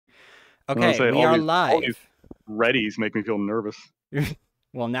Okay, say, we are all these live. readies make me feel nervous.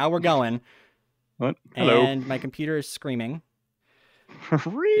 Well, now we're going, What? Hello. and my computer is screaming.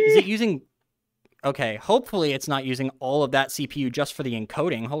 Is it using... Okay, hopefully it's not using all of that CPU just for the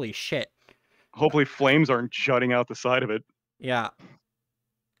encoding. Holy shit. Hopefully flames aren't jutting out the side of it. Yeah.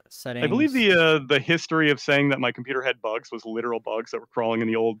 I believe Settings. the history of saying that my computer had bugs was literal bugs that were crawling in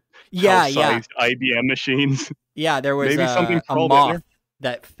the old Yeah, yeah. house-sized IBM machines. Yeah, there was Maybe something a crawled in moth there.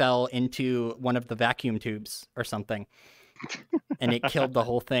 that fell into one of the vacuum tubes or something, and it killed the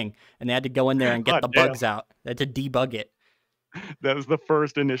whole thing. And they had to go in there and get Hot the damn. bugs out. They had to debug it. That was the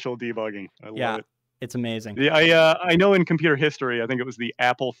first initial debugging. I love Yeah, it. it's amazing. Yeah, I know in computer history, I think it was the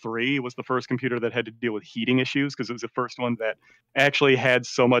Apple III was the first computer that had to deal with heating issues because it was the first one that actually had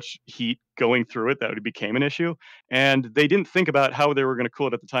so much heat going through it that it became an issue. And they didn't think about how they were going to cool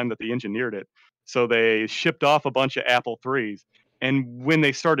it at the time that they engineered it. So they shipped off a bunch of Apple IIIs. And when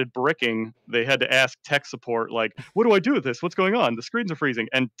they started bricking, they had to ask tech support, like, what do I do with this? What's going on? The screens are freezing.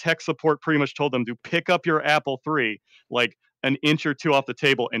 And tech support pretty much told them to pick up your Apple III, like an inch or two off the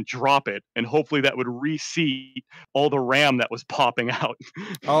table and drop it, and hopefully that would reseat all the RAM that was popping out.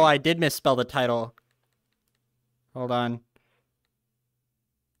 Oh, I did misspell the title. Hold on.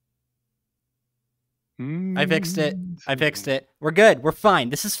 I fixed it. I fixed it. We're good. We're fine.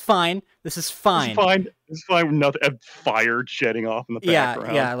 This is fine. This is fine. This is fine. This is fine. Nothing. Fire jetting off in the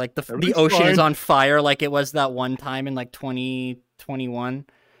background. Yeah. Like the ocean is on fire, like it was that one time in like 2021.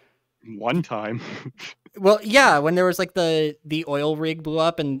 One time. Well, yeah, when there was like the oil rig blew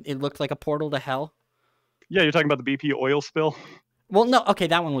up and it looked like a portal to hell. Yeah, you're talking about the BP oil spill. Well, no, okay,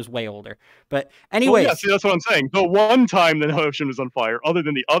 that one was way older. But anyways, yeah, see, that's what I'm saying. The one time the ocean was on fire, other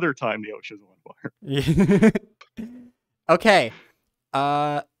than the other time the ocean was on fire. Okay.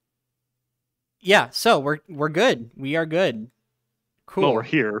 Yeah, so we're good. We are good. Cool. Well, we're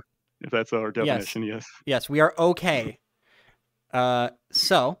here, if that's our definition, yes. Yes, we are okay.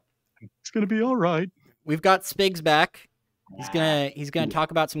 So it's gonna be all right. We've got Spigs back. He's gonna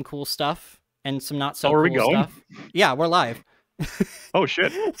talk about some cool stuff and some not so cool stuff. Yeah, we're live. Oh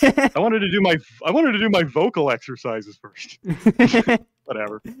shit! I wanted to do my vocal exercises first.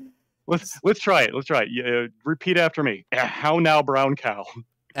 Whatever. Let's try it. Let's try it. Repeat after me. A how now brown cow.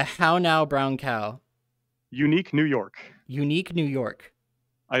 A how now brown cow. Unique, New York. Unique, New York.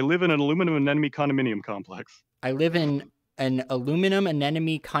 I live in an aluminum anemone condominium complex. I live in an aluminum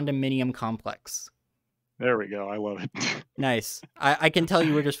anemone condominium complex. There we go. I love it. Nice. I can tell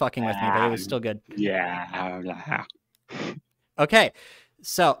you were just fucking with me, but it was still good. Yeah. Okay.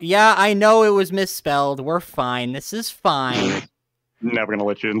 So, yeah, I know it was misspelled. We're fine. This is fine. Never gonna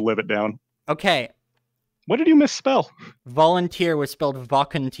let you live it down. Okay. What did you misspell? Volunteer was spelled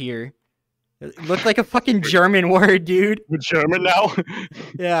volunteer. It looked like a fucking German word, dude. We're German now?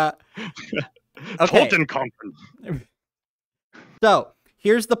 Yeah. Okay. So,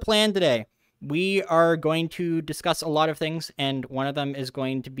 here's the plan today. We are going to discuss a lot of things, and one of them is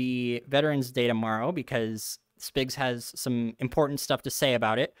going to be Veterans Day tomorrow, because Spigs has some important stuff to say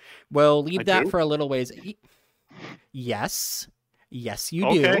about it. We'll leave that for a little ways. Yes. Yes,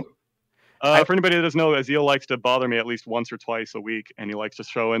 you do. For anybody that doesn't know, Azil likes to bother me at least once or twice a week, and he likes to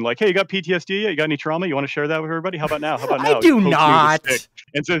show in like, hey, you got PTSD? You got any trauma? You want to share that with everybody? How about now? How about now? I do not.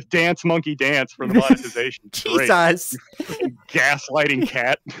 And says, dance, monkey, dance for the monetization. Jesus. Gaslighting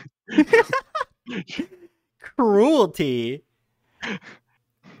cat. Cruelty.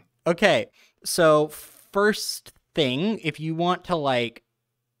 Okay, so first thing, if you want to like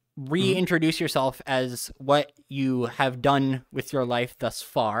reintroduce yourself as what you have done with your life thus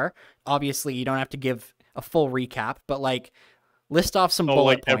far, obviously you don't have to give a full recap, but like list off some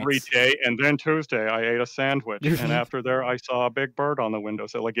bullet points. Every day, and then Tuesday I ate a sandwich, and after there I saw a big bird on the window.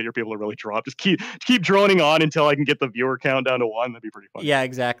 So like, get your people to really drop. Just keep droning on until I can get the viewer count down to 1. That'd be pretty fun. Yeah,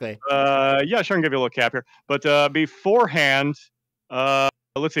 exactly. Yeah, sure, I can give you a little cap here. But beforehand,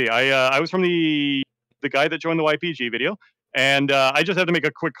 let's see. I was from the guy that joined the YPG video. And I just have to make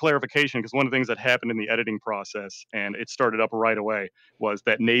a quick clarification, because one of the things that happened in the editing process, and it started up right away, was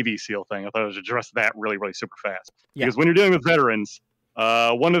that Navy SEAL thing. I thought I would address that really, really super fast. Yeah. Because when you're dealing with veterans,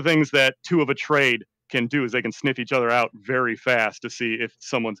 one of the things that two of a trade can do is they can sniff each other out very fast to see if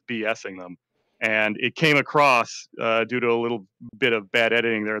someone's BSing them. And it came across due to a little bit of bad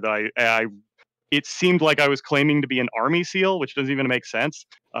editing there that it seemed like I was claiming to be an Army SEAL, which doesn't even make sense.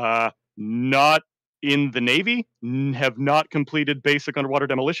 Not in the Navy, have not completed basic underwater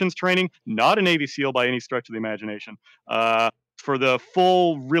demolitions training, not a Navy SEAL by any stretch of the imagination. For the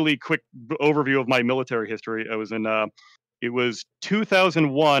full, really quick overview of my military history, I was in, it was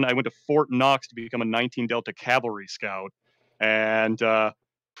 2001, I went to Fort Knox to become a 19 Delta Cavalry Scout. And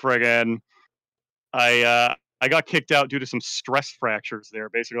friggin' I got kicked out due to some stress fractures there.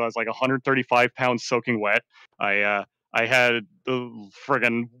 Basically, I was like 135 pounds soaking wet. I had the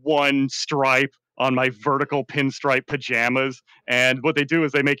friggin' one stripe on my vertical pinstripe pajamas, and what they do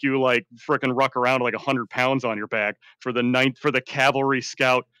is they make you like frickin' ruck around like 100 pounds on your back for the cavalry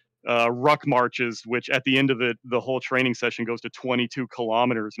scout ruck marches, which at the end of the whole training session goes to 22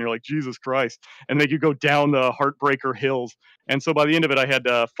 kilometers, and you're like, Jesus Christ, and then you go down the heartbreaker hills. And so by the end of it, I had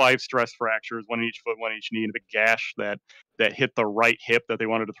 5 stress fractures, one in each foot, one in each knee, and a big gash that hit the right hip that they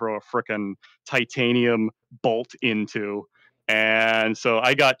wanted to throw a frickin' titanium bolt into. And so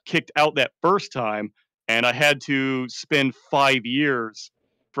I got kicked out that first time, and I had to spend 5 years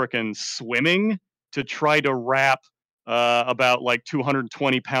frickin' swimming to try to wrap about like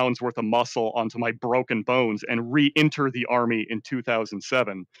 220 pounds worth of muscle onto my broken bones and re-enter the army in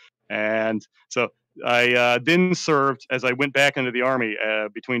 2007. And so I then served as I went back into the army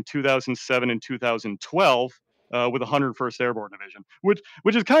between 2007 and 2012 with the 101st Airborne Division,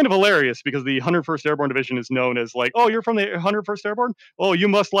 which is kind of hilarious because the 101st Airborne Division is known as like, oh, you're from the 101st Airborne? Oh, you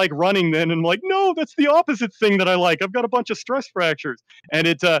must like running then. And I'm like, no, that's the opposite thing that I like. I've got a bunch of stress fractures, and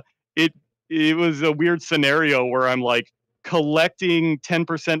it was a weird scenario where I'm like collecting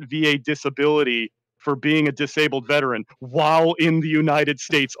 10% VA disability for being a disabled veteran while in the United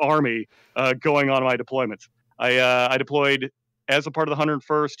States Army going on my deployments. I deployed as a part of the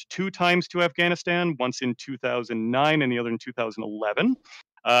 101st 2 times to Afghanistan, once in 2009 and the other in 2011.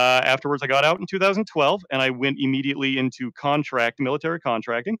 Afterwards, I got out in 2012, and I went immediately into military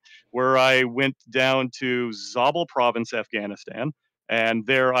contracting, where I went down to Zabul Province, Afghanistan, and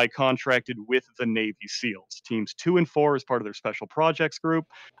there I contracted with the Navy SEALs, teams 2 and 4 as part of their special projects group,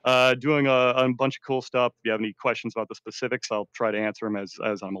 doing a bunch of cool stuff. If you have any questions about the specifics, I'll try to answer them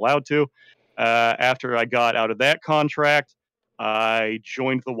as I'm allowed to. After I got out of that contract, I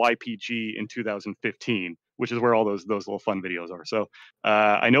joined the YPG in 2015, which is where all those little fun videos are. So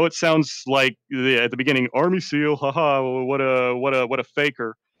I know it sounds like at the beginning, Army SEAL, haha, what a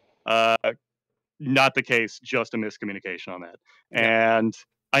faker. Not the case, just a miscommunication on that. Yeah. And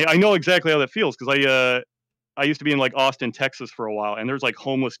I know exactly how that feels because I used to be in like Austin, Texas for a while, and there's like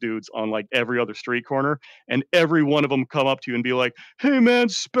homeless dudes on like every other street corner, and every one of them come up to you and be like, "Hey man,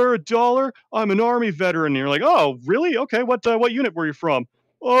 spare $1? I'm an Army veteran." And you're like, "Oh, really? Okay, what unit were you from?"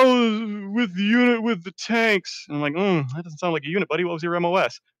 "Oh, with the unit with the tanks." And I'm like, "That doesn't sound like a unit, buddy. What was your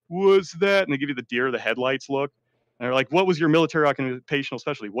MOS?" "What's that?" And they give you the deer the headlights look. And they're like, "What was your military occupational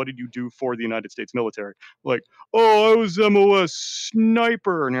specialty? What did you do for the United States military?" Like, "Oh, I was MOS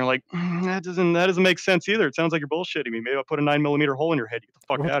sniper." And you're like, that doesn't make sense either. It sounds like you're bullshitting me. Maybe I'll put a 9mm hole in your head. Get the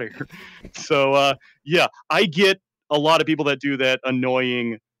fuck out of here. So yeah, I get a lot of people that do that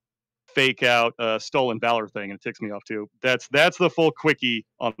annoying fake out stolen valor thing, and it ticks me off too. That's the full quickie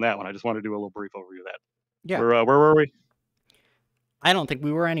on that one. I just wanted to do a little brief overview of that. Yeah. Where were we? I don't think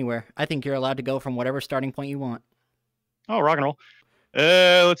we were anywhere. I think you're allowed to go from whatever starting point you want. Oh, rock and roll.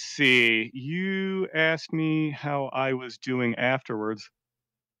 Let's see. You asked me how I was doing afterwards.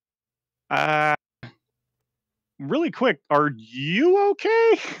 Really quick, are you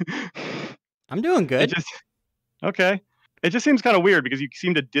okay? I'm doing good. Okay. It just seems kind of weird because you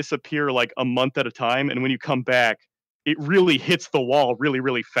seem to disappear like a month at a time, and when you come back, it really hits the wall really,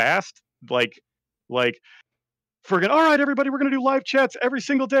 really fast. Like friggin', all right, everybody, we're gonna do live chats every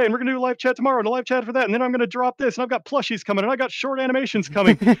single day, and we're gonna do a live chat tomorrow and a live chat for that, and then I'm gonna drop this, and I've got plushies coming, and I got short animations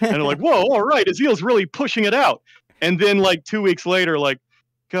coming, and they're like, whoa, all right, Azil's really pushing it out, and then like 2 weeks later, like,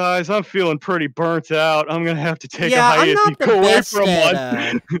 guys, I'm feeling pretty burnt out. I'm gonna have to take a hiatus and go away for a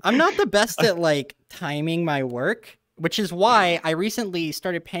month. I'm not the best at like timing my work, which is why I recently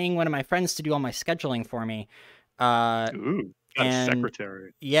started paying one of my friends to do all my scheduling for me. Ooh, got a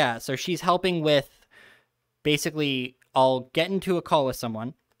secretary. Yeah, so she's helping with. Basically, I'll get into a call with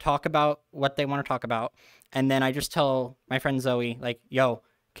someone, talk about what they want to talk about, and then I just tell my friend Zoe, like, yo,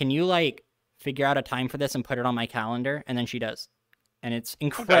 can you, like, figure out a time for this and put it on my calendar? And then she does. And it's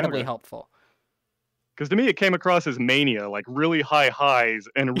incredibly helpful. Because to me, it came across as mania, like really high highs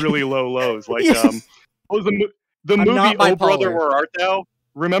and really low lows. Like, yes. What was the movie Oh Brother, Where Art Thou?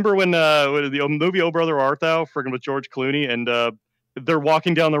 Remember when the movie Oh Brother, Where Art Thou, friggin' with George Clooney, and they're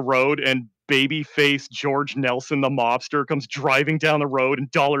walking down the road, and babyface George Nelson, the mobster, comes driving down the road, and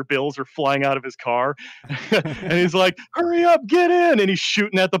dollar bills are flying out of his car, and he's like, "Hurry up, get in!" And he's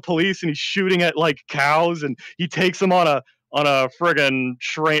shooting at the police, and he's shooting at like cows, and he takes them on a friggin'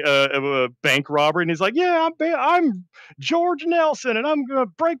 bank robbery, and he's like, "Yeah, I'm George Nelson, and I'm gonna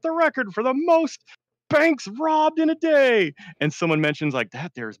break the record for the most banks robbed in a day. And someone mentions like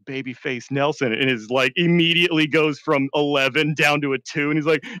that there's babyface Nelson, and his like immediately goes from 11 down to a 2, and he's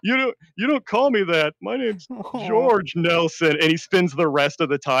like, you don't call me that, my name's George Nelson. And he spends the rest of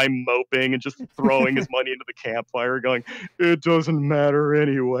the time moping and just throwing his money into the campfire going, it doesn't matter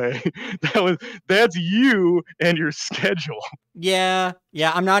anyway. That's you and your schedule. Yeah,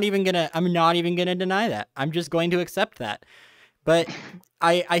 I'm not even gonna deny that. I'm just going to accept that. But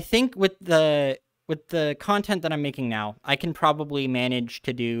I think with the content that I'm making now, I can probably manage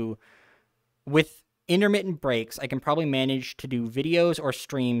to do, with intermittent breaks, I can probably manage to do videos or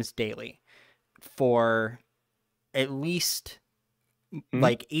streams daily for at least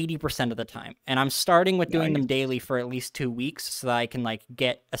like 80% of the time. And I'm starting with doing them daily for at least 2 weeks so that I can like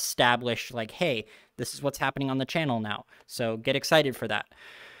get established, like, hey, this is what's happening on the channel now. So get excited for that.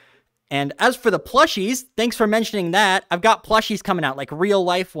 And as for the plushies, thanks for mentioning that. I've got plushies coming out, like real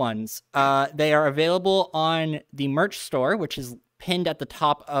life ones. They are available on the merch store, which is pinned at the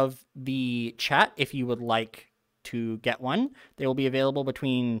top of the chat if you would like to get one. They will be available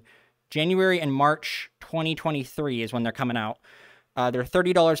between January and March 2023 is when they're coming out. They're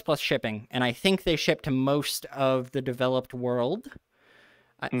 $30 plus shipping, and I think they ship to most of the developed world.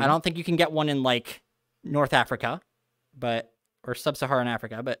 I don't think you can get one in like North Africa, or sub-Saharan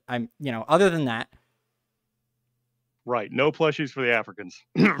Africa, but other than that. Right, no plushies for the Africans.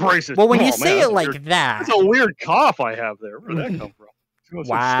 Racist. Well, when you say it like that. That's a weird cough I have there. Where did that come from?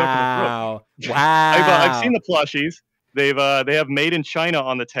 Wow. I've seen the plushies. They have made in China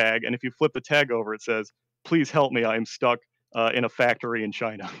on the tag, and if you flip the tag over, it says, please help me, I am stuck in a factory in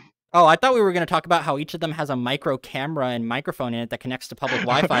China. Oh, I thought we were going to talk about how each of them has a micro camera and microphone in it that connects to public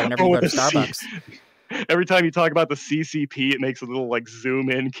Wi-Fi whenever you go to Starbucks. Every time you talk about the CCP, it makes a little like zoom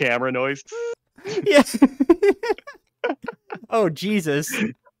in camera noise. Yes. Oh, Jesus.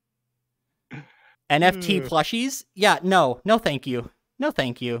 NFT plushies? Yeah, no, thank you. No,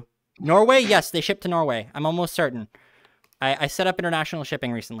 thank you. Norway? Yes, they ship to Norway. I'm almost certain. I set up international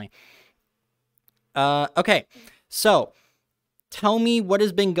shipping recently. Okay, so tell me what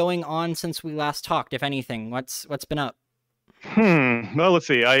has been going on since we last talked, if anything. What's been up? Well, let's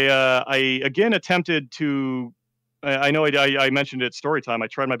see. I again attempted to. I know I mentioned it Storytime. I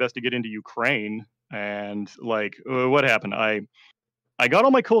tried my best to get into Ukraine, and like, what happened? I got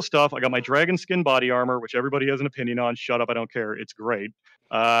all my cool stuff. I got my dragon skin body armor, which everybody has an opinion on. Shut up, I don't care. It's great.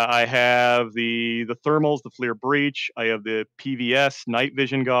 I have the thermals, the Fleer breach. I have the PVS night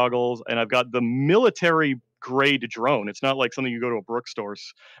vision goggles, and I've got the military grade drone. It's not like something you go to a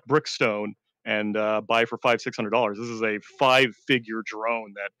Brickstone and buy for $500-600. This is a 5-figure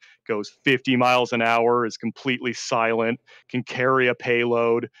drone that goes 50 miles an hour, is completely silent, can carry a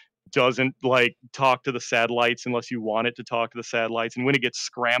payload, doesn't like talk to the satellites unless you want it to talk to the satellites. And when it gets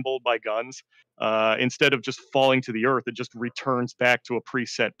scrambled by guns, instead of just falling to the earth, it just returns back to a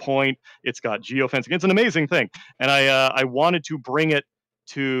preset point. It's got geofencing. It's an amazing thing. And I wanted to bring it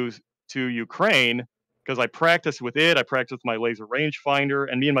to Ukraine because I practiced with it. I practiced with my laser rangefinder,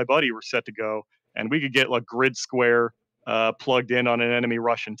 and me and my buddy were set to go, and we could get like grid square plugged in on an enemy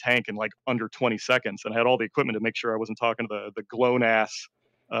Russian tank in like under 20 seconds, and I had all the equipment to make sure I wasn't talking to the GLONASS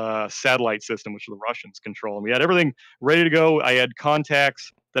satellite system, which the Russians control. And we had everything ready to go. I had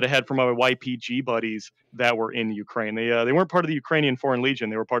contacts that I had from my YPG buddies that were in Ukraine. They weren't part of the Ukrainian Foreign Legion.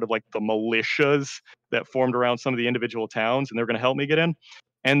 They were part of like the militias that formed around some of the individual towns, and they were going to help me get in.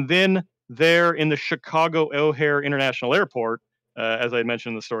 And then there in the Chicago O'Hare International Airport, as I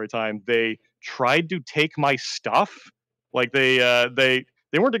mentioned in the story time, they tried to take my stuff. Like they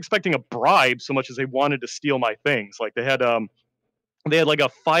weren't expecting a bribe so much as they wanted to steal my things. Like they had like a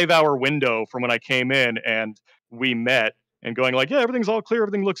 5-hour window from when I came in and we met, and going like, yeah, everything's all clear,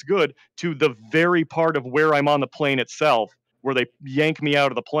 everything looks good, to the very part of where I'm on the plane itself, where they yank me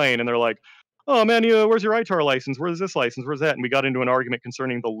out of the plane and they're like, oh man, where's your ITAR license? Where's this license? Where's that? And we got into an argument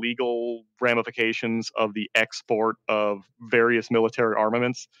concerning the legal ramifications of the export of various military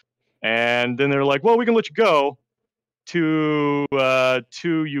armaments. And then they're like, well, we can let you go to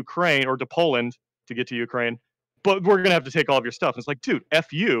Ukraine, or to Poland to get to Ukraine, but we're gonna have to take all of your stuff. And it's like, dude,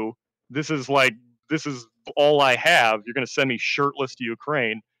 F you. This is all I have. You're gonna send me shirtless to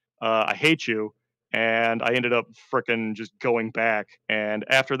Ukraine. I hate you. And I ended up fricking just going back. And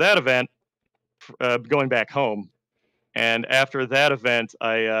after that event, going back home. And after that event,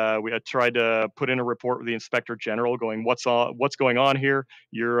 I tried to put in a report with the Inspector General, going, what's going on here?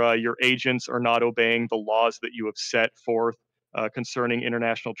 Your agents are not obeying the laws that you have set forth concerning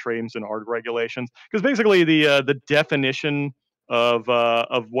international trades and art regulations. Because basically, the definition of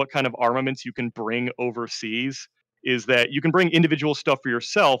what kind of armaments you can bring overseas is that you can bring individual stuff for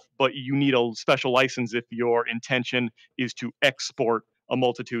yourself, but you need a special license if your intention is to export a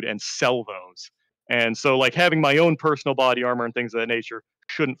multitude and sell those. And so, like, having my own personal body armor and things of that nature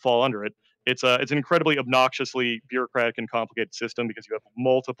shouldn't fall under it. It's an incredibly obnoxiously bureaucratic and complicated system because you have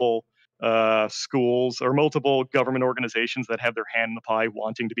multiple schools or multiple government organizations that have their hand in the pie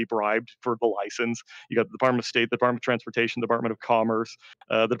wanting to be bribed for the license. You got the Department of State, the Department of Transportation, the Department of Commerce,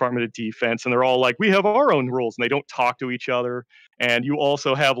 the Department of Defense, and they're all like, we have our own rules, and they don't talk to each other. And you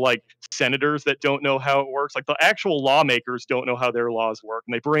also have like senators that don't know how it works. Like the actual lawmakers don't know how their laws work,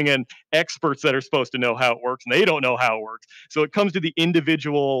 and they bring in experts that are supposed to know how it works, and they don't know how it works. So it comes to the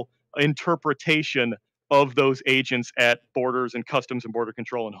individual interpretation of those agents at borders and customs and border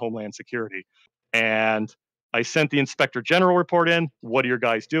control and homeland security. And I sent the inspector general report in. What are your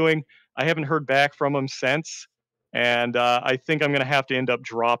guys doing? I haven't heard back from them since. And I think I'm going to have to end up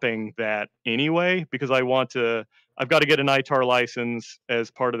dropping that anyway because I've got to get an ITAR license as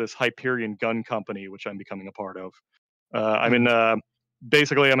part of this Hyperion gun company, which I'm becoming a part of.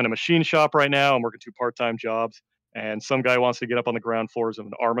 Basically, I'm in a machine shop right now. I'm working 2 part-time jobs. And some guy wants to get up on the ground floors of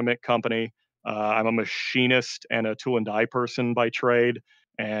an armament company. I'm a machinist and a tool and die person by trade,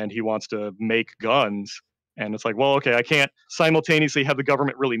 and he wants to make guns. And it's like, well, okay, I can't simultaneously have the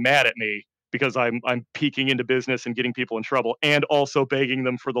government really mad at me because I'm peeking into business and getting people in trouble, and also begging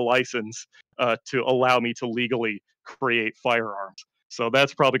them for the license to allow me to legally create firearms. So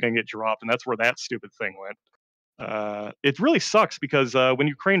that's probably going to get dropped, and that's where that stupid thing went. It really sucks because when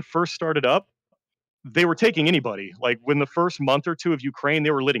Ukraine first started up, they were taking anybody. Like when the first month or 2 of Ukraine,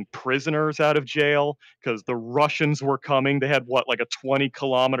 they were letting prisoners out of jail because the Russians were coming. They had like a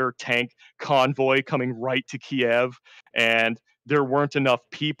 20-kilometer tank convoy coming right to Kiev, and there weren't enough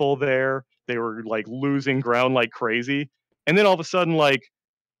people there. They were like losing ground like crazy. And then all of a sudden, like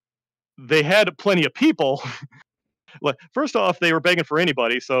they had plenty of people. First off, they were begging for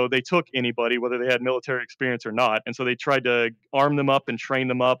anybody, so they took anybody, whether they had military experience or not. And so they tried to arm them up and train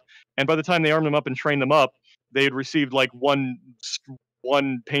them up. And by the time they armed them up and trained them up, they had received like one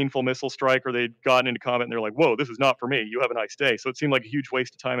painful missile strike, or they'd gotten into combat and they're like, whoa, this is not for me. You have a nice day. So it seemed like a huge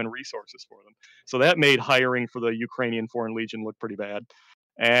waste of time and resources for them. So that made hiring for the Ukrainian Foreign Legion look pretty bad.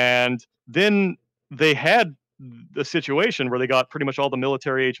 And then they had the situation where they got pretty much all the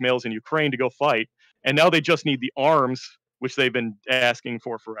military age males in Ukraine to go fight. And now they just need the arms, which they've been asking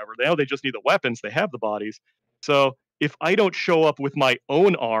for forever. Now they just need the weapons. They have the bodies. So if I don't show up with my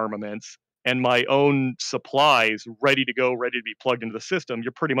own armaments and my own supplies ready to go, ready to be plugged into the system,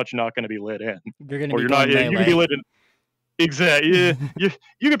 you're pretty much not going to be let in. You're going to be going melee. You can be let in. Exactly.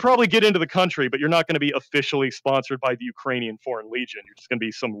 You could probably get into the country, but you're not going to be officially sponsored by the Ukrainian Foreign Legion. You're just going to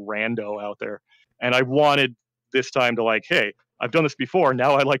be some rando out there. And I wanted this time to like, hey, I've done this before.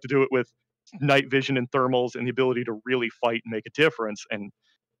 Now I like to do it with night vision and thermals and the ability to really fight and make a difference. And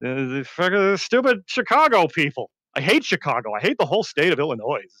the stupid Chicago people. I hate Chicago. I hate the whole state of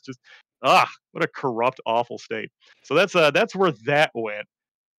Illinois. It's just what a corrupt, awful state. So that's where that went.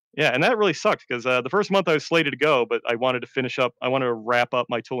 Yeah, and that really sucked because the first month I was slated to go, but I wanted to finish up. I wanted to wrap up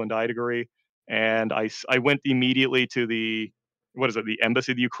my tool and die degree, and I went immediately to the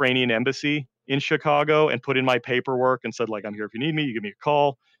embassy, the Ukrainian embassy in Chicago, and put in my paperwork and said like, I'm here if you need me. You give me a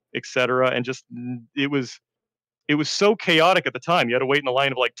call, etc. And just it was so chaotic at the time. You had to wait in the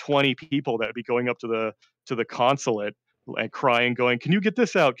line of like 20 people that would be going up to the consulate and crying, going, "Can you get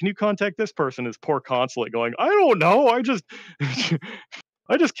this out? Can you contact this person?" His poor consulate going, "I don't know. I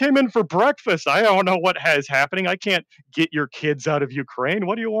just came in for breakfast. I don't know what is happening. I can't get your kids out of Ukraine.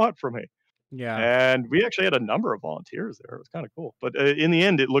 What do you want from me?" Yeah. And we actually had a number of volunteers there. It was kind of cool. But in the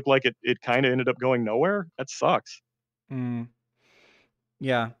end, it looked like it kind of ended up going nowhere. That sucks.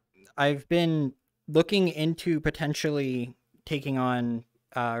 Yeah. I've been looking into potentially taking on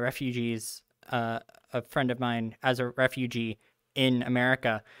refugees, a friend of mine as a refugee in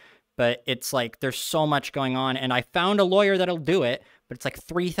America. But it's like there's so much going on. And I found a lawyer that'll do it, but it's like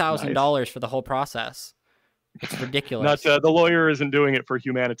 $3,000 for the whole process. It's ridiculous. The lawyer isn't doing it for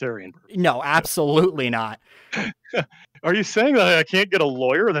humanitarian purposes. No, absolutely not. Are you saying that I can't get a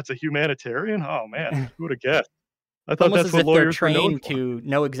lawyer that's a humanitarian? Oh man, who would have guessed? I thought that's what lawyers were known for. To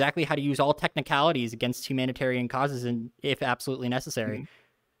know exactly how to use all technicalities against humanitarian causes, and if absolutely necessary,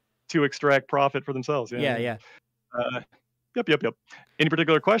 to extract profit for themselves. Yeah. Yep. Any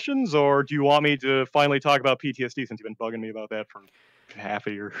particular questions, or do you want me to finally talk about PTSD since you've been bugging me about that for half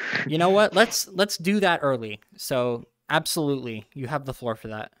a year? You know what? Let's do that early. So absolutely, you have the floor for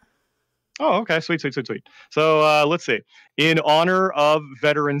that. Oh, okay. Sweet. So let's see. In honor of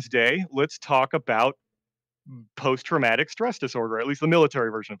Veterans Day, let's talk about post-traumatic stress disorder, at least the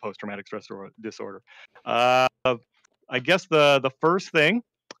military version of post-traumatic stress disorder. Uh, I guess the first thing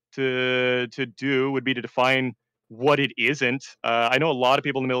to do would be to define what it isn't. I know a lot of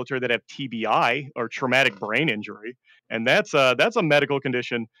people in the military that have TBI or traumatic brain injury, and that's a medical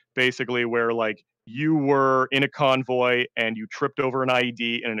condition basically where like you were in a convoy and you tripped over an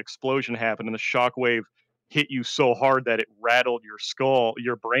IED and an explosion happened and the shockwave hit you so hard that it rattled your skull,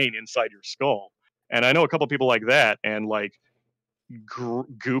 your brain inside your skull. And I know a couple people like that, and like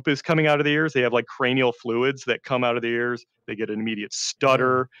goop is coming out of the ears. They have like cranial fluids that come out of the ears. They get an immediate Ugh.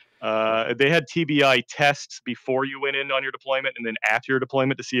 stutter. They had TBI tests before you went in on your deployment and then after your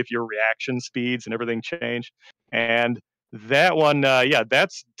deployment to see if your reaction speeds and everything changed. And that one, yeah,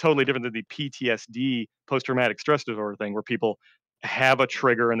 that's totally different than the PTSD, post traumatic stress disorder thing, where people have a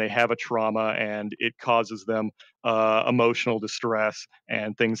trigger and they have a trauma and it causes them emotional distress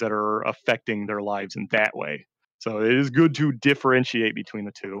and things that are affecting their lives in that way. So it is good to differentiate between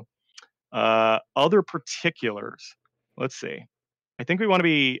the two. Other particulars. Let's see. I think we want to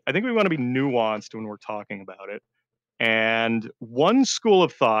be nuanced when we're talking about it. And one school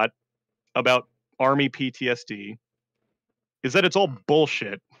of thought about Army PTSD is that it's all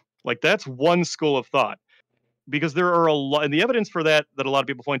bullshit. Like that's one school of thought because there are a lot, and the evidence for that that a lot of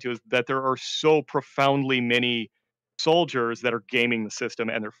people point to is that there are so profoundly many soldiers that are gaming the system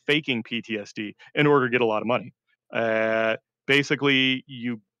and they're faking PTSD in order to get a lot of money. Uh, Basically,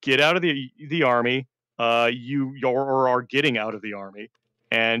 you get out of the army, or are getting out of the army,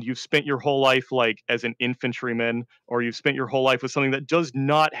 and you've spent your whole life like as an infantryman, or you've spent your whole life with something that does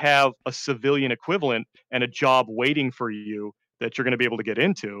not have a civilian equivalent and a job waiting for you that you're going to be able to get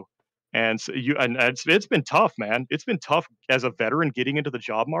into. And so it's been tough, man. It's been tough as a veteran getting into the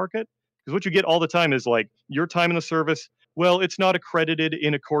job market because what you get all the time is like your time in the service. Well, it's not accredited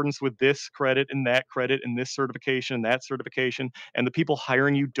in accordance with this credit and this certification and that certification, and the people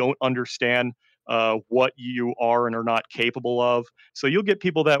hiring you don't understand what you are and are not capable of. So you'll get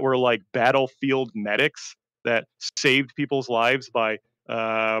people that were like battlefield medics that saved people's lives by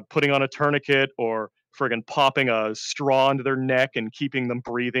putting on a tourniquet or friggin' popping a straw into their neck and keeping them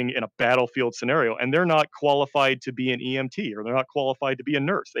breathing in a battlefield scenario. And they're not qualified to be an EMT or they're not qualified to be a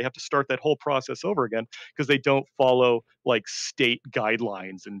nurse. They have to start that whole process over again because they don't follow like state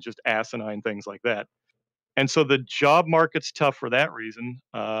guidelines and just asinine things like that. And so the job market's tough for that reason.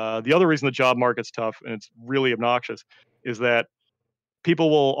 The other reason the job market's tough, and it's really obnoxious, is that people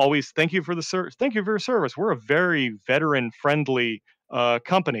will always thank you for the thank you for your service. We're a very veteran friendly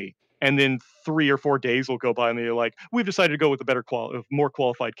company. And then 3 or 4 days will go by and they're like, we've decided to go with a more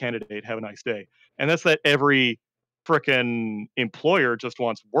qualified candidate. Have a nice day. And that's that every frickin' employer just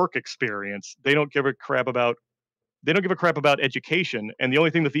wants work experience. They don't give a crap about education. And the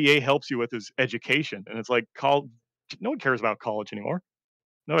only thing the VA helps you with is education. And it's like no one cares about college anymore.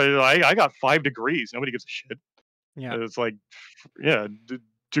 No, I got 5 degrees. Nobody gives a shit. Yeah. It's like, yeah,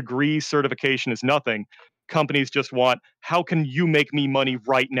 degree certification is nothing. Companies just want, how can you make me money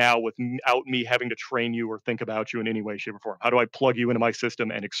right now without me having to train you or think about you in any way, shape, or form? How do I plug you into my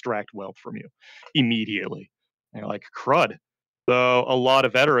system and extract wealth from you immediately? And you're like, crud. So a lot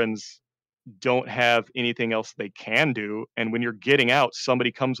of veterans don't have anything else they can do. And when you're getting out,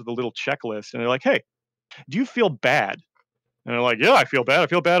 somebody comes with a little checklist and they're like, hey, do you feel bad? And they're like, yeah, I feel bad. I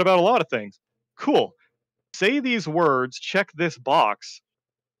feel bad about a lot of things. Cool. Say these words, check this box,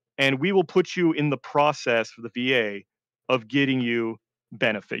 and we will put you in the process for the VA of getting you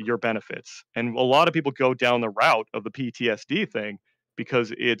your benefits. And a lot of people go down the route of the PTSD thing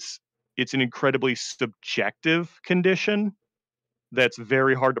because it's an incredibly subjective condition that's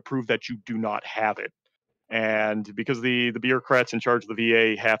very hard to prove that you do not have it. And because the bureaucrats in charge of the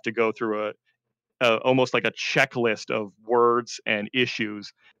VA have to go through almost like a checklist of words and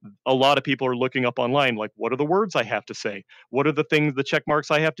issues. A lot of people are looking up online, like, what are the words I have to say? What are the things, the check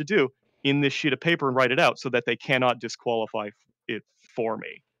marks I have to do in this sheet of paper and write it out so that they cannot disqualify it for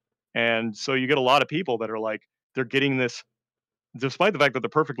me? And so you get a lot of people that are like, they're getting this, despite the fact that they're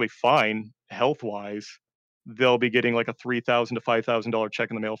perfectly fine health wise, they'll be getting like a $3,000 to $5,000 check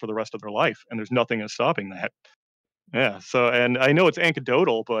in the mail for the rest of their life. And there's nothing stopping that. Yeah. So, and I know it's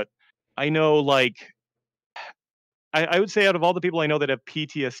anecdotal, but I know like I would say out of all the people I know that have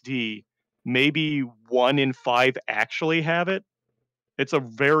PTSD, maybe 1 in 5 actually have it. It's a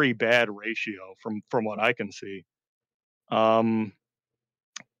very bad ratio from what I can see. Um,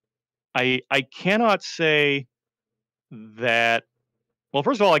 I cannot say that. Well,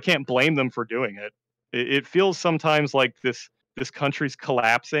 first of all, I can't blame them for doing it. It feels sometimes like this country's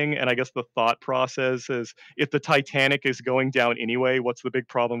collapsing, and I guess the thought process is if the Titanic is going down anyway, what's the big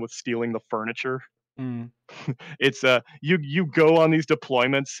problem with stealing the furniture? Mm. It's you go on these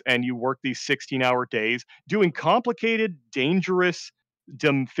deployments and you work these 16-hour days doing complicated, dangerous,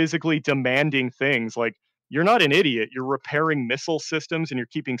 physically demanding things. Like you're not an idiot. You're repairing missile systems and you're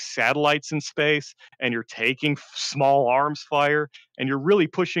keeping satellites in space and you're taking small arms fire and you're really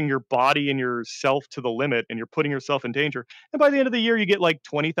pushing your body and yourself to the limit and you're putting yourself in danger. And by the end of the year, you get like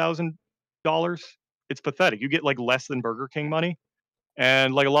 $20,000. It's pathetic. You get like less than Burger King money.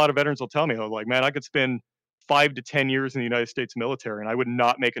 And like a lot of veterans will tell me, they're like, man, I could spend 5 to 10 years in the United States military and I would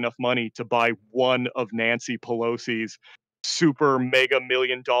not make enough money to buy one of Nancy Pelosi's super mega $1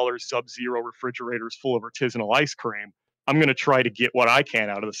 million Sub-Zero refrigerators full of artisanal ice cream. I'm going to try to get what I can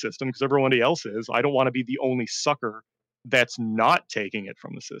out of the system because everybody else is. I don't want to be the only sucker that's not taking it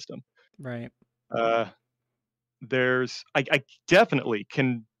from the system. Right. Uh, I definitely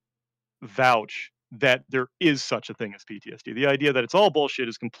can vouch that there is such a thing as PTSD. The idea that it's all bullshit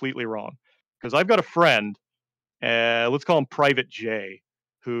is completely wrong. Because I've got a friend, let's call him Private J,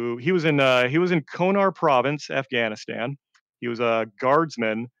 who he was in Konar Province, Afghanistan. He was a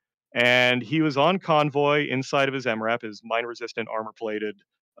guardsman, and he was on convoy inside of his MRAP, his mine-resistant armor-plated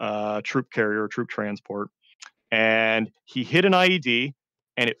troop carrier, troop transport, and he hit an IED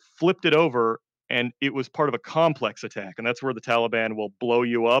and it flipped it over and it was part of a complex attack and that's where the Taliban will blow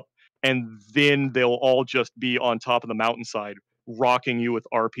you up and then they'll all just be on top of the mountainside rocking you with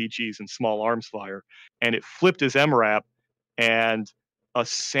RPGs and small arms fire and it flipped his MRAP and a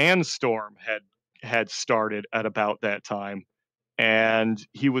sandstorm had started at about that time and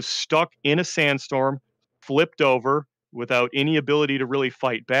he was stuck in a sandstorm, flipped over without any ability to really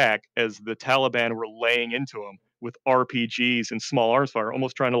fight back as the Taliban were laying into him with RPGs and small arms fire,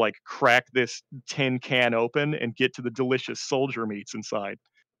 almost trying to like crack this tin can open and get to the delicious soldier meats inside.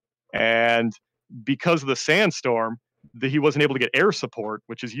 And because of the sandstorm, he wasn't able to get air support,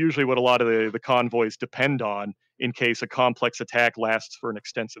 which is usually what a lot of the convoys depend on in case a complex attack lasts for an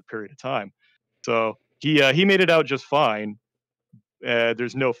extensive period of time. So he made it out just fine,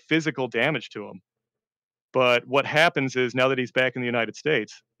 there's no physical damage to him. But what happens is now that he's back in the United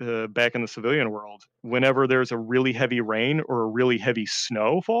States, back in the civilian world, whenever there's a really heavy rain or a really heavy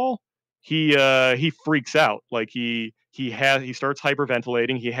snowfall, he freaks out. Like he starts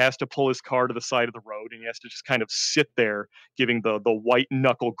hyperventilating. He has to pull his car to the side of the road, and he has to just kind of sit there, giving the white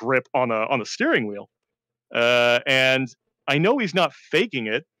knuckle grip on the steering wheel. And I know he's not faking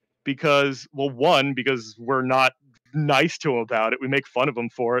it because, well, one, because we're not nice to him about it. We make fun of him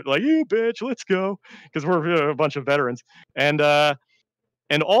for it, like, you bitch, let's go, because we're a bunch of veterans. And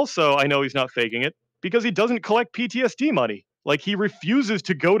and also, I know he's not faking it because he doesn't collect PTSD money. Like he refuses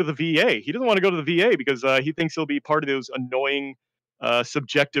to go to the VA. He doesn't want to go to the VA because he thinks he'll be part of those annoying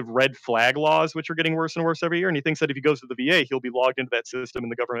subjective red flag laws, which are getting worse and worse every year. And he thinks that if he goes to the VA, he'll be logged into that system,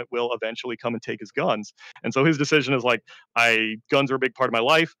 and the government will eventually come and take his guns. And so his decision is like, guns are a big part of my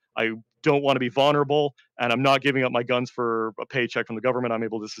life. I don't want to be vulnerable, and I'm not giving up my guns for a paycheck from the government. I'm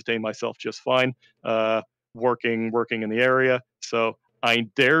able to sustain myself just fine, working in the area. So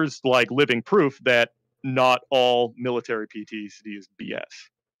there's like living proof that not all military PTSD is BS.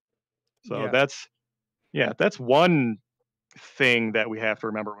 So Yeah. that's one thing that we have to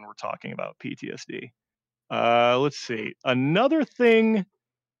remember when we're talking about PTSD. Let's see. Another thing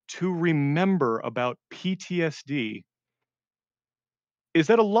to remember about PTSD is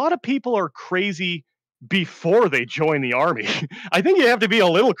that a lot of people are crazy before they join the army. I think you have to be a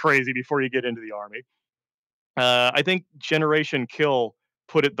little crazy before you get into the army. I think Generation Kill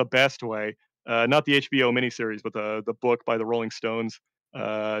put it the best way. Not the HBO miniseries, but the book by the Rolling Stones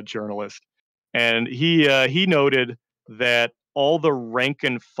journalist. And he noted that all the rank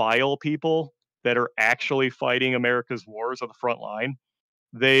and file people that are actually fighting America's wars on the front line,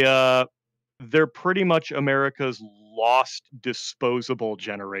 they they're pretty much America's lost disposable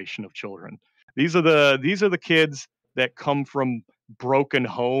generation of children. These are the kids that come from broken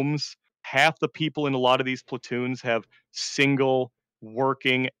homes. Half the people in a lot of these platoons have single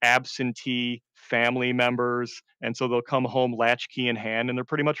working absentee family members, and so they'll come home latchkey in hand and they're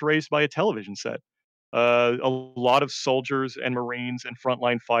pretty much raised by a television set. A lot of soldiers and Marines and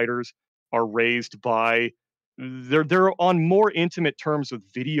frontline fighters are raised by they're on more intimate terms with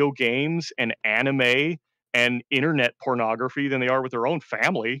video games and anime and internet pornography than they are with their own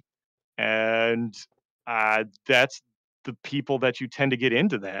family, and that's the people that you tend to get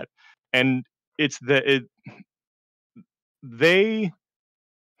into that, and it's the it, they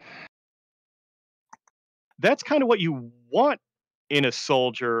that's kind of what you want in a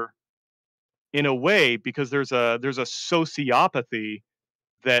soldier in a way because there's a sociopathy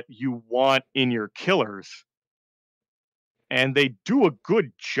that you want in your killers and they do a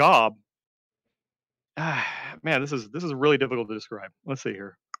good job Man, this is really difficult to describe. Let's see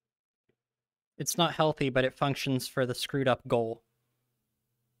here. It's not healthy, but it functions for the screwed up goal.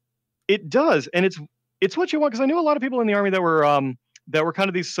 It does, and it's what you want, because I knew a lot of people in the army that were kind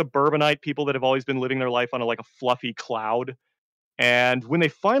of these suburbanite people that have always been living their life on like a fluffy cloud. And when they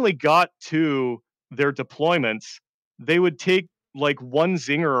finally got to their deployments, they would take like one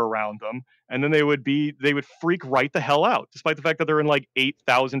zinger around them, and then they would freak right the hell out, despite the fact that they're in like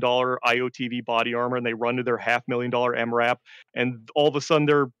 $8,000 IOTV body armor and they run to their $500,000 MRAP, and all of a sudden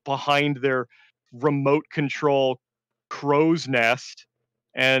they're behind their remote control crow's nest,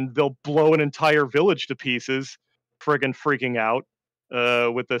 and they'll blow an entire village to pieces, friggin' freaking out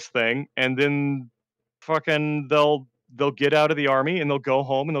with this thing, and then fucking they'll get out of the army and they'll go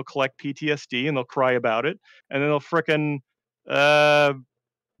home and they'll collect PTSD and they'll cry about it, and then they'll frickin' uh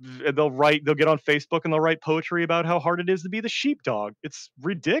they'll get on Facebook and they'll write poetry about how hard it is to be the sheepdog. It's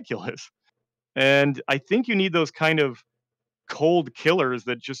ridiculous. And I think you need those kind of cold killers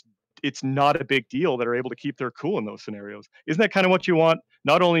that just it's not a big deal, that are able to keep their cool in those scenarios. Isn't that kind of what you want?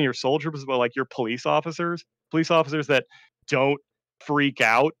 Not only your soldiers, but like your police officers that don't freak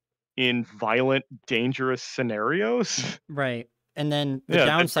out in violent, dangerous scenarios. Right. And then the Yeah, that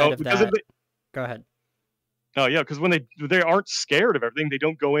downside don't, of because if that, go ahead. oh yeah, because when they aren't scared of everything, they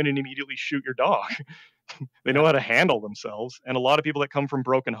don't go in and immediately shoot your dog. They Yeah. know how to handle themselves, and a lot of people that come from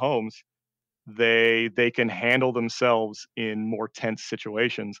broken homes, they can handle themselves in more tense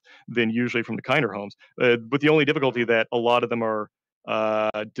situations than usually from the kinder homes. But the only difficulty that a lot of them are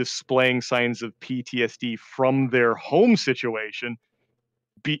displaying signs of PTSD from their home situation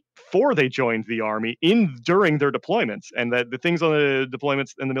before they joined the army in during their deployments, and that the things on the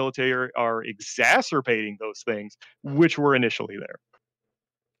deployments in the military are exacerbating those things which were initially there.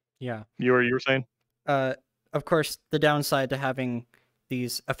 Yeah. You were saying? Uh, of course, the downside to having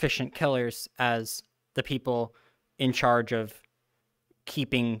these efficient killers as the people in charge of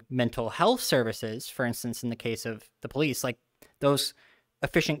keeping mental health services, for instance, in the case of the police, like those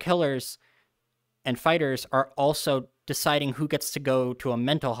efficient killers and fighters are also deciding who gets to go to a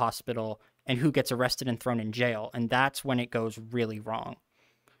mental hospital and who gets arrested and thrown in jail. And that's when it goes really wrong.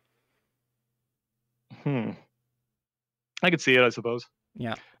 I could see it, I suppose.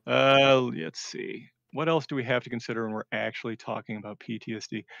 Yeah. Let's see. What else do we have to consider when we're actually talking about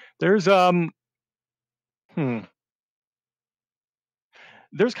PTSD? There's hmm,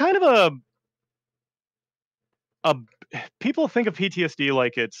 there's kind of a people think of PTSD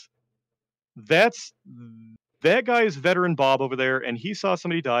like it's that's that guy is veteran Bob over there, and he saw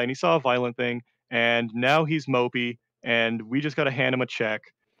somebody die, and he saw a violent thing, and now he's mopey, and we just got to hand him a check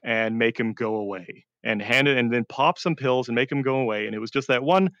and make him go away, and hand it, and then pop some pills and make him go away. And it was just that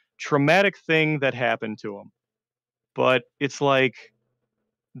one traumatic thing that happened to him. But it's like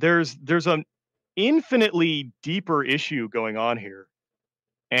there's an infinitely deeper issue going on here,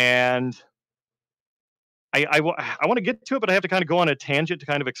 and I want to get to it, but I have to kind of go on a tangent to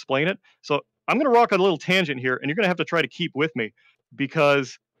kind of explain it. So I'm going to rock a little tangent here, and you're going to have to try to keep with me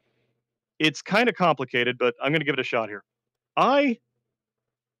because it's kind of complicated, but I'm going to give it a shot here. I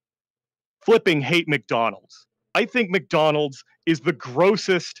flipping hate McDonald's. I think McDonald's is the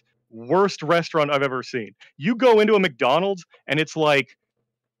grossest, worst restaurant I've ever seen. You go into a McDonald's and it's like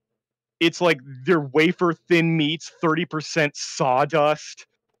their wafer thin meats, 30% sawdust.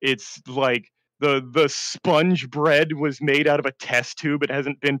 It's like the sponge bread was made out of a test tube. It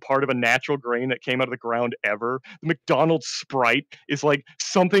hasn't been part of a natural grain that came out of the ground ever. The McDonald's Sprite is like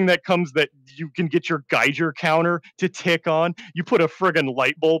something that comes that you can get your Geiger counter to tick on. You put a friggin'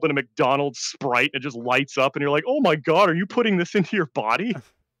 light bulb in a McDonald's Sprite, and it just lights up, and you're like, oh my God, are you putting this into your body?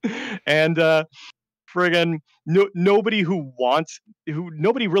 And friggin' nobody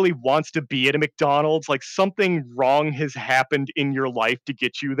really wants to be at a McDonald's. Like something wrong has happened in your life to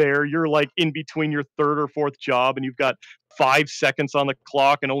get you there. You're like in between your third or fourth job, and you've got 5 seconds on the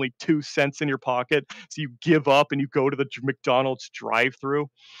clock and only 2 cents in your pocket. So you give up and you go to the McDonald's drive-through,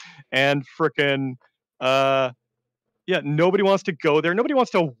 and frickin' uh yeah, nobody wants to go there. Nobody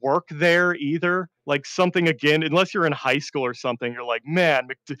wants to work there either. Like something again, unless you're in high school or something, you're like, man,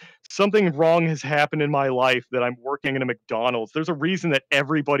 something wrong has happened in my life that I'm working in a McDonald's. There's a reason that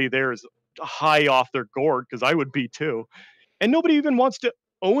everybody there is high off their gourd, because I would be too. And nobody even wants to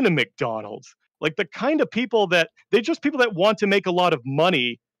own a McDonald's. Like the kind of people that they just people that want to make a lot of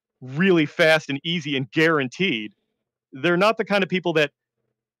money really fast and easy and guaranteed. They're not the kind of people that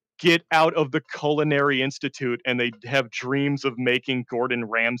get out of the Culinary Institute and they have dreams of making Gordon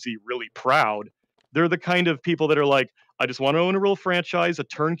Ramsay really proud. They're the kind of people that are like, I just want to own a real franchise, a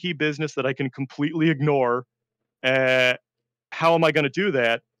turnkey business that I can completely ignore. Uh, how am I going to do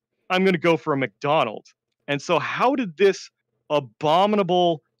that? I'm going to go for a McDonald's. And so, how did this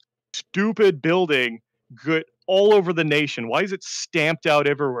abominable, stupid building get all over the nation? Why is it stamped out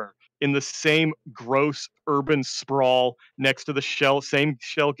everywhere in the same gross urban sprawl next to the same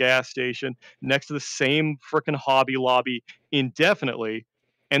Shell gas station, next to the same frickin' Hobby Lobby indefinitely?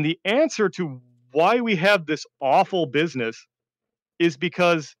 And the answer to why we have this awful business is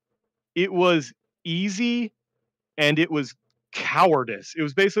because it was easy and it was cowardice. It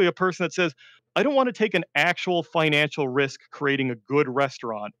was basically a person that says, I don't want to take an actual financial risk creating a good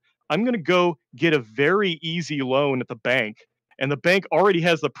restaurant. I'm going to go get a very easy loan at the bank. And the bank already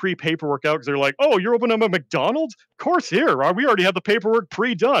has the pre-paperwork out because they're like, oh, you're opening up a McDonald's? Of course, here. We already have the paperwork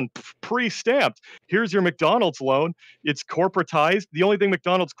pre-done, pre-stamped. Here's your McDonald's loan. It's corporatized. The only thing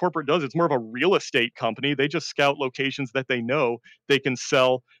McDonald's corporate does, it's more of a real estate company. They just scout locations that they know they can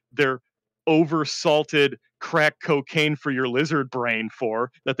sell their over-salted crack cocaine for your lizard brain for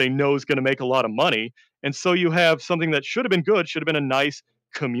that they know is going to make a lot of money. And so you have something that should have been good, should have been a nice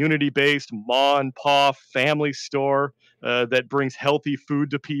community-based ma and pa family store that brings healthy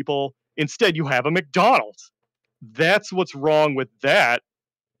food to people. Instead, you have a McDonald's. That's what's wrong with that.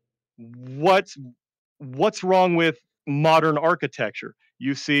 What's wrong with modern architecture?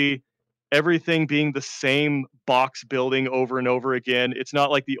 You see everything being the same box building over and over again. It's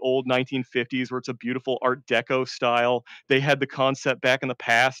not like the old 1950s where it's a beautiful Art Deco style. They had the concept back in the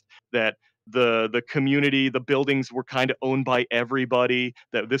past that the community, the buildings were kind of owned by everybody,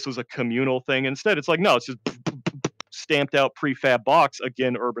 that this was a communal thing. Instead, it's like, no, it's just stamped out prefab box,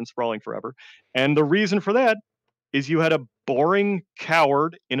 again, urban sprawling forever. And the reason for that is you had a boring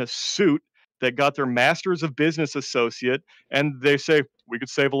coward in a suit that got their master's of business associate, and they say, we could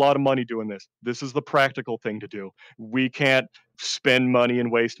save a lot of money doing this. This is the practical thing to do. We can't spend money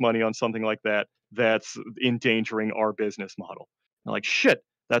and waste money on something like that that's endangering our business model. I'm like, shit,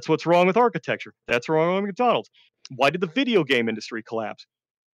 that's what's wrong with architecture. That's wrong with McDonald's. Why did the video game industry collapse?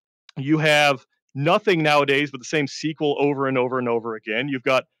 You have nothing nowadays but the same sequel over and over and over again. You've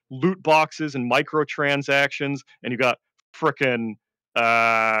got loot boxes and microtransactions, and you've got frickin'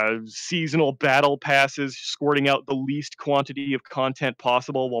 seasonal battle passes squirting out the least quantity of content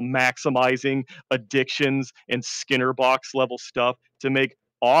possible while maximizing addictions and Skinner box level stuff to make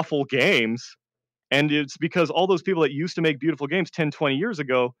awful games. And it's because all those people that used to make beautiful games 10, 20 years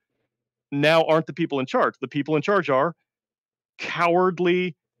ago now aren't the people in charge. The people in charge are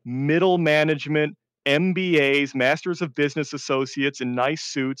cowardly middle management, MBAs, Masters of Business Associates in nice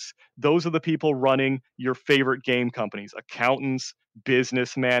suits. Those are the people running your favorite game companies, accountants,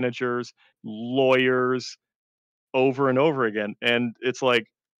 business managers, lawyers, over and over again. And it's like,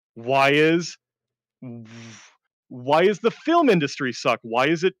 why is why is the film industry suck? Why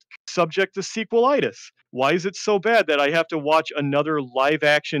is it subject to sequelitis? Why is it so bad that I have to watch another live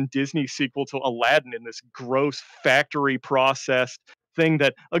action Disney sequel to Aladdin in this gross factory processed thing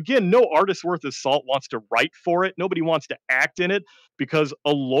that, again, no artist worth his salt wants to write for it? Nobody wants to act in it because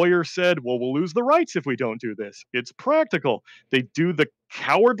a lawyer said, well, we'll lose the rights if we don't do this. It's practical. They do the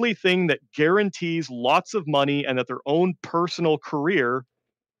cowardly thing that guarantees lots of money and that their own personal career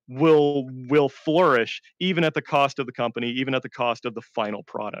will flourish even at the cost of the company, even at the cost of the final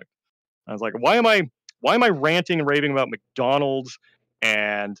product. I was like, why am I ranting and raving about McDonald's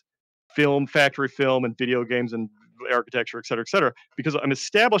and factory film and video games and architecture, et cetera, because I'm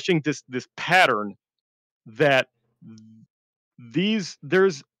establishing this pattern that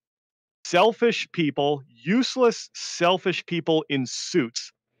there's selfish people, useless selfish people in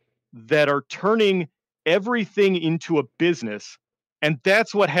suits that are turning everything into a business. And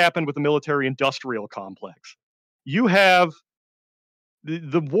that's what happened with the military industrial complex. You have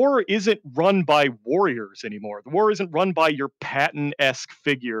the war isn't run by warriors anymore. The war isn't run by your Patton-esque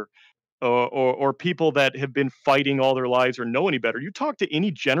figure or people that have been fighting all their lives or know any better. You talk to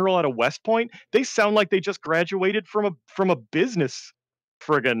any general at a West Point, they sound like they just graduated from a business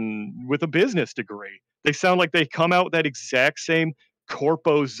friggin' with a business degree. They sound like they come out with that exact same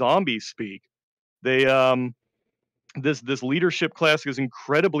corpo zombie speak. They this leadership class is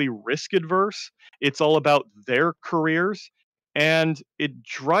incredibly risk adverse. It's all about their careers, and it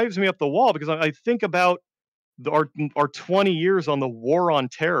drives me up the wall because I think about our 20 years on the war on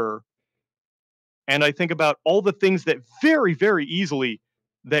terror, and I think about all the things that very, very easily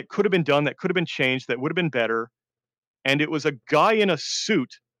that could have been done, that could have been changed, that would have been better. And it was a guy in a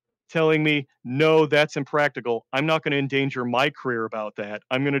suit telling me, no, that's impractical. I'm not going to endanger my career about that.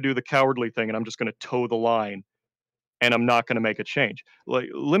 I'm going to do the cowardly thing and I'm just going to toe the line and I'm not going to make a change. Like,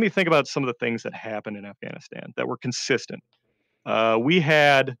 let me think about some of the things that happened in Afghanistan that were consistent. We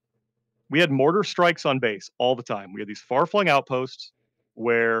had mortar strikes on base all the time. We had these far-flung outposts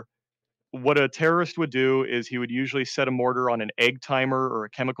where what a terrorist would do is he would usually set a mortar on an egg timer or a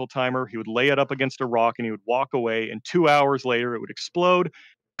chemical timer. He would lay it up against a rock and he would walk away. And 2 hours later, it would explode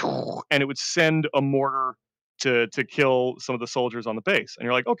and it would send a mortar to kill some of the soldiers on the base. And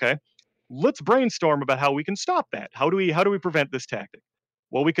you're like, okay, let's brainstorm about how we can stop that. How do we prevent this tactic?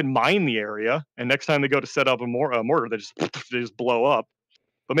 Well, we can mine the area, and next time they go to set up a mortar, they just blow up.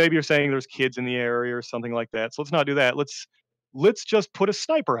 But maybe you're saying there's kids in the area or something like that. So let's not do that. Let's just put a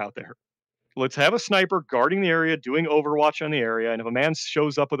sniper out there. Let's have a sniper guarding the area, doing overwatch on the area. And if a man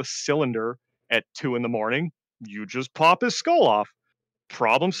shows up with a cylinder at 2 in the morning, you just pop his skull off.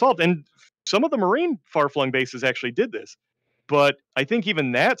 Problem solved. And some of the Marine far flung bases actually did this. But I think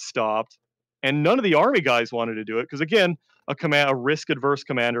even that stopped, and none of the Army guys wanted to do it because, again, a risk adverse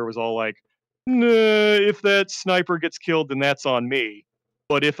commander was all like, nah, if that sniper gets killed, then that's on me.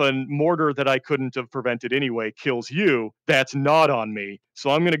 But if a mortar that I couldn't have prevented anyway kills you, that's not on me. So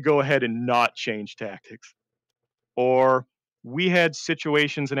I'm going to go ahead and not change tactics. Or we had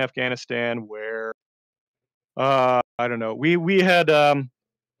situations in Afghanistan where, I don't know, we had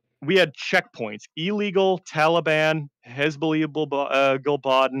checkpoints, illegal Taliban, Hezbollah,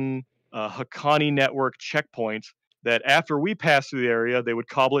 Gulbadan, Haqqani network checkpoints that after we passed through the area, they would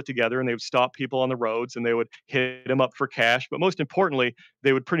cobble it together and they would stop people on the roads and they would hit them up for cash. But most importantly,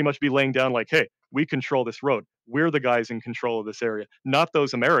 they would pretty much be laying down like, hey, we control this road. We're the guys in control of this area, not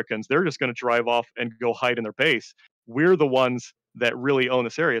those Americans. They're just going to drive off and go hide in their base. We're the ones that really own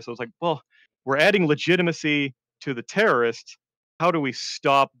this area. So it's like, well, we're adding legitimacy to the terrorists. How do we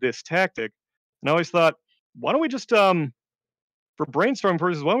stop this tactic? And I always thought, why don't we just for brainstorming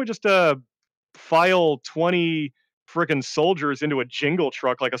purposes, why don't we just file 20 freaking soldiers into a jingle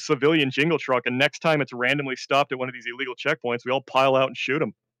truck, like a civilian jingle truck, and next time it's randomly stopped at one of these illegal checkpoints, we all pile out and shoot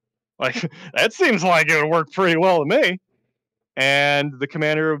them. Like that seems like it would work pretty well to me. And the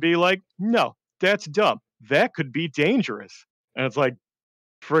commander would be like, no, that's dumb. That could be dangerous. And it's like,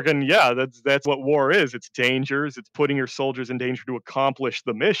 friggin' yeah, that's what war is. It's dangers. It's putting your soldiers in danger to accomplish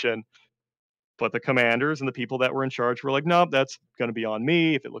the mission. But the commanders and the people that were in charge were like, nope, that's going to be on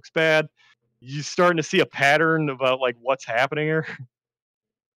me if it looks bad. You starting to see a pattern about like what's happening here.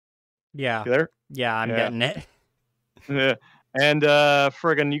 Yeah. You there? Yeah, I'm Yeah. getting it. Yeah. And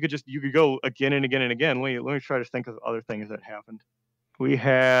friggin', you could go again and again and again. Let me try to think of other things that happened. We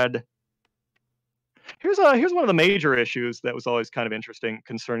had here's one of the major issues that was always kind of interesting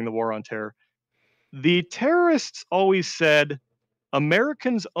concerning the war on terror. The terrorists always said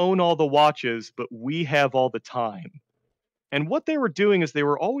Americans own all the watches, but we have all the time. And what they were doing is they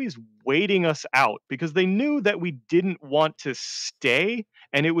were always waiting us out because they knew that we didn't want to stay.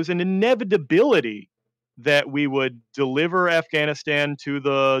 And it was an inevitability that we would deliver Afghanistan to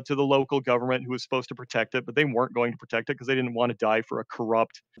the local government who was supposed to protect it, but they weren't going to protect it because they didn't want to die for a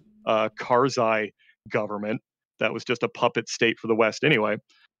corrupt Karzai government that was just a puppet state for the West anyway.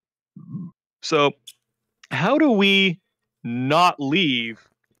 So how do we not leave,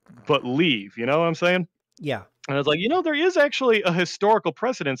 but leave? You know what I'm saying? Yeah. And I was like, there is actually a historical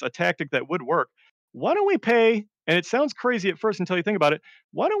precedence, a tactic that would work. Why don't we pay? And it sounds crazy at first until you think about it.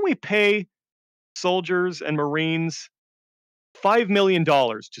 Why don't we pay soldiers and Marines $5 million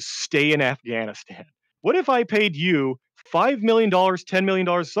to stay in Afghanistan? What if I paid you $5 million, $10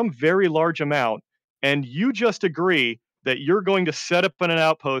 million, some very large amount, and you just agree that you're going to set up an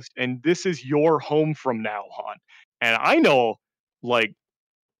outpost and this is your home from now on? And I know like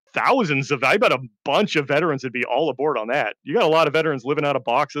I bet a bunch of veterans would be all aboard on that. You got a lot of veterans living out of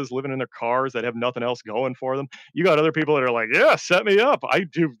boxes, living in their cars that have nothing else going for them. You got other people that are like, yeah, set me up. I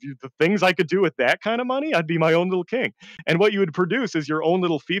do the things I could do with that kind of money. I'd be my own little king. And what you would produce is your own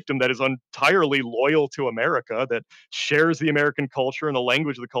little fiefdom that is entirely loyal to America, that shares the American culture and the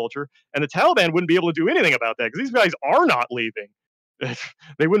language of the culture. And the Taliban wouldn't be able to do anything about that because these guys are not leaving.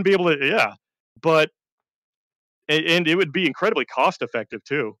 They wouldn't be able to, yeah. But and it would be incredibly cost effective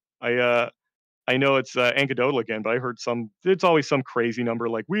too. I know it's anecdotal again, but I heard it's always some crazy number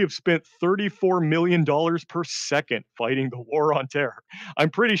like we have spent $34 million per second fighting the war on terror. I'm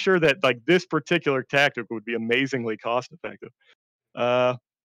pretty sure that like this particular tactic would be amazingly cost effective.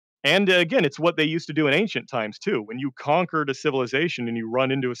 And again, it's what they used to do in ancient times too. When you conquered a civilization and you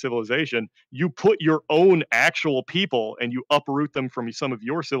run into a civilization, you put your own actual people and you uproot them from some of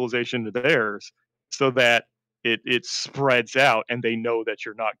your civilization to theirs so that it spreads out and they know that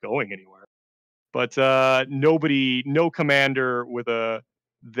you're not going anywhere. But no commander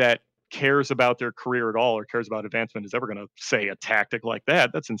that cares about their career at all or cares about advancement is ever going to say a tactic like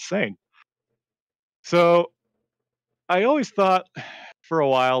that. That's insane. So I always thought for a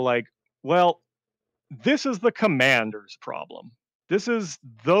while, like, well, this is the commander's problem. This is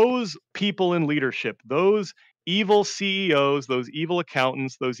those people in leadership, those evil CEOs, those evil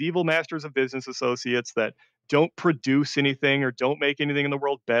accountants, those evil masters of business associates that don't produce anything or don't make anything in the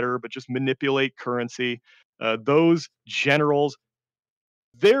world better, but just manipulate currency. Those generals,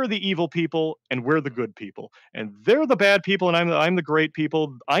 they're the evil people, and we're the good people. And they're the bad people, and I'm the great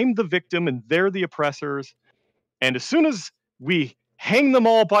people. I'm the victim, and they're the oppressors. And as soon as we hang them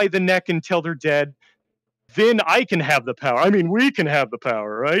all by the neck until they're dead, then I can have the power. I mean, we can have the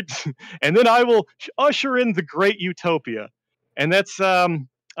power, right? And then I will usher in the great utopia. And that's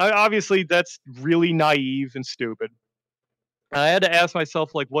obviously that's really naive and stupid. I had to ask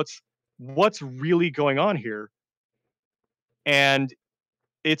myself, like, what's really going on here? And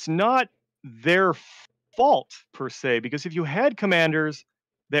it's not their fault per se, because if you had commanders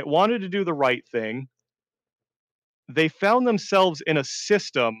that wanted to do the right thing, they found themselves in a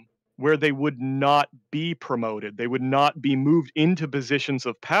system where they would not be promoted. They would not be moved into positions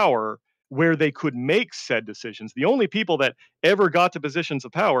of power where they could make said decisions. The only people that ever got to positions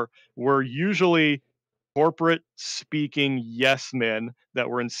of power were usually corporate speaking yes men that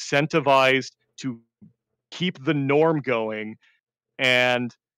were incentivized to keep the norm going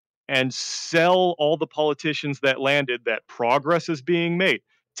and sell all the politicians that landed that progress is being made.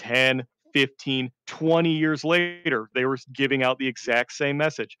 10, 15, 20 years later, they were giving out the exact same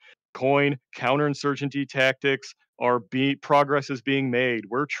message. Coin, counterinsurgency tactics progress is being made.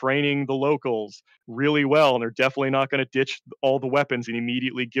 We're training the locals really well, and they're definitely not going to ditch all the weapons and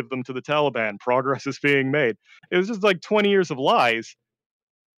immediately give them to the Taliban. Progress is being made. It was just like 20 years of lies,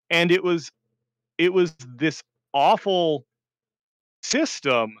 and it was this awful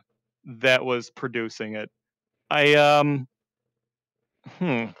system that was producing it. I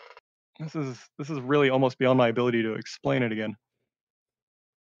hmm, this is really almost beyond my ability to explain it again.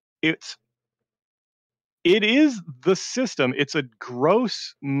 It's it is the system. It's a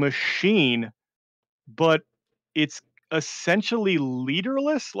gross machine, but it's essentially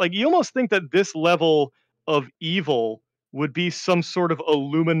leaderless. Like you almost think that this level of evil would be some sort of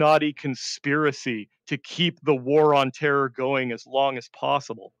Illuminati conspiracy to keep the war on terror going as long as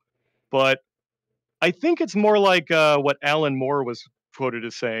possible. But I think it's more like what Alan Moore was quoted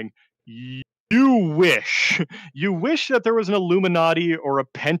as saying. You wish, you wish that there was an Illuminati or a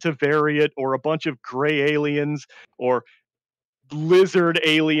Pentavariate or a bunch of gray aliens or lizard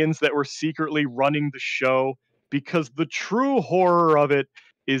aliens that were secretly running the show, because the true horror of it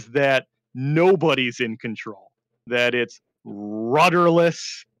is that nobody's in control, that it's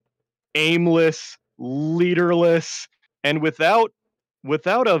rudderless, aimless, leaderless, and without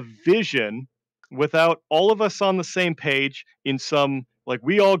a vision, without all of us on the same page in some like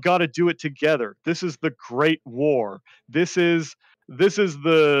we all got to do it together. This is the great war. This is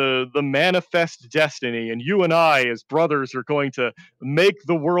the manifest destiny, and you and I as brothers are going to make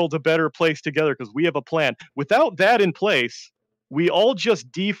the world a better place together because we have a plan. Without that in place, we all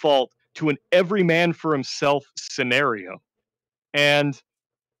just default to an every man for himself scenario. And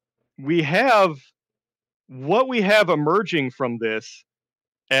we have what we have emerging from this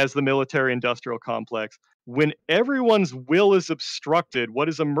as the military industrial complex. When everyone's will is obstructed, what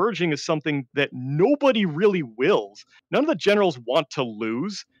is emerging is something that nobody really wills. None of the generals want to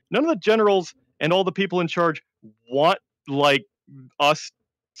lose. None of the generals and all the people in charge want like us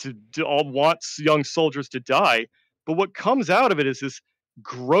to all want young soldiers to die. But what comes out of it is this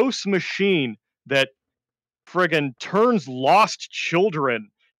gross machine that friggin' turns lost children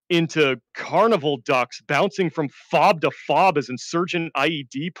into carnival ducks bouncing from fob to fob as insurgent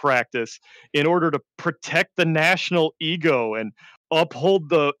IED practice in order to protect the national ego and uphold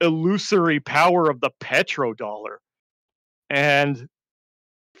the illusory power of the petrodollar. And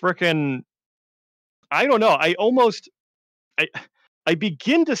frickin' I don't know, I I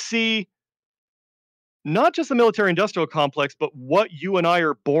begin to see not just the military industrial complex, but what you and I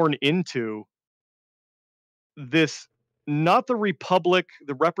are born into. This not the republic,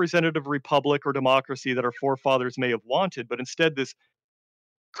 the representative republic or democracy that our forefathers may have wanted, but instead this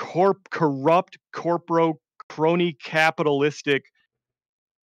corrupt, corporo, crony capitalistic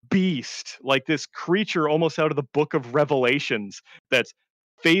beast, like this creature almost out of the book of Revelations that's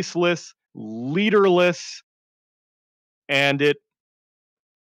faceless, leaderless, and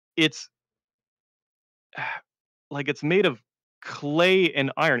it's like it's made of clay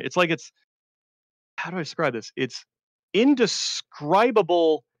and iron. It's like it's how do I describe this? It's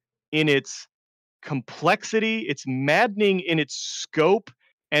indescribable in its complexity, it's maddening in its scope,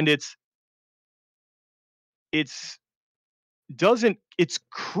 and it's doesn't it's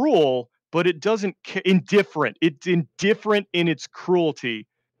cruel, but it doesn't indifferent. It's indifferent in its cruelty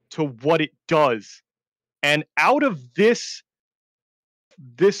to what it does. And out of this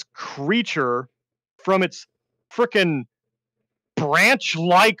this creature from its frickin'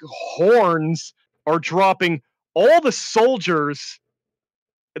 branch-like horns are dropping all the soldiers.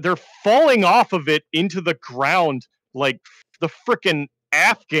 They're falling off of it into the ground like the frickin'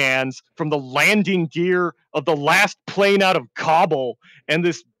 Afghans from the landing gear of the last plane out of Kabul, and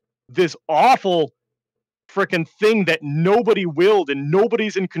this awful frickin' thing that nobody willed and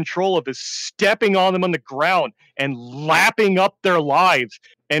nobody's in control of is stepping on them on the ground and lapping up their lives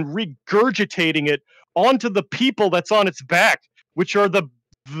and regurgitating it onto the people that's on its back, which are the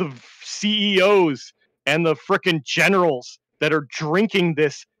CEOs and the frickin' generals that are drinking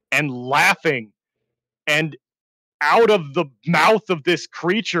this and laughing. And out of the mouth of this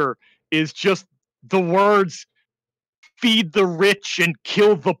creature is just the words, feed the rich and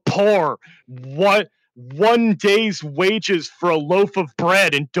kill the poor. What? 1 day's wages for a loaf of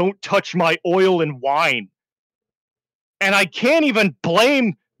bread, and don't touch my oil and wine. And I can't even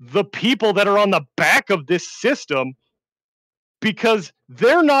blame the people that are on the back of this system, because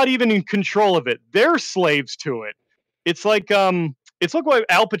they're not even in control of it. They're slaves to it. It's like what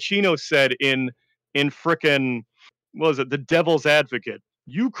Al Pacino said in frickin', what was it, The Devil's Advocate.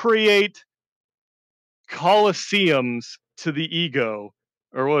 You create coliseums to the ego,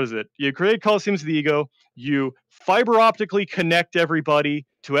 or what is it? You create coliseums to the ego. You fiber optically connect everybody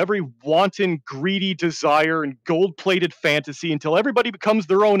to every wanton, greedy desire and gold-plated fantasy until everybody becomes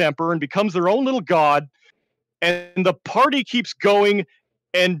their own emperor and becomes their own little god. And the party keeps going,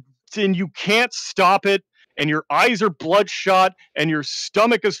 and you can't stop it. And your eyes are bloodshot, and your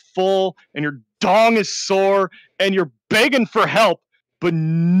stomach is full, and your dong is sore, and you're begging for help, but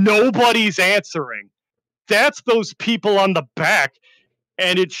nobody's answering. That's those people on the back.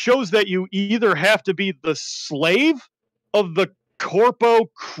 And it shows that you either have to be the slave of the corpo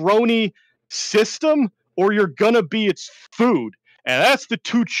crony system, or you're gonna be its food. And that's the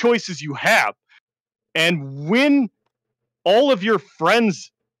two choices you have. And when all of your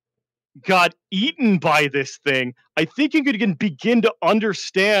friends got eaten by this thing, I think you can begin to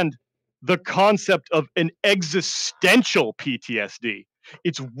understand the concept of an existential PTSD.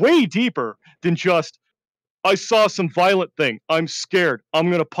 It's way deeper than just, I saw some violent thing, I'm scared, I'm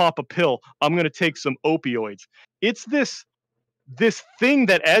going to pop a pill, I'm going to take some opioids. It's this thing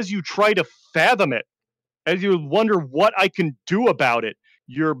that as you try to fathom it, as you wonder what I can do about it,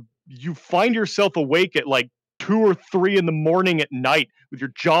 you find yourself awake at like 2 or 3 in the morning at night with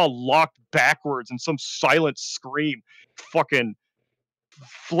your jaw locked backwards and some silent scream fucking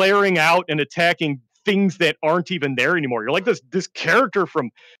flaring out and attacking things that aren't even there anymore. You're like this character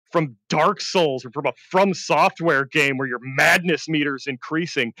from Dark Souls or from a From Software game where your madness meter's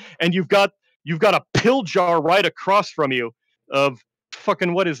increasing, and you've got a pill jar right across from you of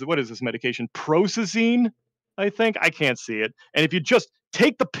fucking, what is this medication? Prozazine, I think. I can't see it. And if you just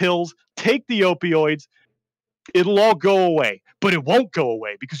take the pills, take the opioids, it'll all go away. But it won't go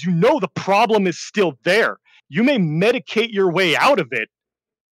away because you know the problem is still there. You may medicate your way out of it,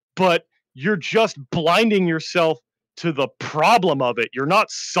 but you're just blinding yourself to the problem of it. You're not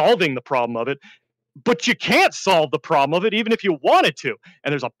solving the problem of it, but you can't solve the problem of it even if you wanted to.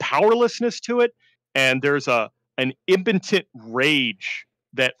 And there's a powerlessness to it, and there's an impotent rage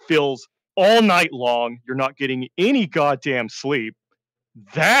that fills all night long. You're not getting any goddamn sleep.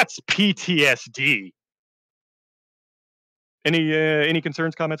 That's PTSD. Any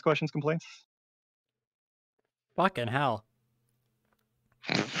concerns, comments, questions, complaints? Fucking hell.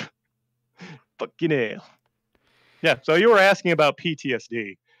 Fucking hell. Yeah, so you were asking about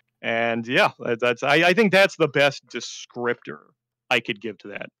PTSD, and yeah, I think that's the best descriptor I could give to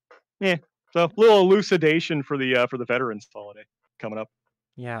that. Yeah, so a little elucidation for the Veterans holiday coming up.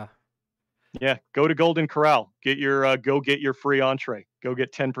 Yeah. Yeah, go to Golden Corral, get your free entree. Go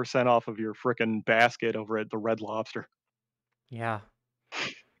get 10% off of your frickin' basket over at the Red Lobster. Yeah.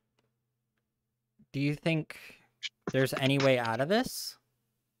 Do you think there's any way out of this?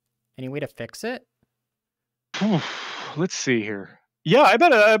 Any way to fix it? Let's see here. Yeah, I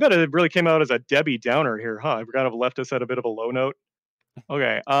bet it really came out as a Debbie Downer here, huh? I kind of left us at a bit of a low note.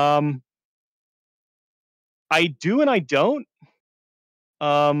 Okay. I do and I don't.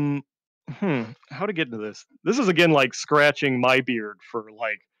 How to get into this? This is again like scratching my beard for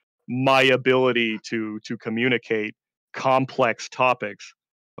like my ability to communicate complex topics.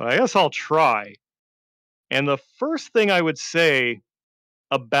 But I guess I'll try. And the first thing I would say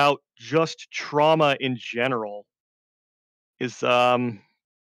about just trauma in general is I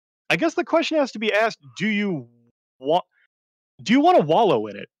guess the question has to be asked, do you want to wallow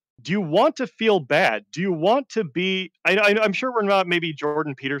in it? Do you want to feel bad? Do you want to be I'm sure we're not maybe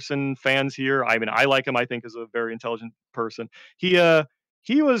Jordan Peterson fans here. I mean, I like him. I think is a very intelligent person.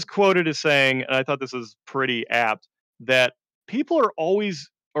 he was quoted as saying, and I thought this is pretty apt, that people are always,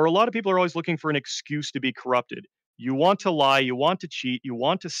 or a lot of people are always looking for an excuse to be corrupted. You want to lie, you want to cheat, you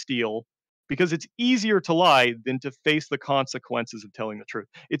want to steal, because it's easier to lie than to face the consequences of telling the truth.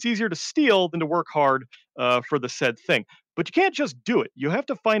 It's easier to steal than to work hard for the said thing. But you can't just do it. You have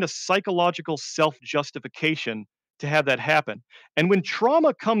to find a psychological self justification to have that happen. And when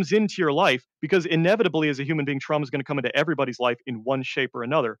trauma comes into your life, because inevitably as a human being, trauma is going to come into everybody's life in one shape or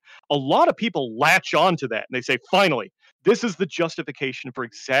another, a lot of people latch on to that and they say, finally, this is the justification for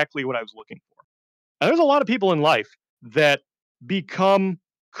exactly what I was looking for. And there's a lot of people in life that become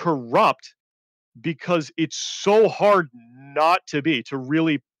corrupt because it's so hard not to be, to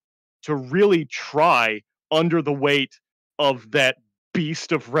really try under the weight of that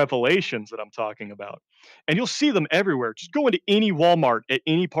beast of revelations that I'm talking about. And you'll see them everywhere. Just go into any Walmart at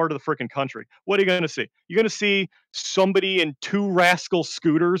any part of the freaking country. What are you going to see? You're going to see somebody in two rascal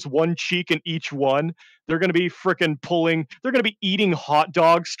scooters, one cheek in each one. They're going to be freaking pulling, they're going to be eating hot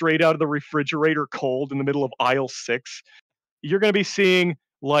dogs straight out of the refrigerator cold in the middle of aisle 6. You're going to be seeing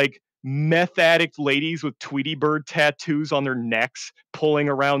like meth addict ladies with Tweety Bird tattoos on their necks pulling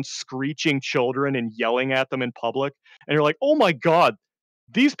around screeching children and yelling at them in public. And you're like, oh my God,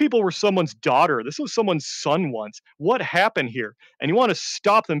 these people were someone's daughter. This was someone's son once. What happened here? And you want to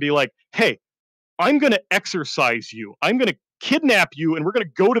stop them and be like, hey, I'm going to exercise you. I'm going to kidnap you and we're going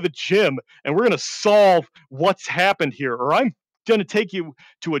to go to the gym and we're going to solve what's happened here. Or I'm going to take you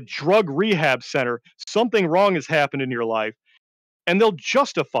to a drug rehab center. Something wrong has happened in your life. And they'll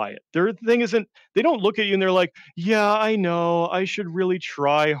justify it. Their thing isn't, they don't look at you and they're like, yeah, I know, I should really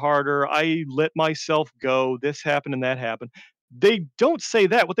try harder. I let myself go. This happened and that happened. They don't say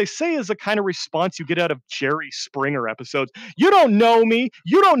that. What they say is the kind of response you get out of Jerry Springer episodes. You don't know me.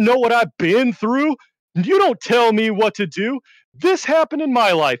 You don't know what I've been through. You don't tell me what to do. This happened in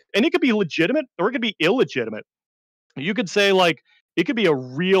my life. And it could be legitimate or it could be illegitimate. You could say, like, it could be a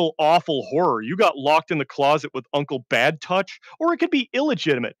real awful horror. You got locked in the closet with Uncle Bad Touch, or it could be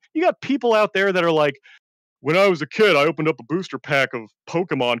illegitimate. You got people out there that are like, when I was a kid, I opened up a booster pack of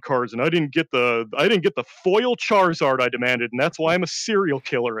Pokemon cards and I didn't get the foil Charizard I demanded, and that's why I'm a serial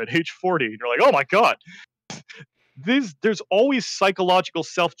killer at age 40. And you're like, oh my God. There's always psychological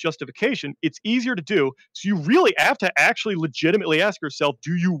self-justification. It's easier to do. So you really have to actually legitimately ask yourself,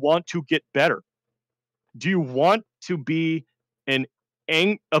 do you want to get better? Do you want to be an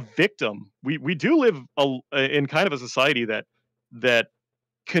a victim? We do live in kind of a society that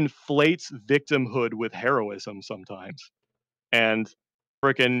conflates victimhood with heroism sometimes. And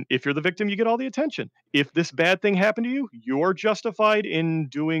frickin', if you're the victim, you get all the attention. If this bad thing happened to you, you're justified in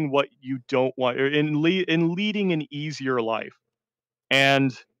doing what you don't want, or in leading an easier life.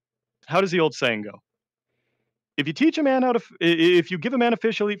 And how does the old saying go? If you teach a man how to, if you give a man a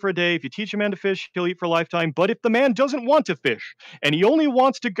fish, he'll eat for a day. If you teach a man to fish, he'll eat for a lifetime. But if the man doesn't want to fish and he only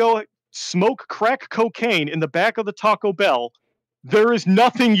wants to go smoke crack cocaine in the back of the Taco Bell, there is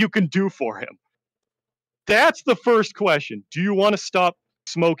nothing you can do for him. That's the first question. Do you want to stop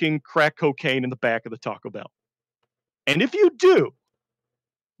smoking crack cocaine in the back of the Taco Bell? And if you do,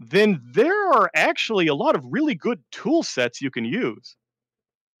 then there are actually a lot of really good tool sets you can use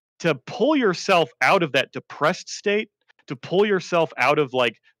to pull yourself out of that depressed state, to pull yourself out of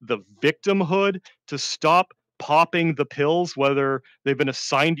like the victimhood, to stop popping the pills, whether they've been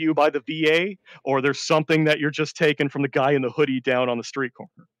assigned to you by the VA or there's something that you're just taking from the guy in the hoodie down on the street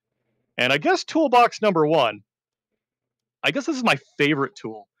corner. And I guess toolbox number one, I guess this is my favorite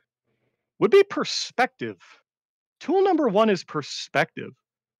tool, would be perspective. Tool number one is perspective.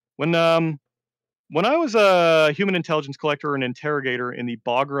 When I was a human intelligence collector and interrogator in the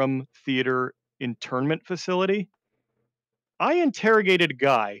Bagram Theater internment facility, I interrogated a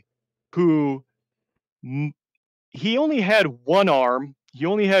guy who he only had one arm, he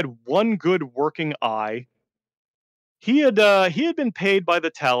only had one good working eye. He had been paid by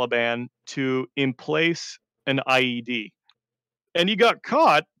the Taliban to emplace an IED, and he got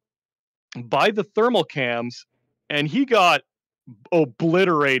caught by the thermal cams, and he got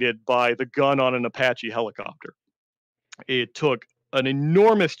obliterated by the gun on an Apache helicopter. It took an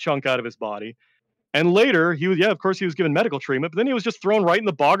enormous chunk out of his body. And later, of course, he was given medical treatment, but then he was just thrown right in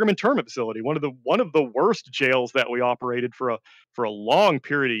the Bagram internment facility, one of the worst jails that we operated for a long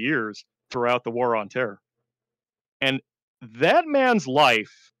period of years throughout the War on Terror. And that man's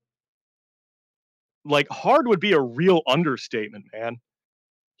life, like, hard would be a real understatement, man.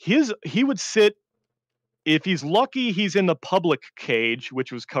 He would sit, if he's lucky, he's in the public cage,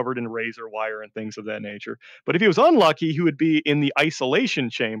 which was covered in razor wire and things of that nature. But if he was unlucky, he would be in the isolation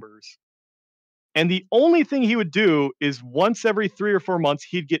chambers. And the only thing he would do is once every 3 or 4 months,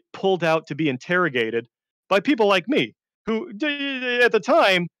 he'd get pulled out to be interrogated by people like me, who at the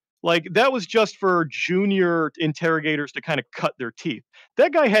time, like, that was just for junior interrogators to kind of cut their teeth.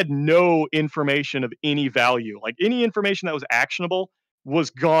 That guy had no information of any value. Like, any information that was actionable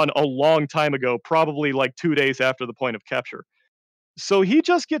was gone a long time ago, probably like 2 days after the point of capture. So he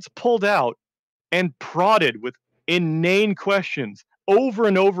just gets pulled out and prodded with inane questions over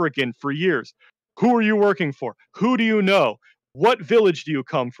and over again for years. Who are you working for? Who do you know? What village do you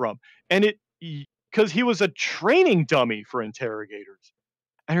come from? And because he was a training dummy for interrogators.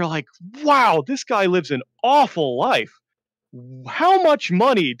 And you're like, wow, this guy lives an awful life. How much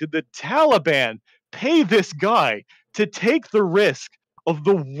money did the Taliban pay this guy to take the risk of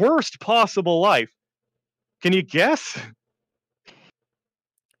the worst possible life? Can you guess?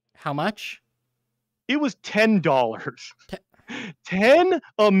 How much? It was $10. 10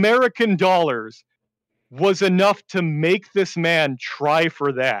 American dollars was enough to make this man try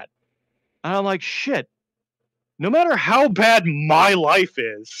for that. And I'm like, shit, no matter how bad my life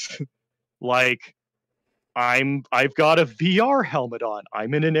is, like, I've got a VR helmet on.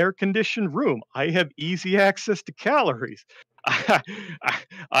 I'm in an air-conditioned room. I have easy access to calories. I,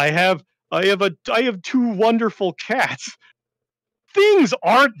 I have I have 2 wonderful cats. Things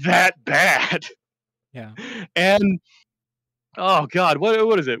aren't that bad. Yeah. And oh God,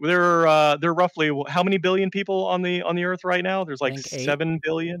 what is it? There are roughly how many billion people on the Earth right now? There's like think 7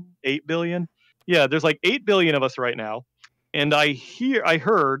 billion, 8 billion. Yeah, there's like 8 billion of us right now, and I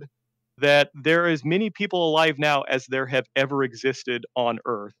heard that there is many people alive now as there have ever existed on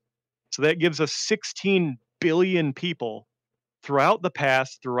Earth. So that gives us 16 billion people throughout the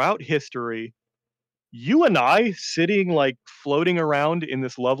past, throughout history. You and I sitting like floating around in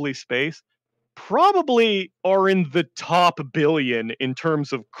this lovely space probably are in the top billion in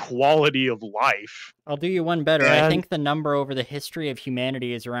terms of quality of life. I'll do you one better. I And think the number over the history of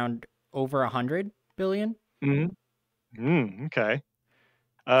humanity is around over 100 billion. okay.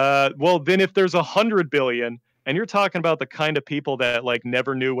 Well, then if there's 100 billion, and you're talking about the kind of people that like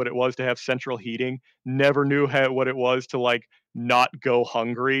never knew what it was to have central heating, never knew what it was to like not go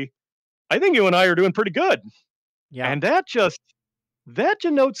hungry, I think you and I are doing pretty good. Yeah. And that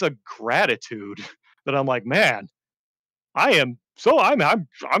denotes a gratitude that I'm like, man, I'm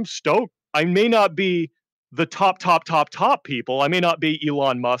stoked. I may not be the top people. I may not be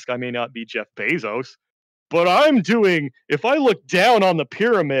Elon Musk. I may not be Jeff Bezos, but if I look down on the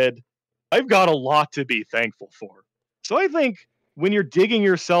pyramid, I've got a lot to be thankful for. So I think when you're digging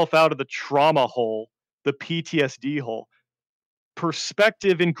yourself out of the trauma hole, the PTSD hole,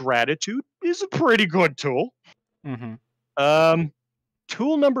 perspective and gratitude is a pretty good tool. Mm-hmm.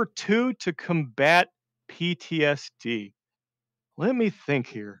 Tool number 2 to combat PTSD. Let me think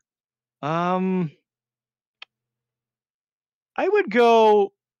here. I would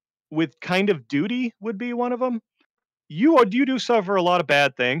go with kind of duty would be one of them. You do suffer a lot of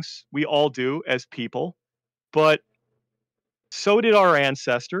bad things. We all do as people, but so did our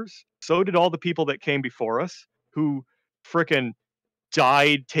ancestors. So did all the people that came before us who frickin'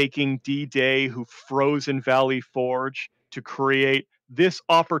 died taking D-Day, who froze in Valley Forge to create this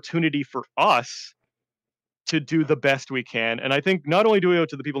opportunity for us to do the best we can. And I think not only do we owe it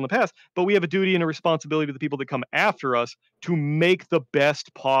to the people in the past, but we have a duty and a responsibility to the people that come after us to make the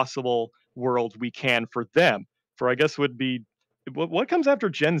best possible world we can for them. For I guess would be what comes after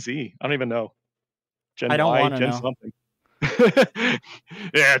Gen Z? I don't even know. Gen I don't Y, want to Gen know. something.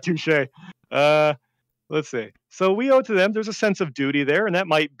 Yeah, touche. Let's see. So we owe it to them. There's a sense of duty there, and that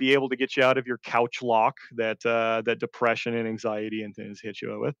might be able to get you out of your couch lock that depression and anxiety and things hit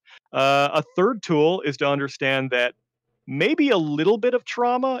you with. A third tool is to understand that maybe a little bit of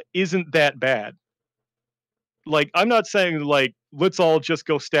trauma isn't that bad. Like, I'm not saying like let's all just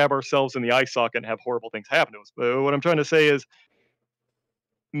go stab ourselves in the eye socket and have horrible things happen to us. But what I'm trying to say is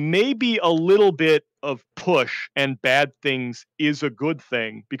maybe a little bit of push and bad things is a good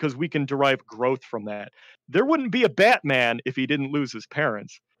thing because we can derive growth from that. There wouldn't be a Batman if he didn't lose his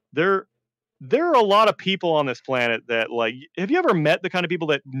parents. There are a lot of people on this planet that like have you ever met the kind of people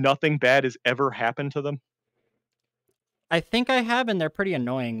that nothing bad has ever happened to them? I think I have, and they're pretty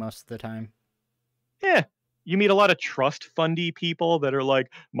annoying most of the time. Yeah. You meet a lot of trust fundy people that are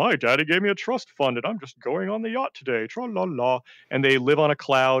like, my daddy gave me a trust fund and I'm just going on the yacht today. Tra la la. And they live on a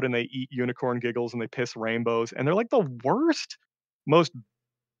cloud and they eat unicorn giggles and they piss rainbows. And they're like the worst, most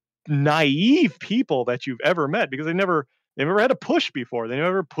naive people that you've ever met because they've never had to push before. They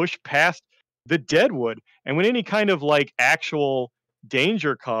never pushed past the deadwood. And when any kind of like actual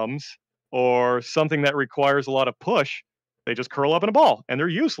danger comes or something that requires a lot of push, they just curl up in a ball and they're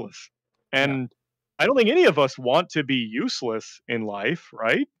useless. Yeah. And I don't think any of us want to be useless in life,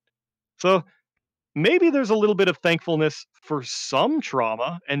 right? So maybe there's a little bit of thankfulness for some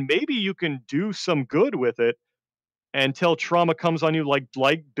trauma, and maybe you can do some good with it until trauma comes on you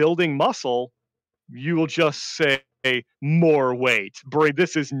like building muscle. You will just say, more weight. Boy,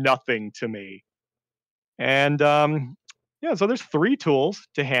 this is nothing to me. And yeah, so there's 3 tools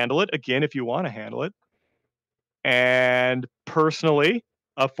to handle it, again, if you wanna handle it. And personally,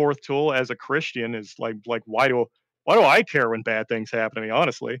 a 4th tool as a Christian is like why do I care when bad things happen to me,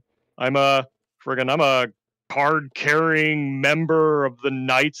 honestly? I'm a I'm a card-carrying member of the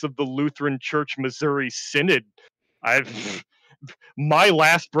Knights of the Lutheran Church Missouri Synod. I've my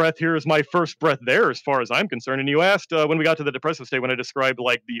last breath here is my first breath there, as far as I'm concerned. And you asked when we got to the depressive state, when I described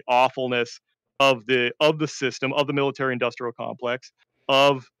like the awfulness of the system, of the military industrial complex,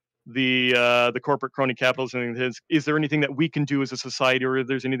 of the corporate crony capitalism. Is there anything that we can do as a society, or if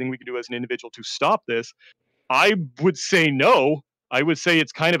there's anything we can do as an individual to stop this? I would say no. I would say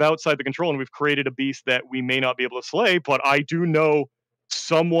it's kind of outside the control, and we've created a beast that we may not be able to slay. But I do know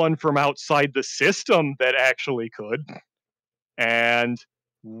someone from outside the system that actually could. And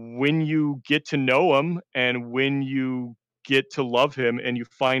when you get to know him and when you get to love him and you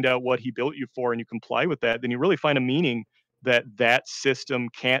find out what he built you for and you comply with that, then you really find a meaning that that system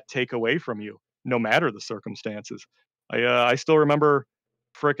can't take away from you, no matter the circumstances. I still remember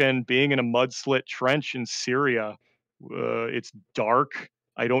frickin' being in a mud-slit trench in Syria. It's dark.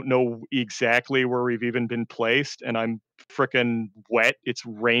 I don't know exactly where we've even been placed, and I'm frickin' wet. It's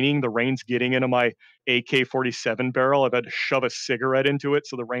raining. The rain's getting into my AK-47 barrel. I've had to shove a cigarette into it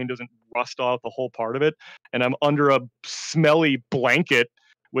so the rain doesn't rust off the whole part of it. And I'm under a smelly blanket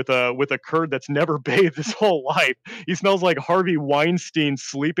with a Kurd that's never bathed his whole life. He smells like Harvey Weinstein's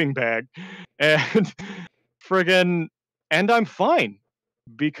sleeping bag. And friggin' and I'm fine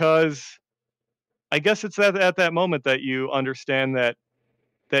because I guess it's at that moment that you understand that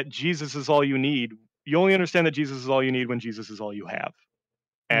Jesus is all you need. You only understand that Jesus is all you need when Jesus is all you have.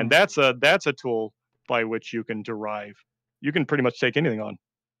 And Mm. that's a tool by which you can derive. You can pretty much take anything on.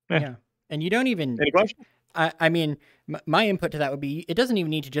 Eh, Yeah. And you don't even, any questions? I mean, my input to that would be it doesn't even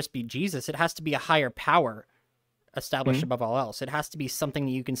need to just be Jesus. It has to be a higher power established Mhm. above all else. It has to be something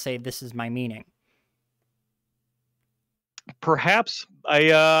that you can say, this is my meaning. Perhaps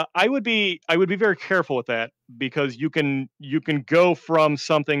I would be very careful with that because you can go from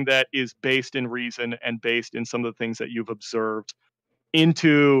something that is based in reason and based in some of the things that you've observed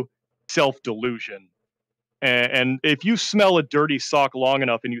into self delusion. And if you smell a dirty sock long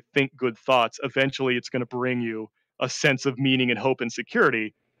enough and you think good thoughts, eventually it's going to bring you a sense of meaning and hope and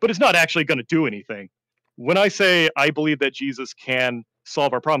security, but it's not actually going to do anything. When I say I believe that Jesus can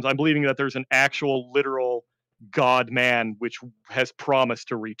solve our problems, I'm believing that there's an actual literal God man which has promised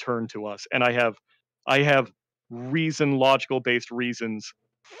to return to us. And I have logical based reasons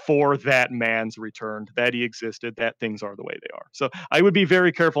for that man's return, that he existed, that things are the way they are. So I would be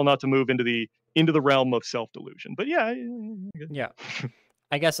very careful not to move into the realm of self delusion. But yeah, Yeah.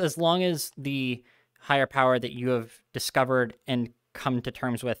 I guess as long as the higher power that you have discovered and come to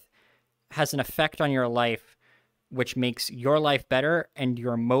terms with has an effect on your life, which makes your life better and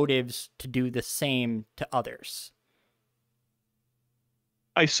your motives to do the same to others.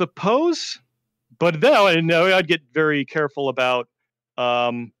 I suppose. But no, I'd get very careful about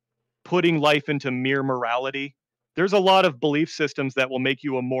um, putting life into mere morality. There's a lot of belief systems that will make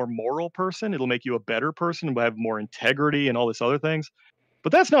you a more moral person. It'll make you a better person, will have more integrity and all this other things.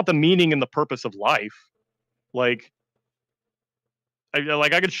 But that's not the meaning and the purpose of life. Like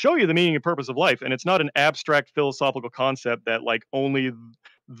I could show you the meaning and purpose of life, and it's not an abstract philosophical concept that like only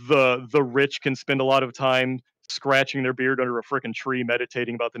the rich can spend a lot of time scratching their beard under a freaking tree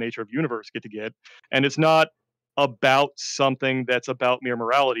meditating about the nature of the universe get. And it's not about something that's about mere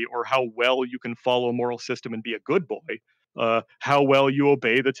morality or how well you can follow a moral system and be a good boy. How well you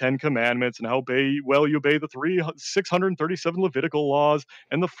obey the 10 commandments and well you obey the 637 Levitical laws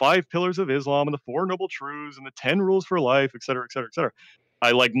and the 5 pillars of Islam and the 4 noble truths and the 10 rules for life, et cetera, et cetera, et cetera.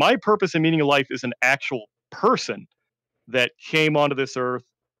 I like my purpose and meaning of life is an actual person that came onto this earth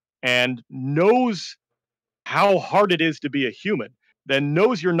and knows how hard it is to be a human, then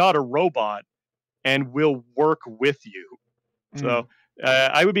knows you're not a robot and will work with you. So Mm.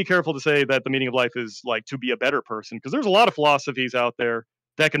 I would be careful to say that the meaning of life is like to be a better person because there's a lot of philosophies out there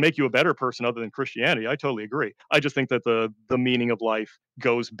that can make you a better person other than Christianity. I totally agree. I just think that the meaning of life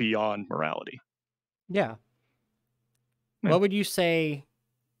goes beyond morality. Yeah. Yeah. What would you say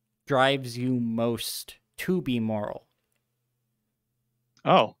drives you most to be moral?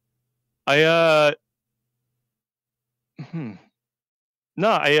 Oh, I No,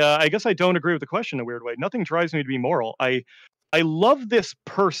 I guess I don't agree with the question in a weird way. Nothing drives me to be moral. I love this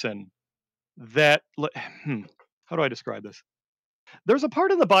person that how do I describe this? There's a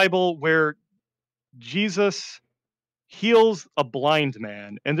part in the Bible where Jesus heals a blind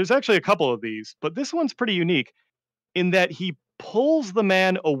man, and there's actually a couple of these, but this one's pretty unique in that he pulls the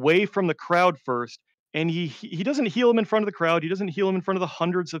man away from the crowd first, and he doesn't heal him in front of the crowd, he doesn't heal him in front of the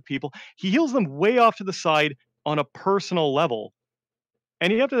hundreds of people. He heals them way off to the side on a personal level.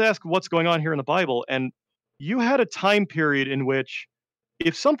 And you have to ask what's going on here in the Bible. And you had a time period in which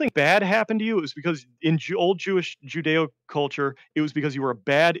if something bad happened to you, it was because in old Jewish Judeo culture, it was because you were a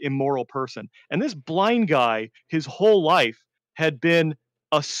bad, immoral person. And this blind guy, his whole life had been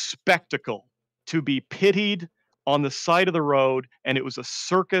a spectacle to be pitied on the side of the road. And it was a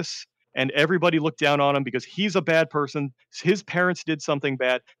circus. And everybody looked down on him because he's a bad person. His parents did something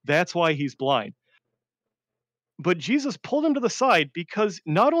bad. That's why he's blind. But Jesus pulled him to the side because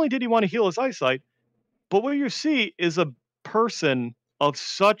not only did he want to heal his eyesight, but what you see is a person of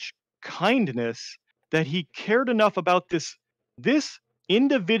such kindness that he cared enough about this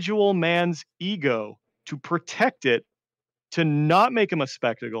individual man's ego to protect it, to not make him a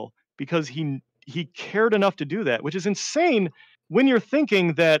spectacle, because he cared enough to do that, which is insane when you're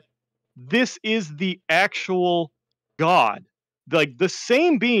thinking that this is the actual God, like the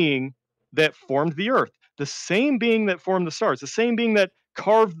same being that formed the earth, the same being that formed the stars, the same being that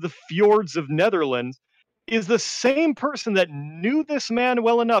carved the fjords of Netherlands, is the same person that knew this man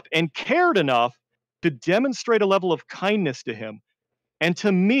well enough and cared enough to demonstrate a level of kindness to him. And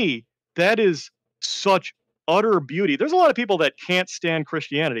to me, that is such utter beauty. There's a lot of people that can't stand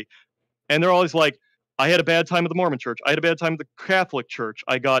Christianity, and they're always like, I had a bad time at the Mormon church. I had a bad time at the Catholic church.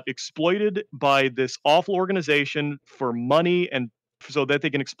 I got exploited by this awful organization for money and so that they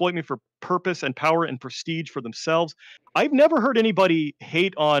can exploit me for purpose and power and prestige for themselves. I've never heard anybody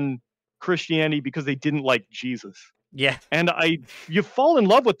hate on Christianity because they didn't like Jesus. Yeah. And you fall in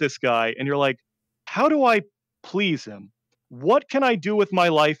love with this guy and you're like, how do I please him? What can I do with my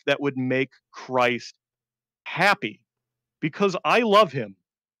life that would make Christ happy? Because I love him.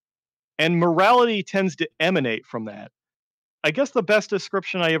 And morality tends to emanate from that. I guess the best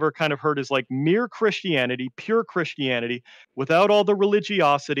description I ever kind of heard is like mere Christianity, pure Christianity, without all the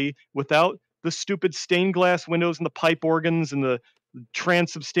religiosity, without the stupid stained glass windows and the pipe organs and the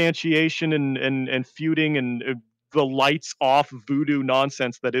transubstantiation and feuding and the lights off voodoo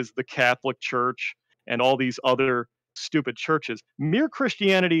nonsense that is the Catholic Church and all these other stupid churches. Mere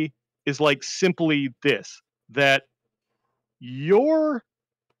Christianity is like simply this, that you're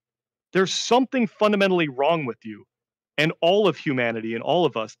there's something fundamentally wrong with you and all of humanity and all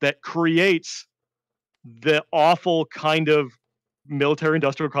of us that creates the awful kind of military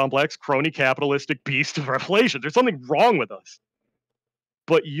industrial complex, crony capitalistic beast of Revelation. There's something wrong with us.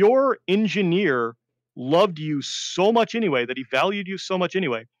 But your engineer loved you so much anyway, that he valued you so much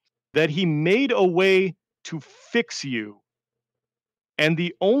anyway, that he made a way to fix you. And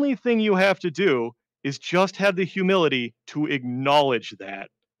the only thing you have to do is just have the humility to acknowledge that.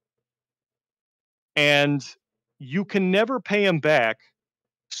 And you can never pay him back,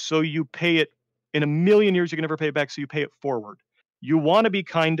 so you pay it in a million years. You can never pay it back, so you pay it forward. You want to be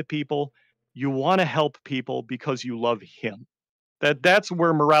kind to people. You want to help people because you love him. That's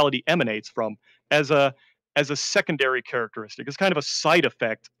where morality emanates from as a secondary characteristic. It's kind of a side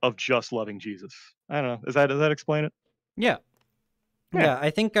effect of just loving Jesus. I don't know. Does that explain it? Yeah. Yeah, I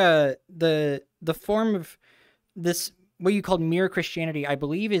think the form of this, what you called mere Christianity, I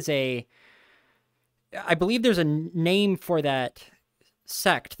believe there's a name for that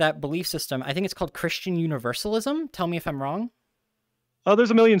sect, that belief system. I think it's called Christian Universalism. Tell me if I'm wrong. Oh,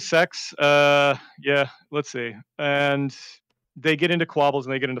 there's a million sects. Yeah, let's see. And they get into quabbles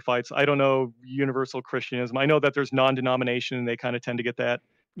and they get into fights. I don't know universal Christianism. I know that there's non-denomination and they kind of tend to get that.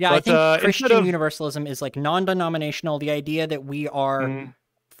 Yeah, but, I think Christian Universalism is like non-denominational, the idea that we are,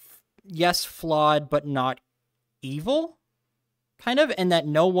 yes, flawed, but not evil, kind of, and that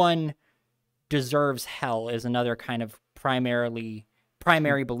no one deserves hell is another kind of primary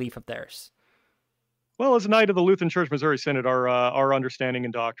belief of theirs. Well, as a knight of the Lutheran Church Missouri Synod, our understanding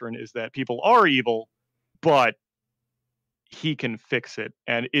and doctrine is that people are evil, but he can fix it.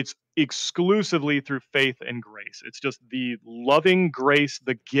 And it's exclusively through faith and grace. It's just the loving grace,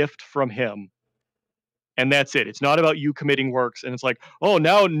 the gift from him. And that's it. It's not about you committing works. And it's like, oh,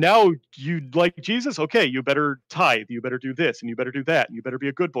 now you like Jesus? Okay, you better tithe, you better do this, and you better do that, and you better be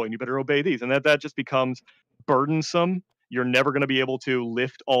a good boy, and you better obey these. And that just becomes burdensome. You're never going to be able to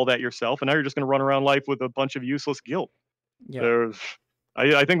lift all that yourself. And now you're just going to run around life with a bunch of useless guilt. Yeah.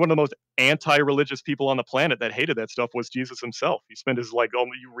 I think one of the most anti-religious people on the planet that hated that stuff was Jesus himself. He spent his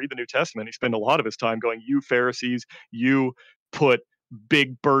you read the New Testament, he spent a lot of his time going, "You Pharisees, you put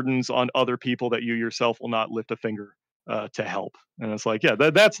big burdens on other people that you yourself will not lift a finger to help." And it's like, yeah,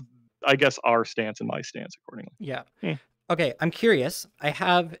 that's I guess our stance and my stance accordingly. Yeah. Eh. Okay, I'm curious. I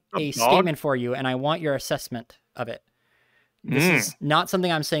have a statement for you, and I want your assessment of it. This is not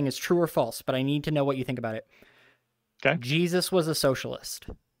something I'm saying is true or false, but I need to know what you think about it. Okay. Jesus was a socialist.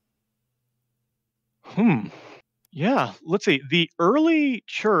 Yeah. Let's see. The early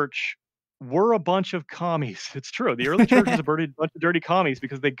church were a bunch of commies. It's true. The early church was a bunch of dirty commies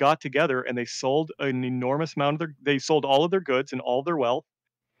because they got together and they sold an enormous amount of they sold all of their goods and all of their wealth.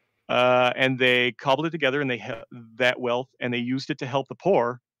 And they cobbled it together and that wealth and they used it to help the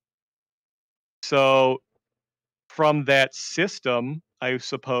poor. So from that system, I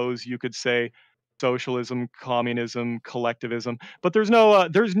suppose you could say socialism, communism, collectivism, but there's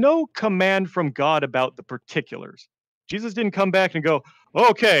no command from God about the particulars. Jesus didn't come back and go,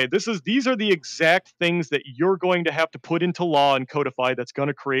 "Okay, these are the exact things that you're going to have to put into law and codify that's going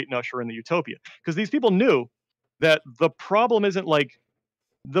to create and usher in the utopia." Because these people knew that the problem isn't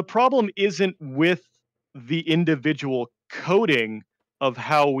with the individual coding of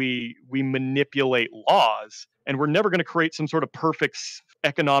how we manipulate laws, and we're never going to create some sort of perfect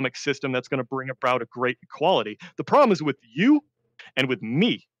economic system that's going to bring about a great equality. The problem is with you and with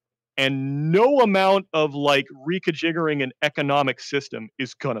me, and no amount of reconfiguring an economic system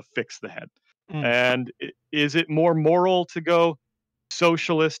is going to fix that. And is it more moral to go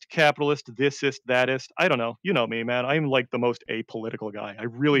socialist, capitalist, thisist, thatist? I don't know. You know me, man. I'm like the most apolitical guy. I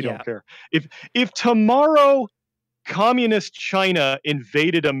really don't care. If tomorrow communist China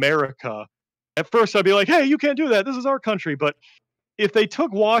invaded America, at first I'd be like, "Hey, you can't do that. This is our country." But if they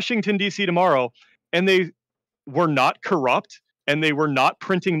took Washington D.C. tomorrow and they were not corrupt and they were not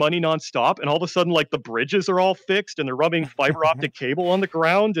printing money nonstop, and all of a sudden the bridges are all fixed and they're rubbing fiber optic cable on the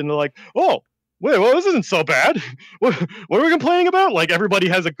ground, and they're like, "Oh, wait, well, this isn't so bad. What are we complaining about?" Everybody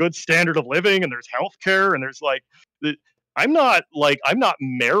has a good standard of living and there's healthcare and there's I'm not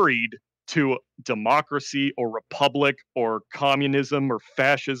married to democracy or republic or communism or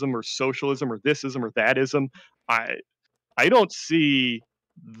fascism or socialism or thisism or thatism. I don't see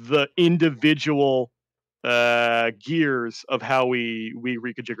the individual gears of how we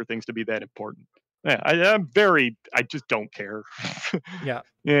reconfigure things to be that important. Yeah, I just don't care. Yeah.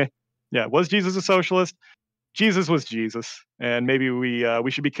 Yeah. Was Jesus a socialist? Jesus was Jesus, and maybe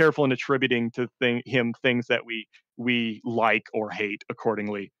we should be careful in attributing to him things that we like or hate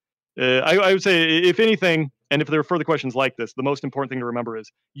accordingly. I would say, if anything, and if there are further questions like this, the most important thing to remember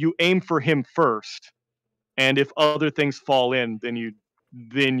is you aim for him first, and if other things fall in, then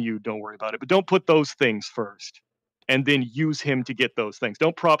you don't worry about it. But don't put those things first, and then use him to get those things.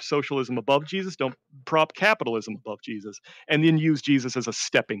 Don't prop socialism above Jesus. Don't prop capitalism above Jesus, and then use Jesus as a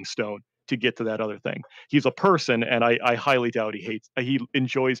stepping stone to get to that other thing. He's a person, and I highly doubt he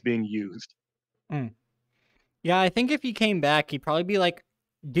enjoys being used. Yeah, I think if he came back, he'd probably be like,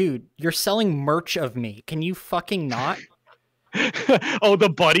 "Dude, you're selling merch of me. Can you fucking not?" Oh, the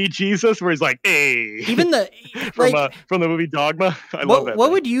buddy Jesus, where he's like, "Hey," even the from the movie Dogma. I love that.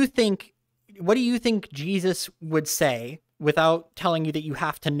 What would you think? What do you think Jesus would say without telling you that you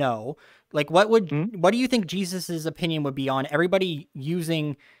have to know? What do you think Jesus's opinion would be on everybody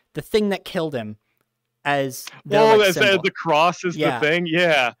using the thing that killed him as their symbol? The cross is the thing?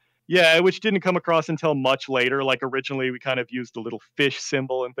 Yeah, which didn't come across until much later. Originally, we kind of used the little fish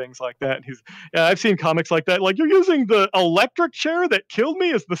symbol and things like that. I've seen comics like that. You're using the electric chair that killed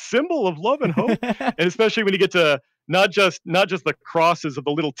me as the symbol of love and hope. And especially when you get to not just the crosses of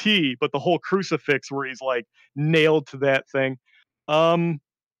the little T, but the whole crucifix where he's nailed to that thing.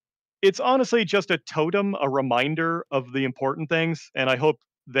 It's honestly just a totem, a reminder of the important things. And I hope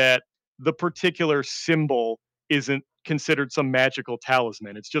that the particular symbol isn't considered some magical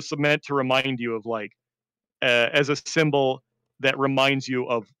talisman. It's just meant to remind you of as a symbol that reminds you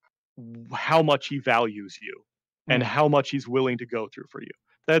of how much he values you and how much he's willing to go through for you.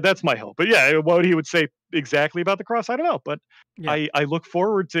 That's my hope. But yeah, what he would say exactly about the cross, I don't know. But I look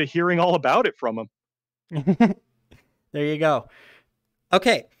forward to hearing all about it from him. There you go.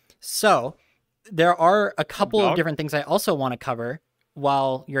 Okay, so there are a couple of different things I also want to cover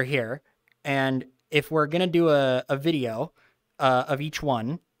while you're here. And if we're going to do a video of each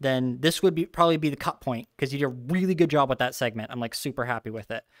one, then this would probably be the cut point, because you did a really good job with that segment. I'm super happy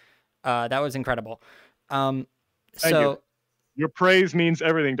with it. That was incredible. Thank you. Your praise means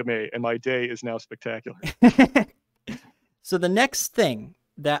everything to me, and my day is now spectacular. So the next thing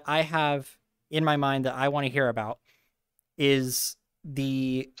that I have in my mind that I want to hear about is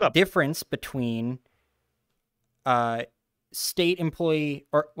the What's up? difference between state employee,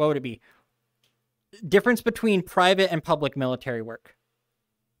 or what would it be? Difference between private and public military work.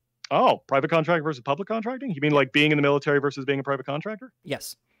 Oh, private contract versus public contracting? You mean Yeah. like being in the military versus being a private contractor?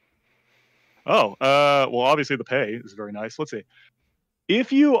 Yes. Oh, well, obviously the pay is very nice. Let's see.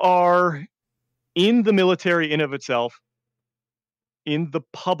 If you are in the military in of itself, in the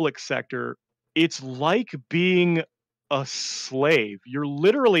public sector, it's like being a slave. You're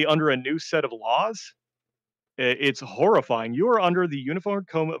literally under a new set of laws. It's horrifying. You are under the uniform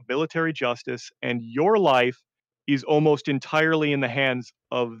code of military justice, and your life is almost entirely in the hands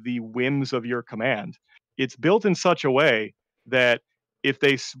of the whims of your command. It's built in such a way that if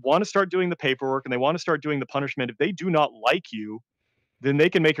they want to start doing the paperwork and they want to start doing the punishment, if they do not like you, then they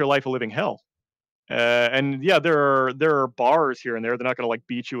can make your life a living hell. And yeah, there are bars here and there. They're not going to like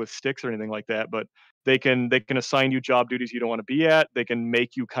beat you with sticks or anything like that, but they can assign you job duties you don't want to be at. They can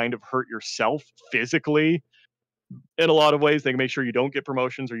make you kind of hurt yourself physically in a lot of ways. They can make sure you don't get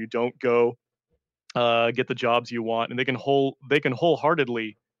promotions or you don't go get the jobs you want, and they can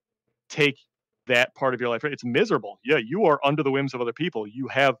wholeheartedly take that part of your life. It's miserable. Yeah, you are under the whims of other people. You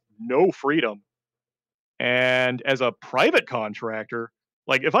have no freedom. And as a private contractor,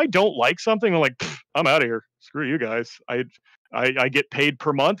 like if I don't like something, I'm like, I'm out of here. Screw you guys. I get paid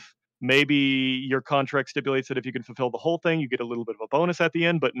per month. Maybe your contract stipulates that if you can fulfill the whole thing, you get a little bit of a bonus at the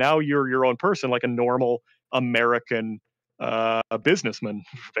end. But now you're your own person, like a normal American businessman,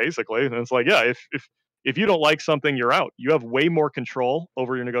 basically. And it's like, yeah, if you don't like something, you're out. You have way more control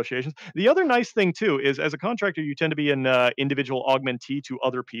over your negotiations. The other nice thing too is, as a contractor, you tend to be an individual augmentee to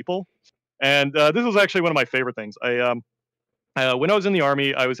other people. And this was actually one of my favorite things. When I was in the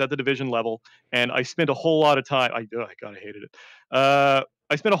army, I was at the division level, and I spent a whole lot of time. I kind of hated it.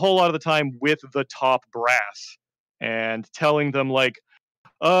 I spent a whole lot of the time with the top brass and telling them like,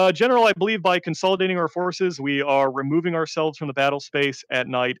 General, I believe by consolidating our forces, we are removing ourselves from the battle space at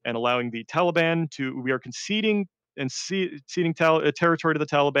night and allowing the Taliban to. We are conceding and ceding territory to the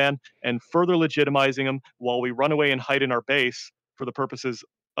Taliban and further legitimizing them while we run away and hide in our base for the purposes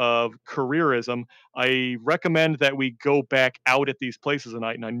of careerism. I recommend that we go back out at these places at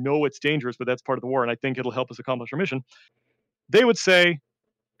night. And I know it's dangerous, but that's part of the war, and I think it'll help us accomplish our mission. They would say,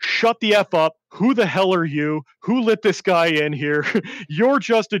 shut the F up. Who the hell are you? Who let this guy in here? You're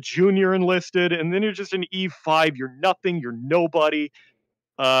just a junior enlisted, and then you're just an E5. You're nothing. You're nobody.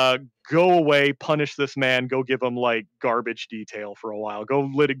 Uh, Go away, punish this man. Go give him like garbage detail for a while.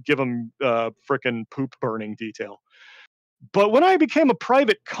 Give him frickin' poop burning detail. But when I became a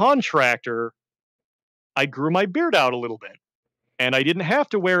private contractor, I grew my beard out a little bit, and I didn't have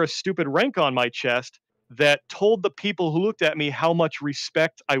to wear a stupid rank on my chest that told the people who looked at me how much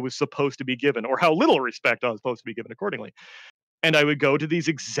respect I was supposed to be given, or how little respect I was supposed to be given accordingly. And I would go to these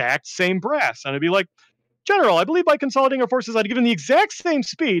exact same brass, and I'd be like, General, I believe by consolidating our forces, I'd given the exact same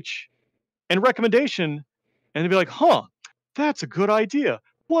speech and recommendation, and they'd be like, huh, that's a good idea.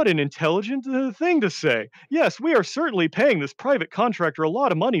 What an intelligent thing to say. Yes, we are certainly paying this private contractor a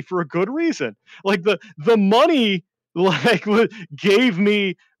lot of money for a good reason. Like the money like gave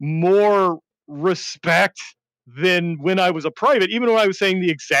me more respect than when I was a private, even when I was saying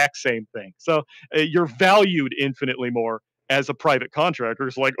the exact same thing. So you're valued infinitely more as a private contractor.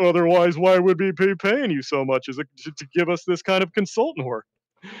 It's like, otherwise, why would we be paying you so much as to give us this kind of consultant work?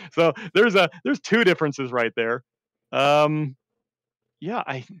 So there's two differences right there. Um, yeah,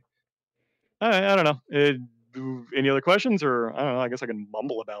 I don't know. Any other questions, or I don't know. I guess I can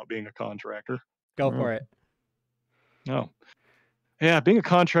mumble about being a contractor. Go for it. Oh, yeah, being a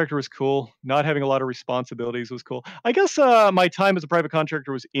contractor was cool. Not having a lot of responsibilities was cool. I guess my time as a private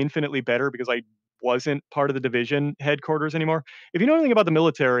contractor was infinitely better because I wasn't part of the division headquarters anymore. If you know anything about the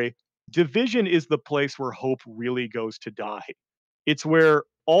military, division is the place where hope really goes to die. It's where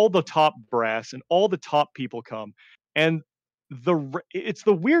all the top brass and all the top people come, and it's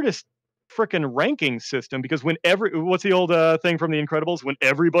the weirdest freaking ranking system because what's the old thing from The Incredibles? When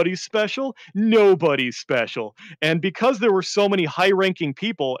everybody's special, nobody's special. And because there were so many high-ranking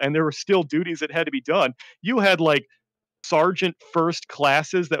people and there were still duties that had to be done, you had like sergeant first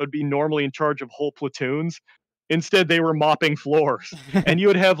classes that would be normally in charge of whole platoons. Instead, they were mopping floors. And you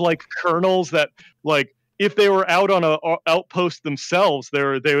would have like colonels that like if they were out on a outpost themselves, they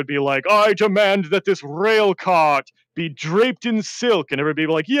would be like, I demand that this rail cart be draped in silk. And everybody would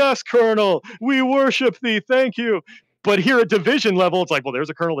be like, yes, Colonel, we worship thee, thank you. But here at division level, it's like, well,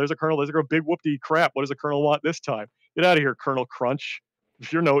 there's a colonel, there's a colonel, there's a big whoop-de crap. What does a colonel want this time? Get out of here, Colonel Crunch.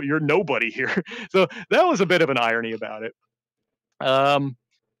 You're nobody here. So that was a bit of an irony about it. Um,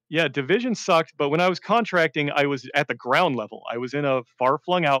 Yeah, division sucked, but when I was contracting, I was at the ground level. I was in a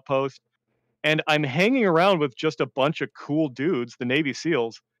far-flung outpost, and I'm hanging around with just a bunch of cool dudes, the Navy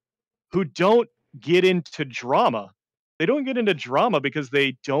SEALs, who don't get into drama. They don't get into drama because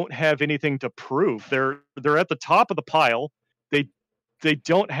they don't have anything to prove. They're at the top of the pile. They they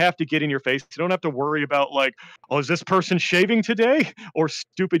don't have to get in your face. They don't have to worry about like, oh, is this person shaving today? Or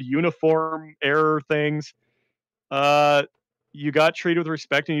stupid uniform error things. Uh, you got treated with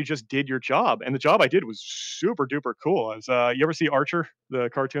respect and you just did your job. And the job I did was super duper cool. As you ever see Archer, the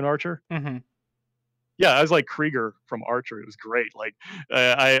cartoon Archer? Hmm. Yeah, I was like Krieger from Archer. It was great. Like,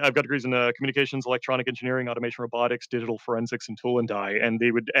 I've got degrees in communications, electronic engineering, automation, robotics, digital forensics, and tool and die. And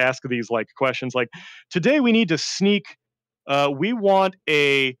they would ask these like questions like, "Today we need to sneak. We want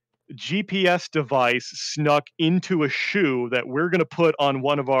a GPS device snuck into a shoe that we're going to put on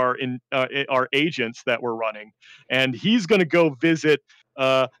one of our agents that we're running, and he's going to go visit."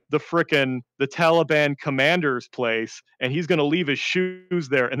 The Taliban commander's place, and he's going to leave his shoes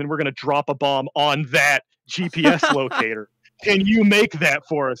there, and then we're going to drop a bomb on that GPS locator. Can you make that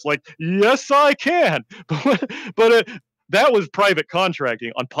for us? Like, yes, I can. But that was private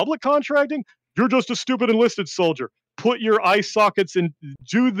contracting. On public contracting, you're just a stupid enlisted soldier. Put your eye sockets and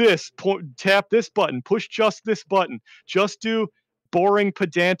do this. Tap this button. Push just this button. Just do boring,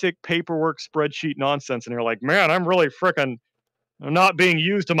 pedantic paperwork spreadsheet nonsense. And you're like, man, I'm really freaking not being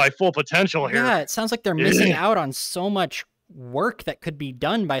used to my full potential here. Yeah, it sounds like they're missing out on so much work that could be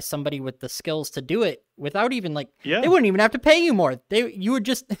done by somebody with the skills to do it without even like Yeah. they wouldn't even have to pay you more. You would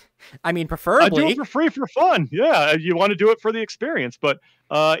just I mean I do preferably. it for free for fun. Yeah, you want to do it for the experience. But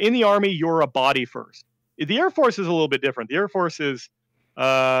in the Army, you're a body first. The Air Force is a little bit different. The Air Force is,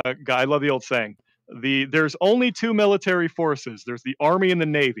 I love the old saying. There's only two military forces. There's the Army and the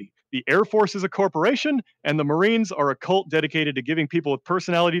Navy. The Air Force is a corporation, and the Marines are a cult dedicated to giving people with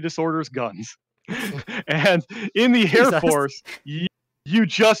personality disorders guns. And in the Air Jesus. Force, you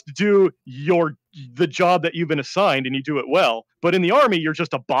just do the job that you've been assigned and you do it well. But in the Army, you're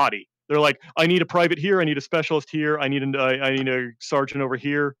just a body. They're like, I need a private here, I need a specialist here, I need a sergeant over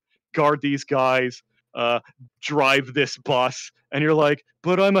here, guard these guys, uh, drive this bus. And you're like,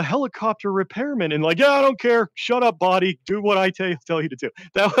 but I'm a helicopter repairman. And like, yeah, I don't care. Shut up, body. Do what I tell you to do.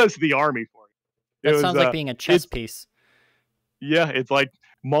 That was the Army for you. It That was sounds like being a chess it's piece. yeah, it's like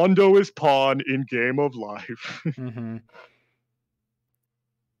Mondo is pawn in game of life. Hmm.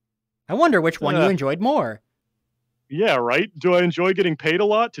 I wonder which one you uh, enjoyed more. Yeah, right? Do I enjoy getting paid a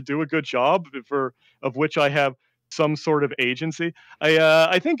lot to do a good job for of which I have some sort of agency?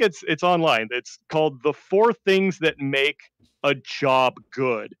 I think it's online. It's called The Four Things That Make a Job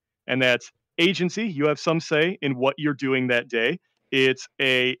Good. And that's agency, you have some say in what you're doing that day. It's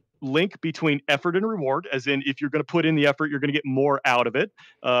a link between effort and reward, as in if you're going to put in the effort, you're going to get more out of it.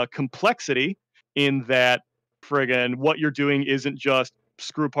 Complexity, in that friggin' what you're doing isn't just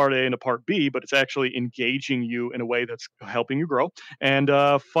screw part A into part B, but it's actually engaging you in a way that's helping you grow. And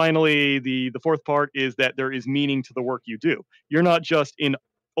finally, the fourth part is that there is meaning to the work you do. You're not just in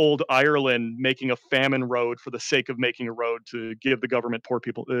old Ireland making a famine road for the sake of making a road to give the government poor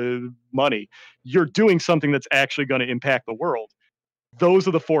people money. You're doing something that's actually going to impact the world. Those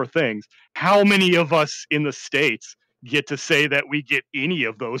are the four things. How many of us in the States get to say that we get any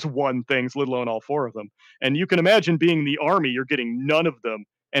of those one things, let alone all four of them? And you can imagine being in the Army, you're getting none of them,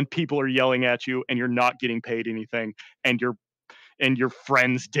 and people are yelling at you, and you're not getting paid anything, and your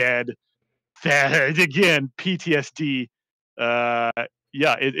friend's dead. That again, PTSD. Uh,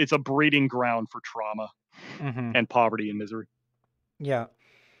 yeah, it's a breeding ground for trauma Hmm. and poverty and misery. Yeah.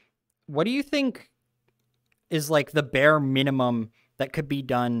 What do you think is like the bare minimum that could be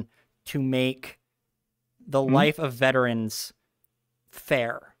done to make the Hmm? life of veterans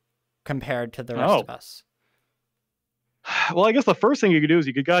fair compared to the rest Oh, of us? well, I guess the first thing you could do is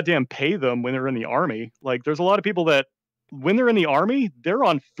you could goddamn pay them when they're in the Army. Like, there's a lot of people that when they're in the Army, they're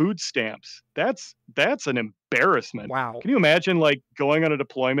on food stamps. That's an embarrassment. Wow. Can you imagine, like, going on a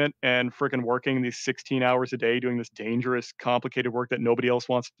deployment and freaking working these 16 hours a day doing this dangerous, complicated work that nobody else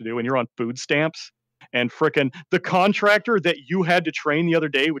wants to do, and you're on food stamps? And freaking the contractor that you had to train the other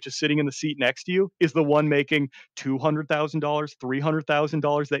day, which is sitting in the seat next to you, is the one making $200,000,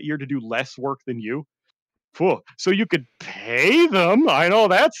 $300,000 that year to do less work than you. Phew. So you could pay them. I know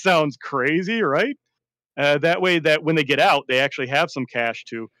that sounds crazy, right? That way, that when they get out, they actually have some cash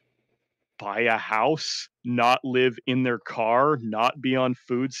to buy a house, not live in their car, not be on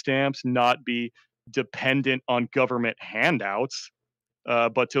food stamps, not be dependent on government handouts,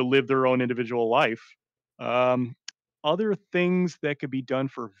 but to live their own individual life. Um, Other things that could be done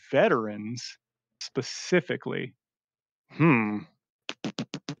for veterans specifically. Hmm.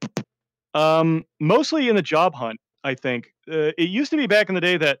 Mostly in the job hunt, I think. It used to be back in the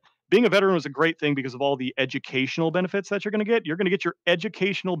day that being a veteran was a great thing because of all the educational benefits that you're going to get. You're going to get your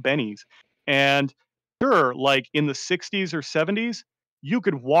educational bennies. And sure, like in the 60s or 70s, you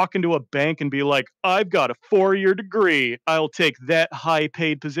could walk into a bank and be like, I've got a 4-year degree. I'll take that high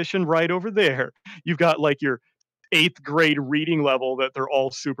paid position right over there. You've got like your 8th grade reading level that they're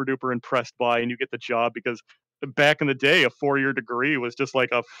all super duper impressed by, and you get the job because back in the day, a 4-year degree was just like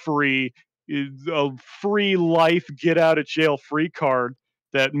a free life, get out of jail free card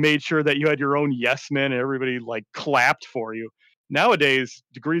that made sure that you had your own yes men and everybody like clapped for you. Nowadays,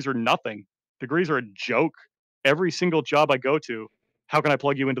 degrees are nothing. Degrees are a joke. Every single job I go to, how can I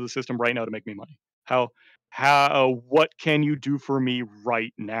plug you into the system right now to make me money? What can you do for me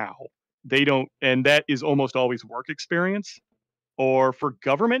right now? They don't, and that is almost always work experience. Or for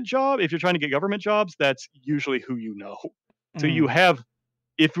government job, if you're trying to get government jobs, that's usually who you know. So you Mm, have,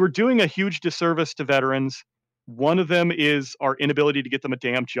 if we're doing a huge disservice to veterans, one of them is our inability to get them a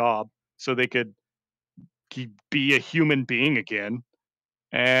damn job so they could be a human being again.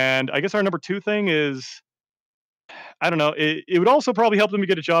 And I guess our number two thing is, I don't know. It would also probably help them to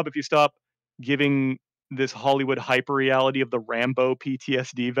get a job if you stop giving this Hollywood hyper reality of the Rambo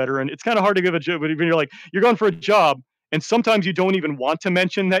PTSD veteran. It's kind of hard to give a job, but when you're like, you're going for a job, and sometimes you don't even want to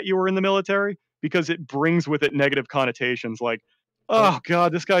mention that you were in the military because it brings with it negative connotations like, oh, oh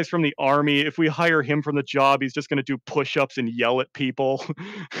God, this guy's from the army. If we hire him from the job, he's just going to do push ups and yell at people.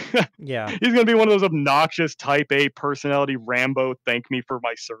 yeah. He's going to be one of those obnoxious type A personality Rambo, thank me for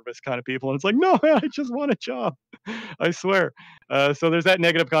my service kind of people. And it's like, no, man, I just want a job. I swear. So there's that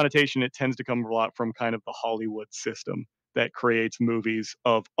negative connotation. It tends to come a lot from kind of the Hollywood system that creates movies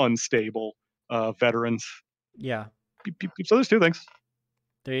of unstable veterans. Yeah. Beep, beep, beep. So there's two things.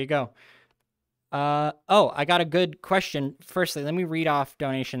 There you go. Oh, I got a good question. Firstly, let me read off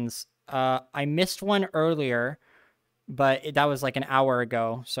donations. I missed one earlier, but that was like an hour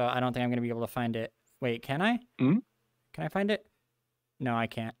ago, so I don't think I'm gonna be able to find it. Wait, can I? Mhm. Can I find it? No, I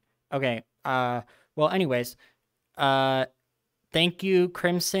can't. Okay. Well, anyways, thank you,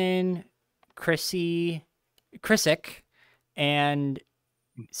 Crimson, Chrisick, and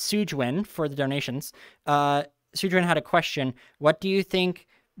Sujwin for the donations. Sujwin had a question. What do you think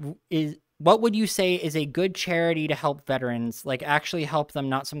what would you say is a good charity to help veterans? Like actually help them,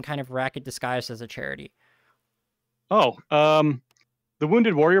 not some kind of racket disguised as a charity. Oh, the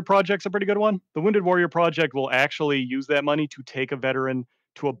Wounded Warrior Project's a pretty good one. The Wounded Warrior Project will actually use that money to take a veteran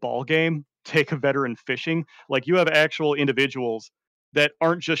to a ball game, take a veteran fishing. Like you have actual individuals that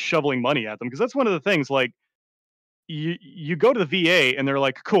aren't just shoveling money at them because that's one of the things. Like you go to the VA and they're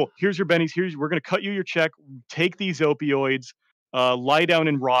like, "Cool, here's your bennies. We're gonna cut you your check. Take these opioids, lie down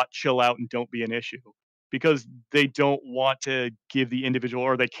and rot, chill out, and don't be an issue." Because they don't want to give the individual,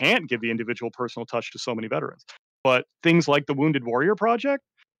 or they can't give the individual personal touch to so many veterans. But things like the Wounded Warrior Project,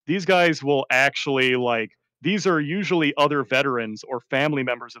 these guys will actually like. These are usually other veterans or family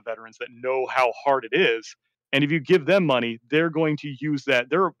members of veterans that know how hard it is. And if you give them money, they're going to use that.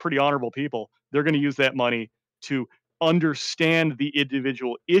 They're pretty honorable people. They're going to use that money to understand the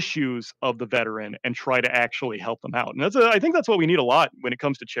individual issues of the veteran and try to actually help them out. And I think that's what we need a lot when it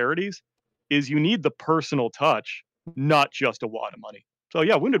comes to charities is you need the personal touch, not just a wad of money. So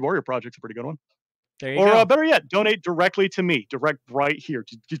yeah, Wounded Warrior Project's a pretty good one. There you Or go. better yet, donate directly to me, direct right here.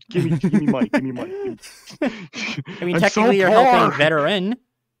 Just give me money, give me money. I mean, I'm so technically, you're helping poor. veteran.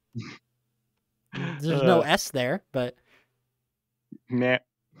 There's no Uh, S there, but Nah.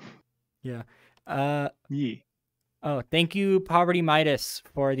 yeah. Uh, Yeah. oh, thank you, Poverty Midas,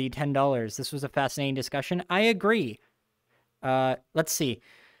 for the $10. This was a fascinating discussion. I agree. Let's see.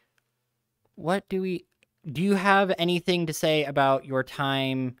 Do you have anything to say about your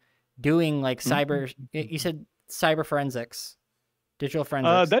time doing like you said cyber forensics, digital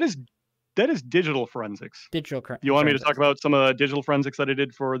forensics, That is digital forensics. digital You want me to talk forensics? about some of the digital forensics that I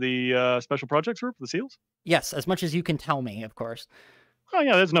did for the special projects group, the SEALs? Yes, as much as you can tell me, of course. Oh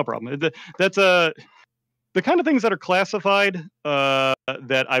yeah, that's no problem. That's the kind of things that are classified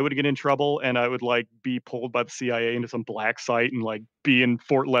that I would get in trouble and I would like be pulled by the CIA into some black site and like be in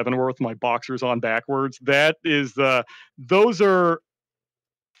Fort Leavenworth, my boxers on backwards. Those are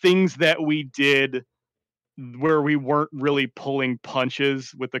things that we did where we weren't really pulling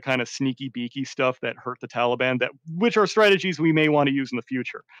punches with the kind of sneaky beaky stuff that hurt the Taliban, that which are strategies we may want to use in the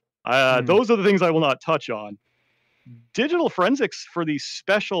future. Mm, Those are the things I will not touch on. Digital forensics for the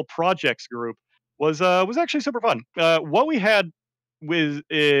special projects group was actually super fun. What we had with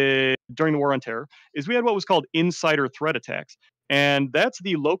during the war on terror is we had what was called insider threat attacks, And that's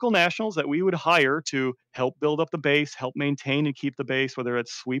the local nationals that we would hire to help build up the base, help maintain and keep the base, whether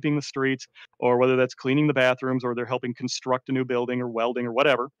it's sweeping the streets or whether that's cleaning the bathrooms or they're helping construct a new building or welding or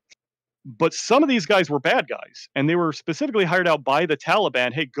whatever. But some of these guys were bad guys, and they were specifically hired out by the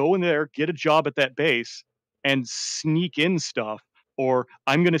Taliban. Hey, go in there, get a job at that base, and sneak in stuff. Or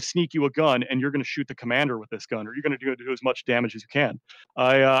I'm going to sneak you a gun, and you're going to shoot the commander with this gun, or you're going to do as much damage as you can.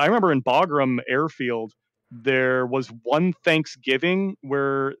 I remember in Bagram Airfield, there was one Thanksgiving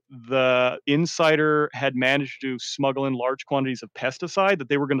where the insider had managed to smuggle in large quantities of pesticide that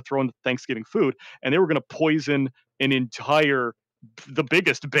they were going to throw in the Thanksgiving food, and they were going to poison the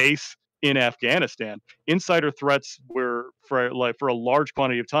biggest base in Afghanistan. Insider threats were for a large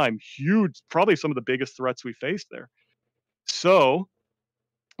quantity of time, huge, probably some of the biggest threats we faced there. So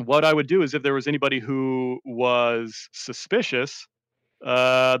what I would do is if there was anybody who was suspicious,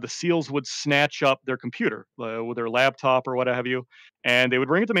 the SEALs would snatch up their computer, with their laptop or what have you, and they would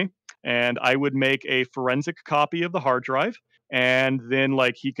bring it to me, and I would make a forensic copy of the hard drive, and then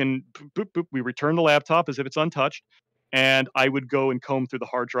like he can boop, boop, we return the laptop as if it's untouched, and I would go and comb through the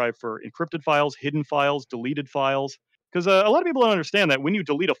hard drive for encrypted files, hidden files, deleted files, because a lot of people don't understand that when you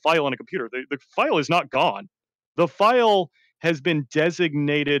delete a file on a computer, the file is not gone. The file has been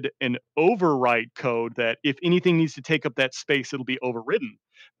designated an overwrite code that if anything needs to take up that space, it'll be overridden.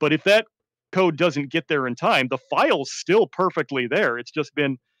 But if that code doesn't get there in time, the file's still perfectly there. It's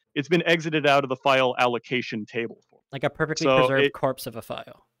been exited out of the file allocation table. Like a perfectly preserved corpse of a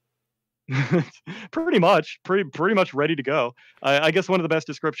file. pretty much ready to go. I guess one of the best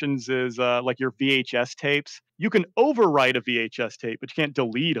descriptions is like your VHS tapes. You can overwrite a VHS tape, but you can't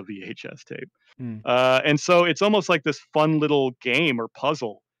delete a VHS tape. And so it's almost like this fun little game or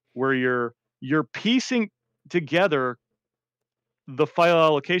puzzle where you're piecing together the file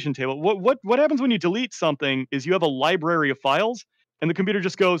allocation table. What happens when you delete something is you have a library of files, and the computer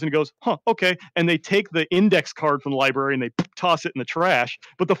just goes and goes, huh, okay. And they take the index card from the library and they toss it in the trash.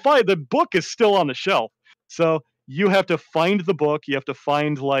 But the book is still on the shelf. So you have to find the book. You have to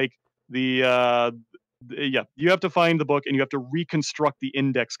find like you have to find the book and you have to reconstruct the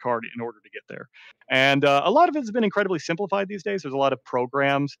index card in order to get there. And a lot of it has been incredibly simplified these days. There's a lot of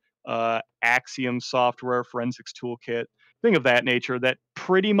programs, Axiom software, forensics toolkit, thing of that nature that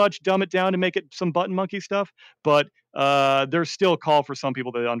pretty much dumb it down to make it some button monkey stuff. But there's still a call for some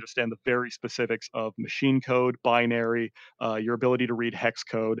people to understand the very specifics of machine code, binary, your ability to read hex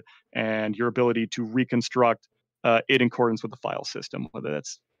code, and your ability to reconstruct it in accordance with the file system, whether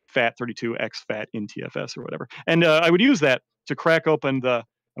that's FAT32, exFAT, NTFS, or whatever. And I would use that to crack open the.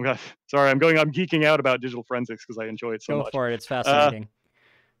 I'm geeking out about digital forensics because I enjoy it so much. Go for it. It's fascinating.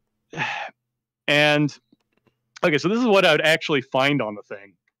 And okay, so this is what I would actually find on the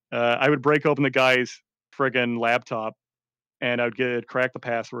thing. I would break open the guy's friggin' laptop, and I would crack the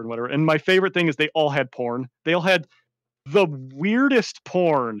password and whatever. And my favorite thing is they all had porn. They all had the weirdest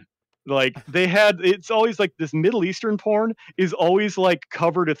porn. Like it's always like this Middle Eastern porn is always like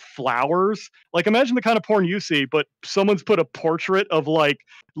covered with flowers. Like imagine the kind of porn you see, but someone's put a portrait of like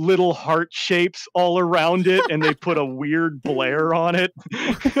little heart shapes all around it, and they put a weird blare on it.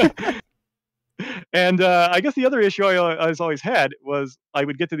 And I guess the other issue I always had was I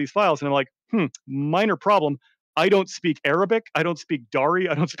would get to these files and I'm like, minor problem. I don't speak Arabic. I don't speak Dari.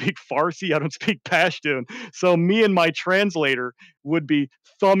 I don't speak Farsi. I don't speak Pashtun. So me and my translator would be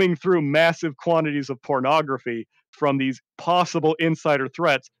thumbing through massive quantities of pornography from these possible insider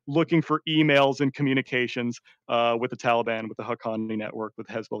threats, looking for emails and communications with the Taliban, with the Haqqani network, with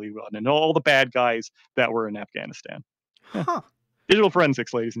Hezbollah, and all the bad guys that were in Afghanistan. Huh. Digital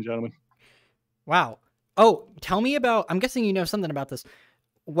forensics, ladies and gentlemen. Wow. Oh, tell me about, I'm guessing you know something about this.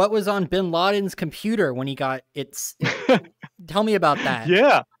 What was on bin Laden's computer when he got tell me about that.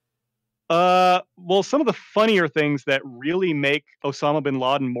 Yeah. Well, some of the funnier things that really make Osama bin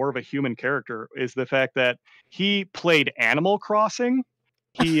Laden more of a human character is the fact that he played Animal Crossing.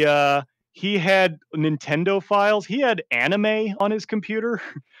 He had Nintendo files. He had anime on his computer.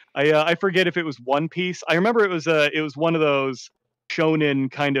 I forget if it was One Piece. I remember it was one of those shonen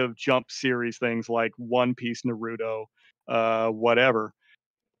kind of jump series things like One Piece, Naruto, whatever.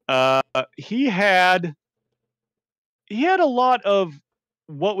 He had a lot of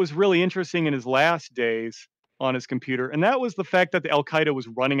what was really interesting in his last days on his computer, and that was the fact that the Al-Qaeda was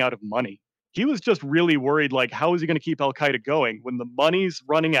running out of money. He was just really worried, like, how is he going to keep Al-Qaeda going when the money's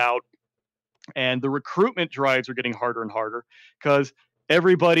running out and the recruitment drives are getting harder and harder because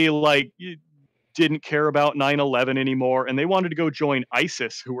everybody didn't care about 9/11 anymore, and they wanted to go join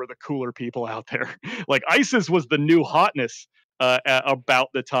ISIS, who were the cooler people out there. Like ISIS was the new hotness about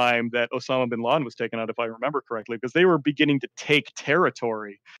the time that Osama bin Laden was taken out, if I remember correctly, because they were beginning to take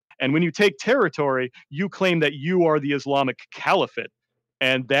territory. And when you take territory, you claim that you are the Islamic Caliphate.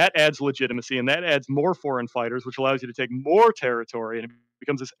 And that adds legitimacy and that adds more foreign fighters, which allows you to take more territory. And it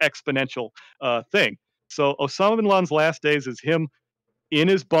becomes this exponential thing. So Osama bin Laden's last days is him in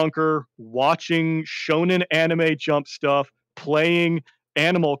his bunker watching shonen anime jump stuff, playing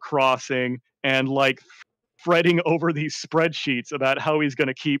Animal Crossing, and like fretting over these spreadsheets about how he's going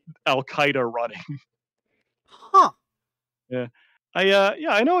to keep Al Qaeda running. Huh. Yeah.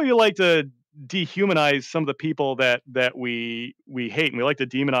 I know you like to dehumanize some of the people that we hate, and we like to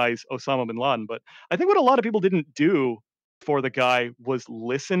demonize Osama bin Laden, but I think what a lot of people didn't do for the guy was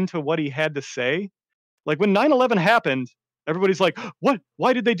listen to what he had to say. Like when 9/11 happened, everybody's like, "What?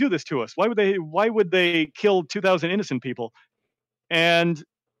 Why did they do this to us? Why would they kill 2,000 innocent people?" And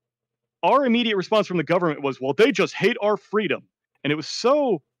our immediate response from the government was, "Well, they just hate our freedom." And it was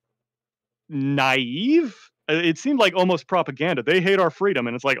so naive. It seemed like almost propaganda. They hate our freedom,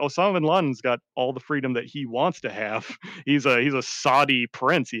 and it's like Osama bin Laden's got all the freedom that he wants to have. He's a Saudi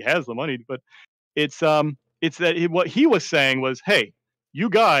prince. He has the money, but it's that what he was saying was, hey, you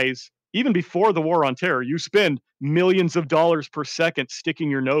guys, even before the war on terror, you spend millions of dollars per second sticking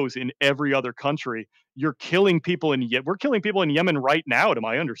your nose in every other country. You're killing people we're killing people in Yemen right now, to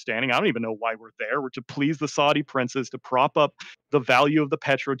my understanding. I don't even know why we're there. We're to please the Saudi princes, to prop up the value of the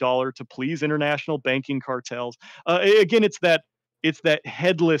petrodollar, to please international banking cartels. Again, it's that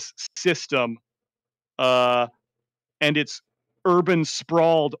headless system, and it's urban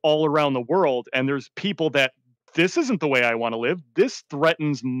sprawled all around the world. And there's people that this isn't the way I want to live. This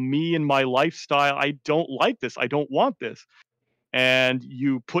threatens me and my lifestyle. I don't like this. I don't want this. And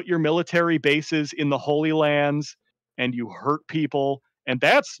you put your military bases in the Holy Lands and you hurt people. And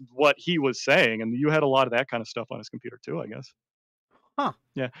that's what he was saying. And you had a lot of that kind of stuff on his computer too, I guess. Huh.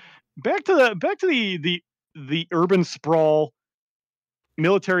 Yeah. Back to the urban sprawl,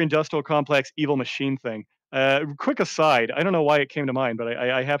 military industrial complex, evil machine thing. Quick aside, I don't know why it came to mind, but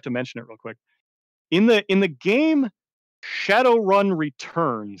I have to mention it real quick. In the game Shadowrun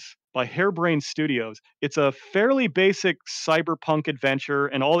Returns by Harebrained Studios, it's a fairly basic cyberpunk adventure,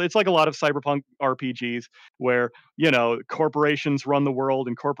 and it's like a lot of cyberpunk RPGs where, corporations run the world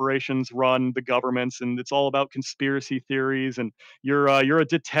and corporations run the governments, and it's all about conspiracy theories, and you're a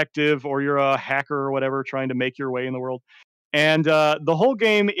detective or you're a hacker or whatever trying to make your way in the world. And the whole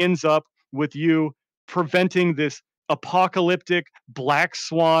game ends up with you preventing this apocalyptic black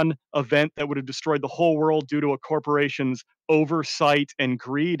swan event that would have destroyed the whole world due to a corporation's oversight and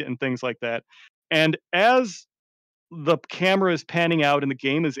greed and things like that. And as the camera is panning out and the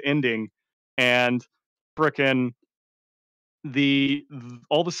game is ending, and frickin'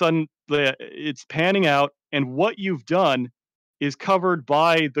 all of a sudden it's panning out, and what you've done is covered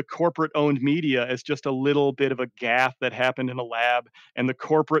by the corporate owned media as just a little bit of a gaffe that happened in a lab, and the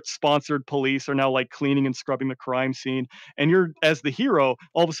corporate sponsored police are now like cleaning and scrubbing the crime scene, and you're, as the hero,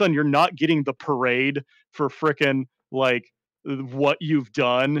 all of a sudden you're not getting the parade for frickin' like what you've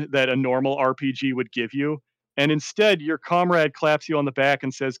done that a normal RPG would give you, and instead your comrade claps you on the back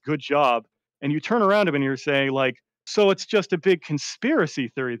and says good job, and you turn around to him and you're saying like, so it's just a big conspiracy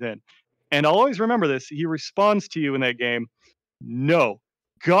theory then. And I'll always remember this. He responds to you in that game, no,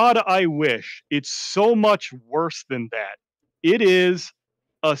 God, I wish. It's so much worse than that. It is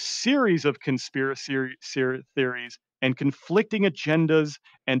a series of conspiracy theories and conflicting agendas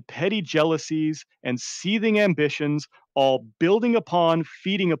and petty jealousies and seething ambitions, all building upon,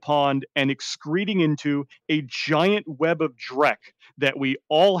 feeding upon, and excreting into a giant web of dreck that we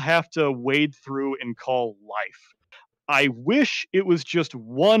all have to wade through and call life. I wish it was just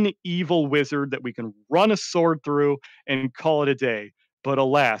one evil wizard that we can run a sword through and call it a day. But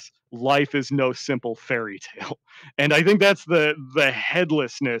alas, life is no simple fairy tale. And I think that's the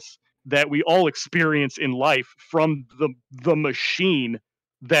headlessness that we all experience in life from the machine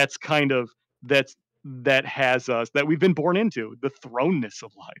that's kind of that has us, that we've been born into, the thrownness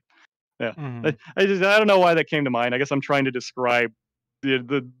of life. Yeah. Mhm. I don't know why that came to mind. I guess I'm trying to describe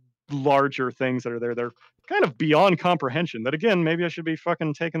the larger things that are there. They're kind of beyond comprehension. That again, maybe I should be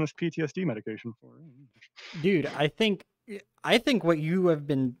fucking taking this PTSD medication for. Dude, I think what you have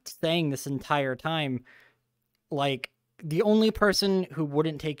been saying this entire time, like, the only person who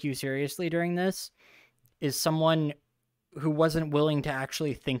wouldn't take you seriously during this is someone who wasn't willing to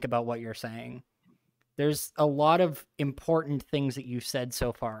actually think about what you're saying. There's a lot of important things that you said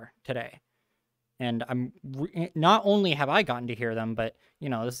so far today. And not only have I gotten to hear them, but,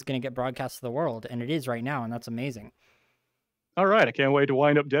 this is going to get broadcast to the world, and it is right now, and that's amazing. All right, I can't wait to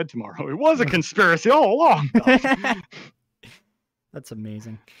wind up dead tomorrow. It was a conspiracy all along. That's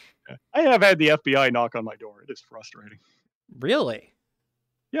amazing. I have had the FBI knock on my door. It is frustrating. Really?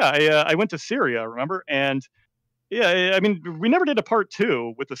 Yeah, I went to Syria, remember? And yeah, I mean, we never did a part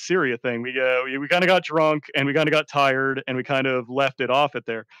 2 with the Syria thing. We kind of got drunk and we kind of got tired and we kind of left it off it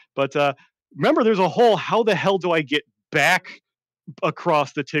there. But remember, there's a whole how the hell do I get back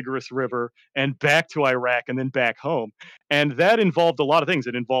across the Tigris River and back to Iraq and then back home? And that involved a lot of things.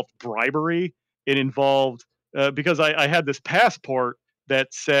 It involved bribery. It involved because I had this passport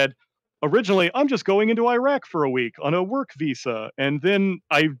that said originally I'm just going into Iraq for a week on a work visa, and then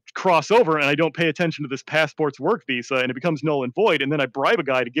I cross over and I don't pay attention to this passport's work visa, and it becomes null and void. And then I bribe a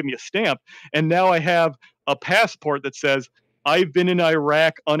guy to give me a stamp, and now I have a passport that says I've been in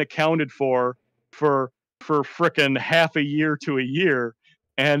Iraq unaccounted for for frickin' half a year to a year,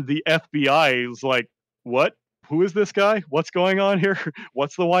 and the FBI is like, "What? Who is this guy? What's going on here?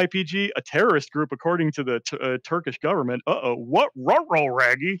 What's the YPG? A terrorist group, according to the Turkish government. Uh-oh, what? Ruh-roh,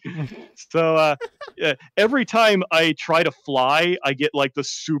 Raggy." So every time I try to fly, I get like the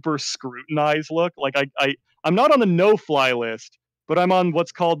super scrutinized look. Like I'm not on the no-fly list, but I'm on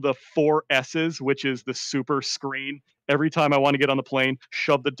what's called the 4S's, which is the super screen. Every time I want to get on the plane,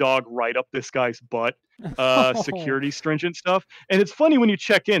 shove the dog right up this guy's butt. Oh. Security stringent stuff. And it's funny when you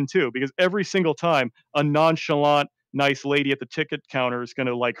check in too, because every single time a nonchalant, nice lady at the ticket counter is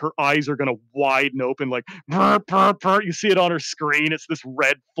gonna like her eyes are gonna widen open, like "Brr, brr, brr." You see it on her screen. It's this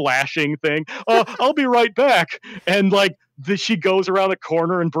red flashing thing. I'll be right back. And like she goes around the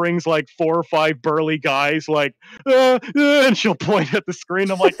corner and brings like 4 or 5 burly guys, like, and she'll point at the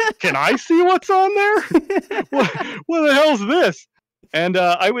screen. I'm like, can I see what's on there? What the hell's this? And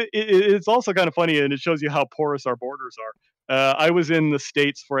it's also kind of funny, and it shows you how porous our borders are. I was in the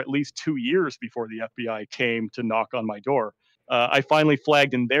States for at least 2 years before the FBI came to knock on my door. I finally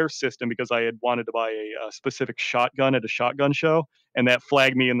flagged in their system because I had wanted to buy a specific shotgun at a shotgun show, and that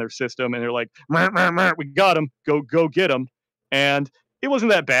flagged me in their system. And they're like, "Mer, mer, mer, we got him. Go get him." And it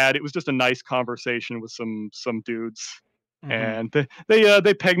wasn't that bad. It was just a nice conversation with some dudes, Hmm. and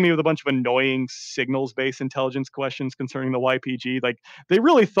they pegged me with a bunch of annoying signals-based intelligence questions concerning the YPG. Like they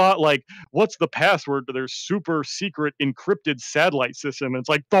really thought like, what's the password to their super secret encrypted satellite system? And it's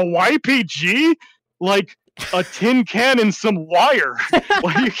like the YPG, like a tin can and some wire.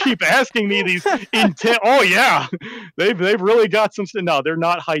 Why do you keep asking me these intent? Oh yeah, they've really got some. No, they're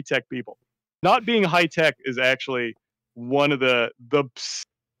not high tech people. Not being high tech is actually one of the.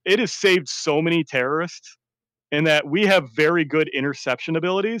 It has saved so many terrorists in that we have very good interception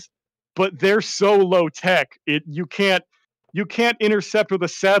abilities, but they're so low tech. You can't intercept with a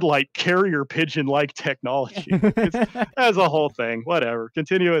satellite carrier pigeon like technology. It's as a whole thing. Whatever.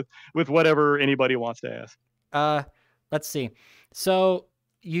 Continue with whatever anybody wants to ask. uh, let's see. So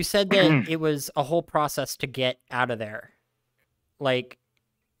you said that it was a whole process to get out of there. Like,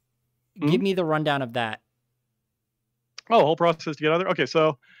 give me the rundown of that. Oh, whole process to get out there. Okay,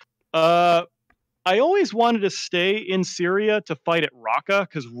 so uh, I always wanted to stay in Syria to fight at Raqqa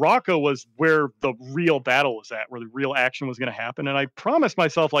because Raqqa was where the real battle was at, where the real action was going to happen. And I promised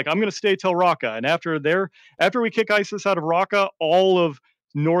myself, like, I'm going to stay till Raqqa. And after we kick ISIS out of Raqqa, all of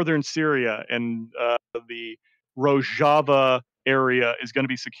northern Syria and the Rojava area is going to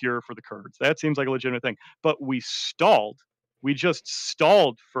be secure for the Kurds. That seems like a legitimate thing. But we stalled. We just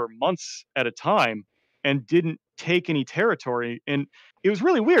stalled for months at a time and didn't take any territory. And it was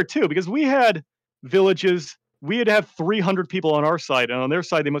really weird too because we had villages. We had to have 300 people on our side, and on their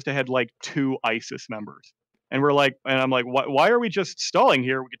side, they must have had like 2 ISIS members. And we're like, and I'm like, why are we just stalling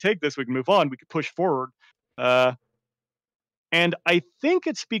here? We could take this, we can move on, we could push forward. And I think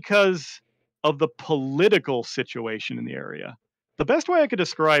it's because of the political situation in the area. The best way I could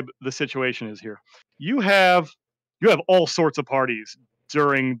describe the situation is here. You have all sorts of parties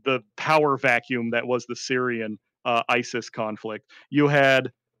during the power vacuum that was the Syrian ISIS conflict. You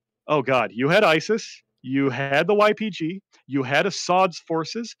had Oh God, you had ISIS, you had the YPG, you had Assad's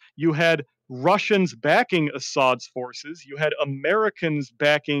forces, you had Russians backing Assad's forces, you had Americans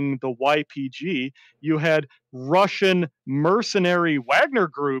backing the YPG, you had Russian mercenary Wagner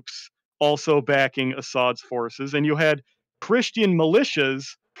groups also backing Assad's forces, and you had Christian militias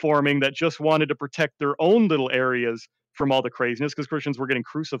forming that just wanted to protect their own little areas from all the craziness because Christians were getting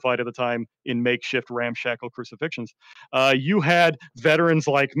crucified at the time in makeshift ramshackle crucifixions. You had veterans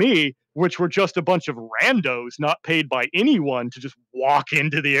like me, which were just a bunch of randos not paid by anyone to just walk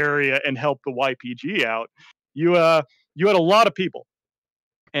into the area and help the YPG out. You had a lot of people,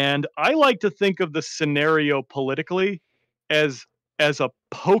 and I like to think of the scenario politically as a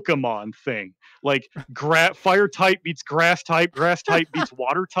Pokemon thing, like fire type beats grass type beats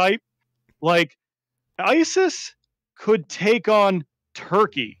water type. Like ISIS could take on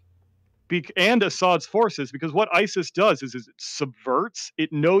Turkey and Assad's forces, because what ISIS does is it subverts,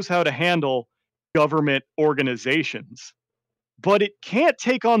 it knows how to handle government organizations, but it can't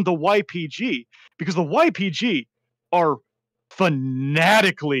take on the YPG because the YPG are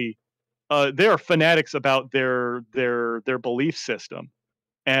fanatically they are fanatics about their belief system.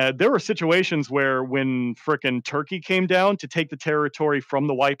 And there were situations where when frickin' Turkey came down to take the territory from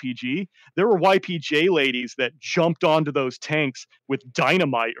the YPG, there were YPJ ladies that jumped onto those tanks with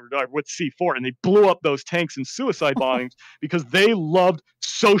dynamite or with C4, and they blew up those tanks in suicide bombings because they loved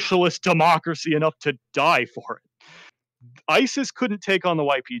socialist democracy enough to die for it. ISIS couldn't take on the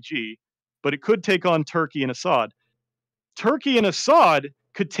YPG, but it could take on Turkey and Assad. Turkey and Assad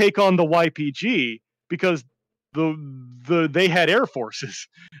could take on the YPG because they had air forces,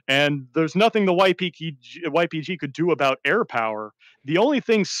 and there's nothing the YPG could do about air power. The only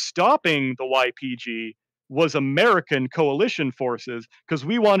thing stopping the YPG was American coalition forces, because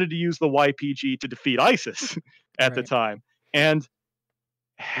we wanted to use the YPG to defeat ISIS at the time. And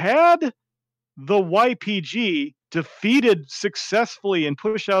had the YPG defeated successfully and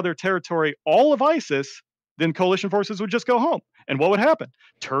pushed out of their territory all of ISIS, then coalition forces would just go home. And what would happen?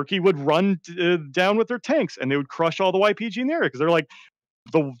 Turkey would run down with their tanks, and they would crush all the YPG in the area, because they're like,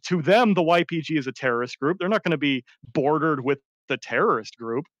 to them, the YPG is a terrorist group. They're not going to be bordered with the terrorist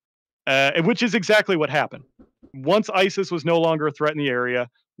group, which is exactly what happened. Once ISIS was no longer a threat in the area,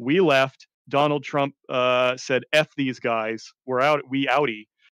 we left. Donald Trump said, "F these guys, we're out, we outie,"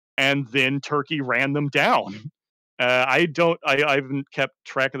 and then Turkey ran them down. I haven't kept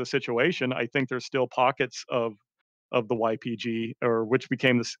track of the situation. I think there's still pockets of the YPG, or which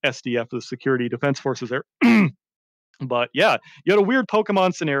became the SDF, the Security Defense Forces there. But yeah, you had a weird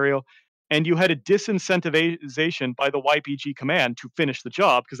Pokemon scenario, and you had a disincentivization by the YPG command to finish the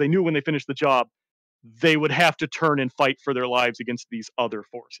job, because they knew when they finished the job, they would have to turn and fight for their lives against these other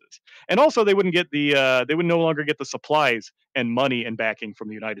forces. And also, they wouldn't get they would no longer get the supplies and money and backing from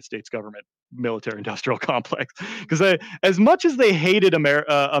the United States government military-industrial complex, because as much as they hated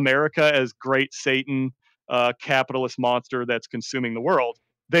America as great Satan, capitalist monster that's consuming the world,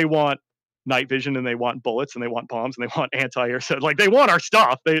 they want night vision, and they want bullets, and they want bombs, and they want anti-air. So, like, they want our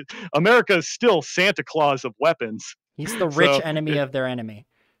stuff. America is still Santa Claus of weapons. He's the rich enemy of their enemy.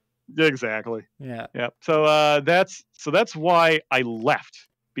 Exactly. Yeah. Yeah. So that's why I left,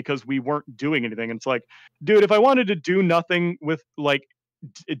 because we weren't doing anything. And it's like, dude, if I wanted to do nothing with, like,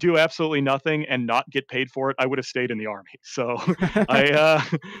 do absolutely nothing and not get paid for it, I would have stayed in the army. So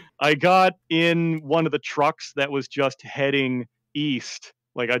I got in one of the trucks that was just heading east.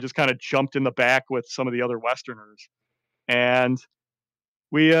 Like, I just kind of jumped in the back with some of the other Westerners, and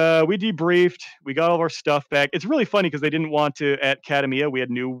we debriefed. We got all of our stuff back. It's really funny because they didn't want to, at Academia, we had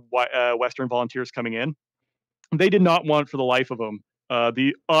new Western volunteers coming in. They did not want, for the life of them,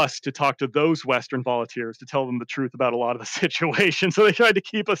 us to talk to those Western volunteers to tell them the truth about a lot of the situation. So they tried to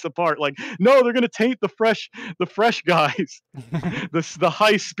keep us apart. Like, no, they're going to taint the fresh guys, the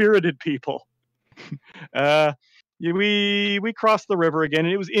high spirited people. We crossed the river again,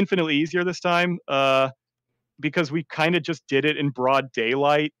 and it was infinitely easier this time, because we kind of just did it in broad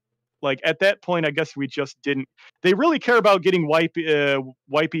daylight. Like, at that point, I guess we just didn't. They really care about getting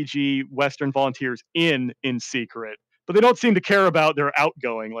YPG Western volunteers in secret, but they don't seem to care about their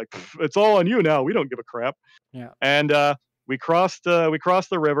outgoing. Like, it's all on you now. We don't give a crap. Yeah. And we crossed the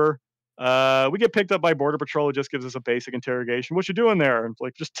river. We get picked up by Border Patrol, who just gives us a basic interrogation. What you doing there? And,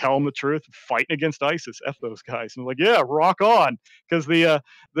 like, just tell them the truth. Fighting against ISIS. F those guys. And, like, yeah, rock on. Because the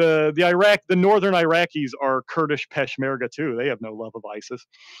northern Iraqis are Kurdish Peshmerga too. They have no love of ISIS.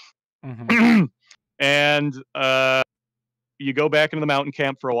 Mm-hmm. And you go back into the mountain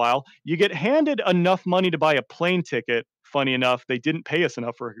camp for a while. You get handed enough money to buy a plane ticket. Funny enough, they didn't pay us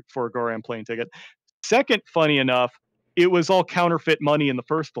enough for a Goran plane ticket. Second, funny enough, it was all counterfeit money in the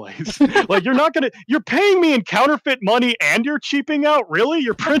first place. Like, you're paying me in counterfeit money and you're cheaping out? Really?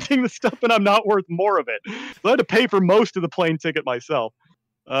 You're printing the stuff and I'm not worth more of it. So I had to pay for most of the plane ticket myself.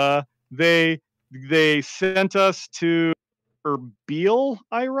 They sent us to Erbil,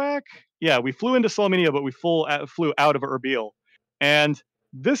 Iraq. Yeah, we flew into Slaminia, but we flew out of Erbil. And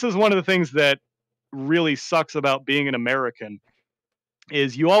this is one of the things that really sucks about being an American,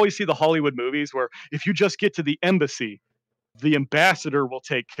 is you always see the Hollywood movies where if you just get to the embassy, the ambassador will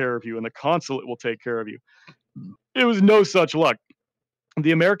take care of you and the consulate will take care of you. It was no such luck.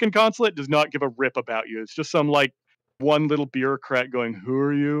 The American consulate does not give a rip about you. It's just some, like, one little bureaucrat going, "Who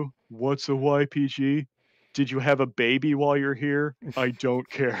are you? What's a YPG?" Did you have a baby while you're here? I don't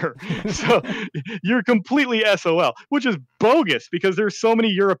care. So you're completely SOL, which is bogus because there's so many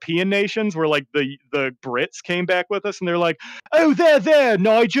European nations where like the Brits came back with us and they're like, oh, there,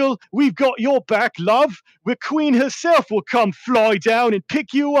 Nigel, we've got your back, love. The Queen herself will come fly down and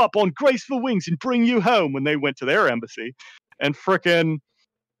pick you up on graceful wings and bring you home when they went to their embassy. And frickin'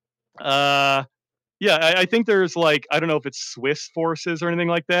 yeah, I think there's like, I don't know if it's Swiss forces or anything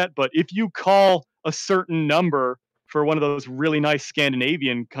like that, but if you call a certain number for one of those really nice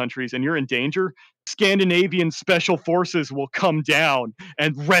Scandinavian countries and you're in danger, Scandinavian special forces will come down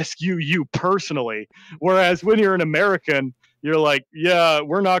and rescue you personally. Whereas when you're an American, you're like, yeah,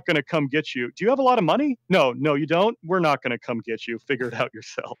 we're not going to come get you. Do you have a lot of money? No, you don't. We're not going to come get you. Figure it out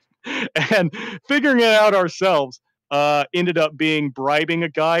yourself. And figuring it out ourselves ended up being bribing a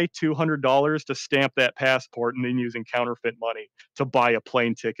guy $200 to stamp that passport and then using counterfeit money to buy a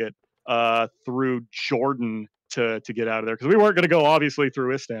plane ticket through Jordan to get out of there. Because we weren't going to go, obviously,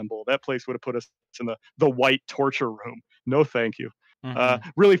 through Istanbul. That place would have put us in the white torture room. No, thank you.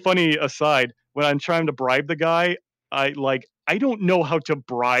 Really funny aside, when I'm trying to bribe the guy, I don't know how to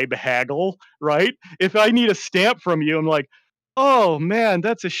bribe haggle, right? If I need a stamp from you, I'm like, oh man,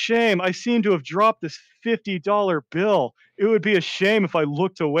 that's a shame. I seem to have dropped this $50 bill. It would be a shame if I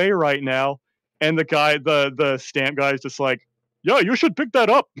looked away right now. And the guy, the stamp guy is just like, yeah, you should pick that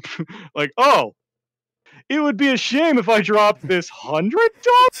up. Like, oh, it would be a shame if I dropped this $100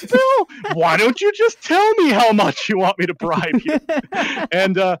 bill. Why don't you just tell me how much you want me to bribe you?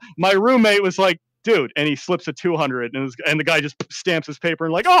 And my roommate was like, dude, and he slips a 200 and the guy just stamps his paper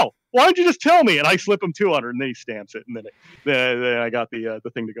and like, oh, why don't you just tell me? And I slip him 200 and then he stamps it. And then I got the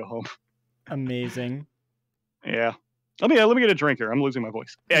thing to go home. Amazing. Yeah. Let me get a drink here. I'm losing my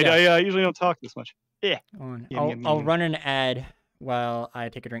voice. I usually don't talk this much. Yeah. I'll run an ad while I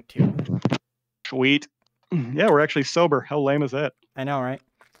take a drink too. Sweet. Yeah, we're actually sober. How lame is that? I know, right?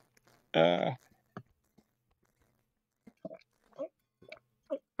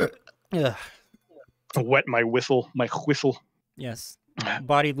 Yeah. Wet my whistle. Yes.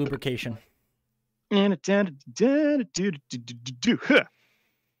 Body lubrication. Yeah.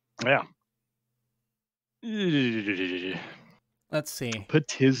 Let's see.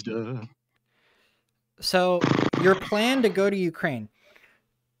 Patizda. So, your plan to go to Ukraine.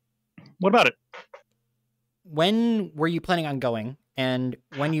 What about it? When were you planning on going? And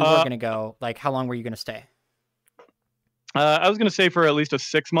when you were going to go, like, how long were you going to stay? I was going to say for at least a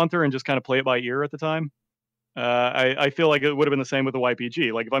 6-monther and just kind of play it by ear at the time. I feel like it would have been the same with the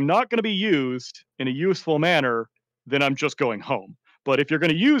YPG. Like, if I'm not going to be used in a useful manner, then I'm just going home. But if you're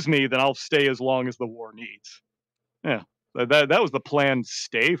going to use me, then I'll stay as long as the war needs. Yeah, that was the planned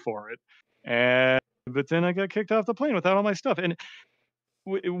stay for it. But then I got kicked off the plane without all my stuff. And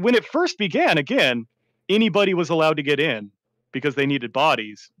when it first began, again, anybody was allowed to get in because they needed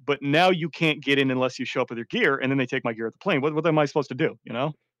bodies. But now you can't get in unless you show up with your gear, and then they take my gear at the plane. What am I supposed to do, you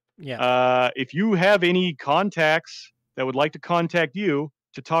know? Yeah. If you have any contacts that would like to contact you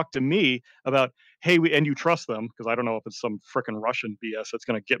to talk to me about, hey, and you trust them, because I don't know if it's some frickin' Russian BS that's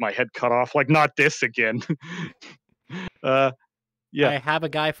going to get my head cut off. Like, not this again. Yeah. I have a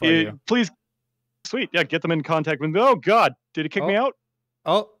guy for you. Please. Sweet. Yeah, get them in contact with me. Oh, God. Did he kick me out?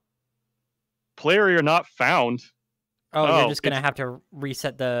 Oh. Player area not found. Oh, you're just going to have to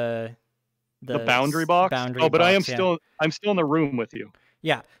reset the boundary box? But I'm still in the room with you.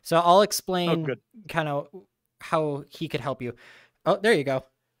 Yeah. So I'll explain kind of how he could help you. Oh, there you go.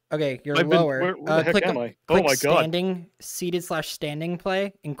 Okay, you're lower. Where the heck am I? Oh my God. Seated/standing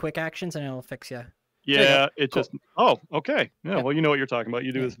play in quick actions, and it'll fix you. Yeah, it just. Oh, okay. Yeah, well, you know what you're talking about.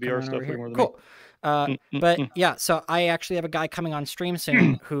 You do this VR stuff way more than me. But yeah, so I actually have a guy coming on stream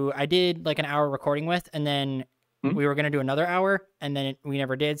soon who I did like an hour recording with, and then we were going to do another hour, and then we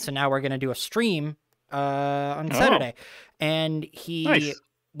never did. So now we're going to do a stream on Saturday. And he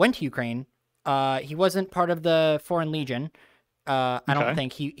went to Ukraine. He wasn't part of the Foreign Legion. I don't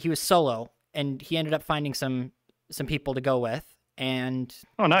think he was solo, and he ended up finding some people to go with, and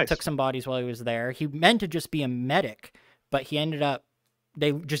took some bodies while he was there. He meant to just be a medic, but he ended up,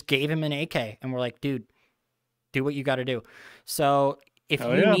 they just gave him an AK and were like, dude, do what you got to do. So if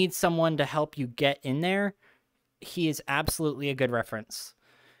you need someone to help you get in there, he is absolutely a good reference.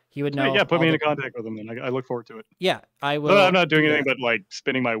 He would know. Yeah, put me in contact with him, then. I look forward to it. Yeah, I will. But I'm not doing anything but like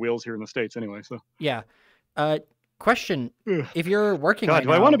spinning my wheels here in the States anyway. So yeah. Question: if you're working, God,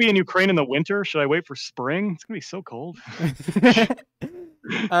 do I want to be in Ukraine in the winter? Should I wait for spring? It's gonna be so cold.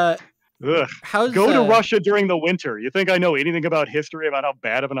 Go to Russia during the winter. You think I know anything about history about how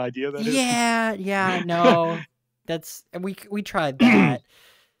bad of an idea that is? Yeah, no. That's we tried that.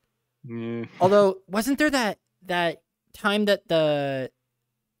 Yeah. Although, wasn't there that time that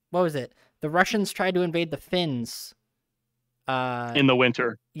what was it? The Russians tried to invade the Finns. In the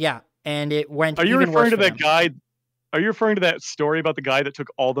winter. Yeah, and it went Are you even worse referring to for that them. guy? Are you referring to that story about the guy that took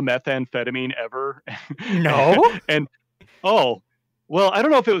all the methamphetamine ever? No. And oh, well, I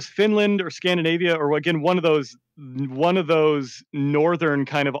don't know if it was Finland or Scandinavia or again one of those northern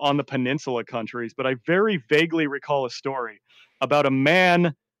kind of on the peninsula countries, but I very vaguely recall a story about a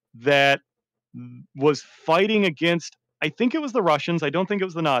man that was fighting against, I think it was the Russians, I don't think it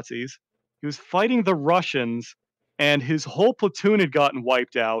was the Nazis. He was fighting the Russians and his whole platoon had gotten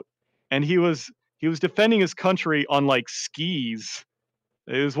wiped out and he was defending his country on like skis.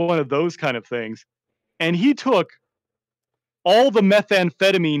 It was one of those kind of things. And he took all the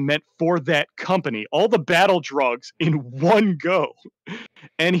methamphetamine meant for that company, all the battle drugs in one go.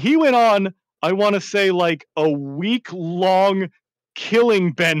 And he went on, I want to say, like a week long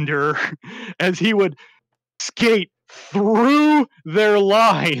killing bender as he would skate through their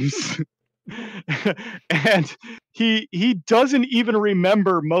lines. And he doesn't even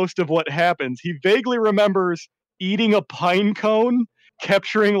remember most of what happens. He vaguely remembers eating a pine cone,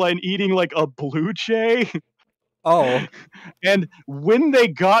 capturing like eating like a blue jay. Oh. And when they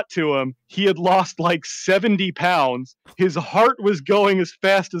got to him, he had lost like 70 pounds. His heart was going as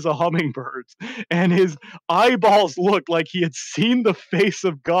fast as a hummingbird's, and his eyeballs looked like he had seen the face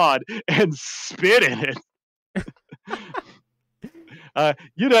of God and spit in it.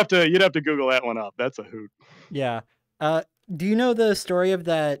 You'd have to Google that one up. That's a hoot. Yeah. Do you know the story of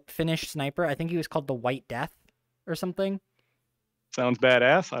that Finnish sniper? I think he was called the White Death or something. Sounds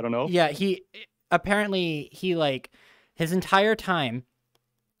badass. I don't know. Yeah, he like his entire time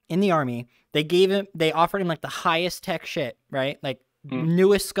in the army, they offered him like the highest tech shit, right? Like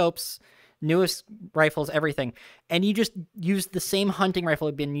newest scopes, newest rifles, everything. And he just used the same hunting rifle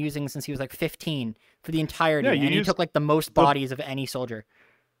he'd been using since he was like 15 for the entirety. Yeah, and he took like the most bodies of any soldier.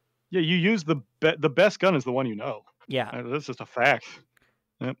 Yeah, you use the best gun is the one you know. Yeah. That's just a fact.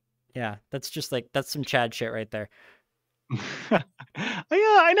 Yep. Yeah, that's some Chad shit right there. Yeah,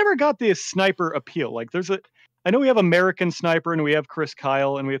 I never got the sniper appeal. Like I know we have American Sniper and we have Chris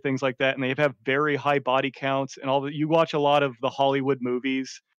Kyle and we have things like that, and they have very high body counts and all that. You watch a lot of the Hollywood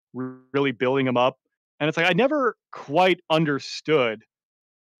movies, really building them up, and it's like I never quite understood.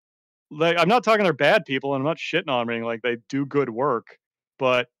 Like I'm not talking they're bad people, and I'm not shitting on them. Like they do good work,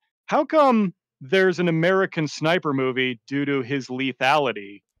 but how come there's an American Sniper movie due to his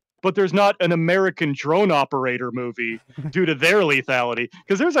lethality, but there's not an American drone operator movie due to their lethality?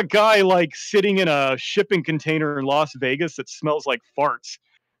 Because there's a guy like sitting in a shipping container in Las Vegas that smells like farts.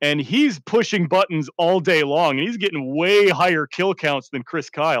 And he's pushing buttons all day long, and he's getting way higher kill counts than Chris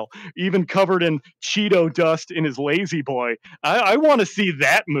Kyle, even covered in Cheeto dust in his Lazy Boy. I want to see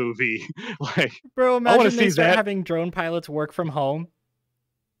that movie. Like, bro, I want to imagine they see start that. having drone pilots work from home.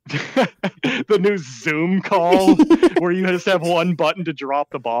 The new Zoom call where you just have one button to drop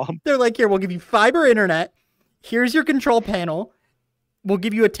the bomb. They're like, here, we'll give you fiber internet. Here's your control panel. We'll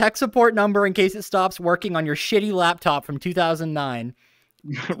give you a tech support number in case it stops working on your shitty laptop from 2009.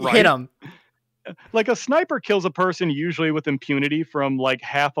 Right? Hit them. Like a sniper kills a person usually with impunity from like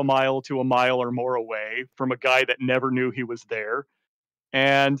half a mile to a mile or more away from a guy that never knew he was there.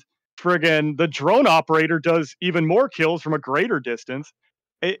 And friggin' the drone operator does even more kills from a greater distance.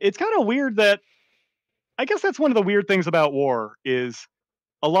 It's kind of weird that I guess that's one of the weird things about war is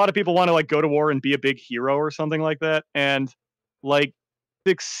a lot of people want to like go to war and be a big hero or something like that. And like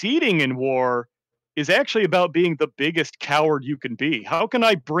succeeding in war is actually about being the biggest coward you can be. How can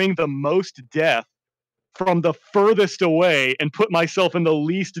I bring the most death from the furthest away and put myself in the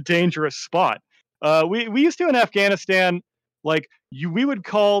least dangerous spot? We used to in Afghanistan, like we would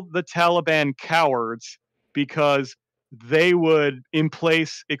call the Taliban cowards because they would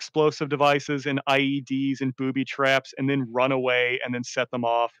emplace explosive devices and IEDs and booby traps and then run away and then set them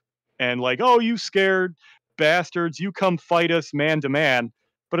off and like, oh, you scared bastards, you come fight us man to man.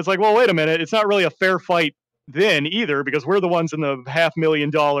 But it's like, well, wait a minute, it's not really a fair fight then either because we're the ones in the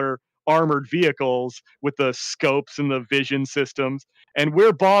 $500,000 armored vehicles with the scopes and the vision systems, and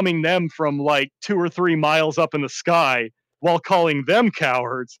we're bombing them from like 2 or 3 miles up in the sky while calling them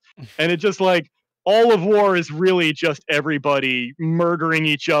cowards. And it just like all of war is really just everybody murdering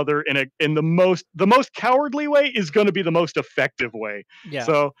each other in the most cowardly way is going to be the most effective way. Yeah.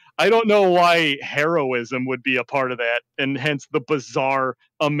 So I don't know why heroism would be a part of that, and hence the bizarre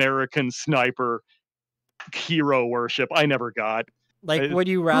American sniper hero worship. I never got. Like, would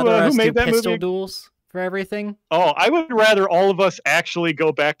you rather us do pistol duels for everything? Oh, I would rather all of us actually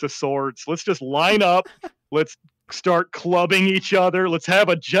go back to swords. Let's just line up. Let's start clubbing each other. Let's have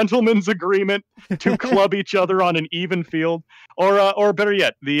a gentleman's agreement to club each other on an even field. Or better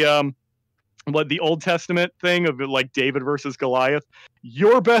yet, the Old Testament thing of like David versus Goliath,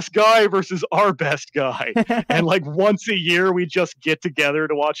 your best guy versus our best guy. And like once a year we just get together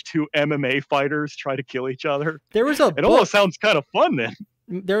to watch two MMA fighters try to kill each other. It almost sounds kind of fun then.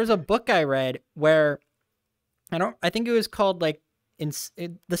 There was a book I read where I think it was called like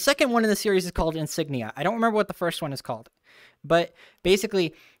the second one in the series is called Insignia. I don't remember what the first one is called. But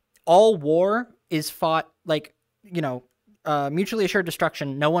basically all war is fought like, you know, mutually assured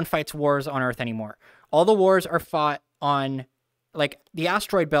destruction. No one fights wars on Earth anymore. All the wars are fought on like the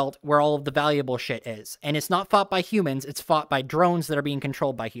asteroid belt where all of the valuable shit is. And it's not fought by humans. It's fought by drones that are being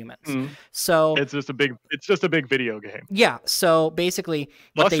controlled by humans. So it's just a big video game. Yeah. So basically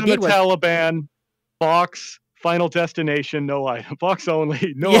what Us they and did the was Taliban, box, final destination, no item. Box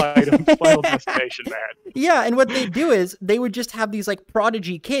only, no items, final destination, man. Yeah. And what they do is they would just have these like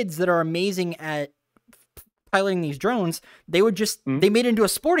prodigy kids that are amazing at piloting these drones. They would just they made it into a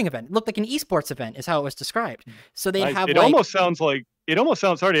sporting event. It looked like an esports event is how it was described. So they'd have almost sounds sorry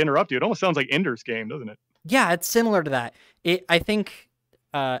to interrupt you, it almost sounds like Ender's Game, doesn't it? Yeah, it's similar to that. I think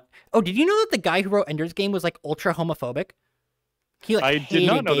oh, did you know that the guy who wrote Ender's Game was like ultra homophobic? He like I did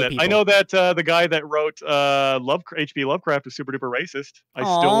not know that. People. I know that the guy that wrote H.P. Lovecraft is super duper racist. I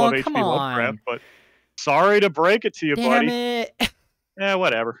still love H.P. Lovecraft, but sorry to break it to you, Damn buddy. It. Yeah,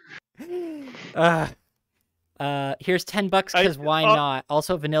 whatever. Here's $10 because why not?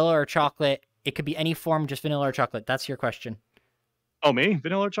 Also, vanilla or chocolate. It could be any form, just vanilla or chocolate. That's your question. Oh, me?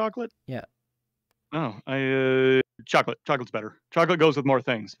 Vanilla or chocolate? Yeah. Oh, chocolate. Chocolate's better. Chocolate goes with more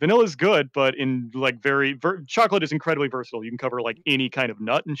things. Vanilla's good, but in like chocolate is incredibly versatile. You can cover like any kind of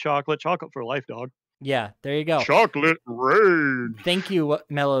nut in chocolate. Chocolate for life, dog. Yeah, there you go. Chocolate rain. Thank you,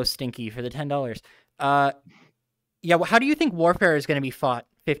 Mellow Stinky, for the $10. Yeah, well, how do you think warfare is going to be fought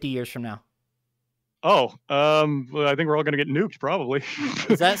 50 years from now? Oh, I think we're all gonna get nuked, probably.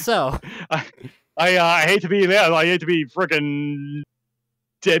 Is that so? I hate to be freaking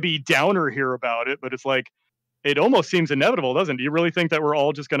Debbie Downer here about it, but it's like it almost seems inevitable, doesn't it? Do you really think that we're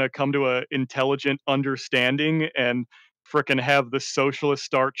all just gonna come to a intelligent understanding and frickin' have the socialist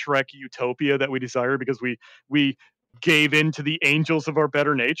Star Trek utopia that we desire because we gave in to the angels of our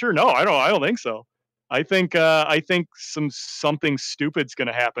better nature? No, I don't think so. I think something stupid's going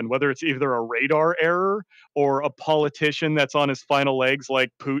to happen, whether it's either a radar error or a politician that's on his final legs,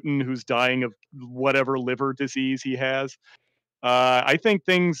 like Putin, who's dying of whatever liver disease he has. I think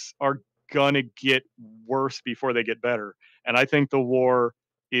things are going to get worse before they get better, and I think the war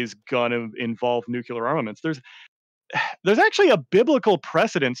is going to involve nuclear armaments. There's actually a biblical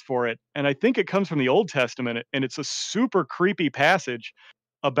precedence for it, and I think it comes from the Old Testament, and it's a super creepy passage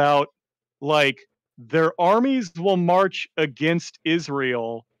about like their armies will march against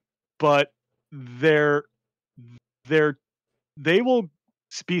Israel, but they will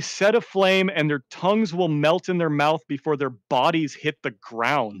be set aflame and their tongues will melt in their mouth before their bodies hit the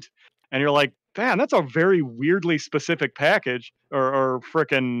ground. And you're like, man, that's a very weirdly specific package or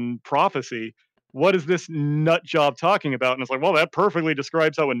frickin' prophecy. What is this nut job talking about? And it's like, well, that perfectly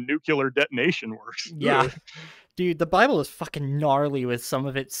describes how a nuclear detonation works. Yeah. Dude, the Bible is fucking gnarly with some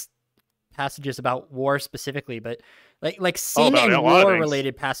of its passages about war specifically, but like sin and war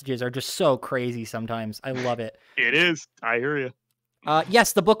related passages are just so crazy sometimes. I love it. It is. I hear you.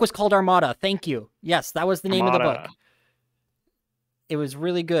 Yes, the book was called Armada. Thank you. Yes, that was the name of the book. It was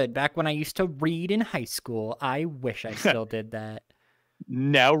really good. Back when I used to read in high school. I wish I still did that.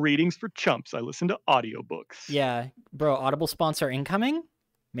 Now readings for chumps. I listen to audiobooks. Yeah. Bro, Audible sponsor incoming?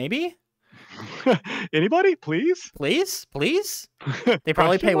 Maybe? Anybody, please? Please? They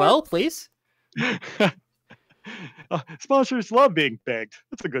probably pay well, please. Sponsors love being begged.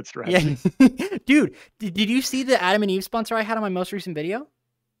 That's a good strategy. Yeah. Dude, did you see the Adam and Eve sponsor I had on my most recent video?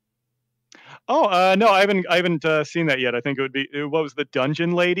 Oh, no, I haven't seen that yet. I think it would be, what was the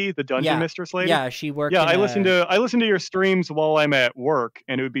dungeon lady, the dungeon mistress lady? Yeah, she worked. Yeah, I listen to your streams while I'm at work,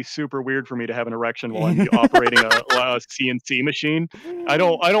 and it would be super weird for me to have an erection while I'm operating a CNC machine. I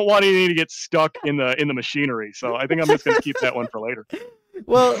don't want anything to get stuck in the machinery, so I think I'm just gonna keep that one for later.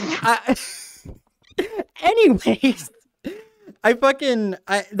 Well, anyways,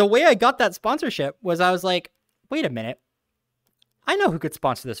 the way I got that sponsorship was I was like, wait a minute. I know who could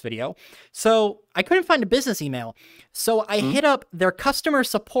sponsor this video. So I couldn't find a business email. So I hit up their customer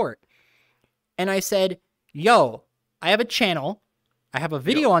support and I said, yo, I have a channel. I have a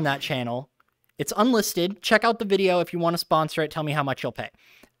video on that channel. It's unlisted. Check out the video. If you want to sponsor it, tell me how much you'll pay.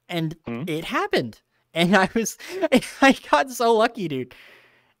 And it happened. And I got so lucky, dude.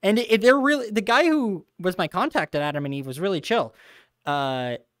 And they're really, the guy who was my contact at Adam and Eve was really chill.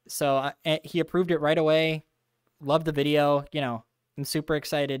 So he approved it right away. Loved the video. You know, I'm super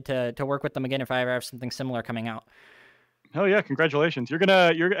excited to work with them again if I ever have something similar coming out. Oh yeah, congratulations.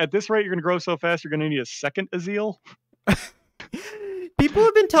 You're at this rate, you're gonna grow so fast, you're gonna need a second Azil. People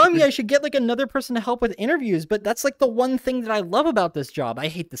have been telling me I should get like another person to help with interviews, but that's like the one thing that I love about this job. I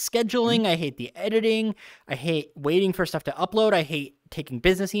hate the scheduling. I hate the editing. I hate waiting for stuff to upload. I hate taking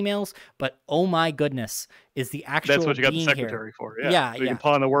business emails, but oh my goodness, is the actual That's what you got the being secretary here. for. Yeah, so you can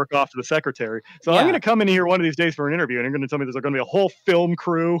pawn the work off to the secretary. So Yeah. I'm going to come in here one of these days for an interview, and you're going to tell me there's going to be a whole film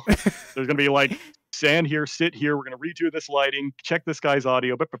crew. There's going to be like, stand here, sit here. We're going to redo this lighting, check this guy's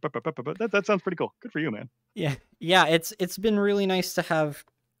audio. That sounds pretty cool. Good for you, man. Yeah. It's been really nice to have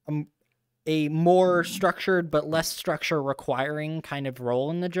a more structured but less structure requiring kind of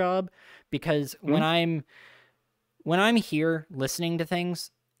role in the job, because when I'm here listening to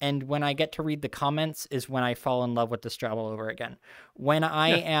things and when I get to read the comments is when I fall in love with this job all over again. When I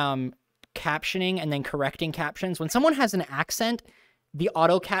am captioning and then correcting captions, when someone has an accent, the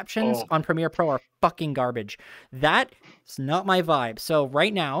auto captions on Premiere Pro are fucking garbage. That is not my vibe. So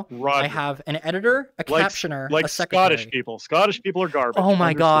right now, I have an editor, a captioner, a secretary. Scottish people. Scottish people are garbage. Oh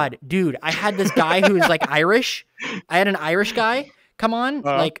my God, dude. I had this guy who was like Irish. I had an Irish guy come on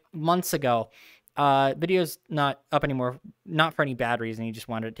like months ago. Video's not up anymore, not for any bad reason. He just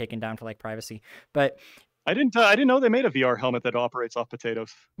wanted it taken down for like privacy. But I didn't know they made a VR helmet that operates off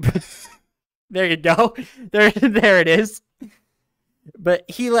potatoes. There you go. There it is. But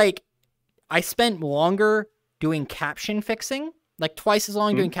I spent longer doing caption fixing, like twice as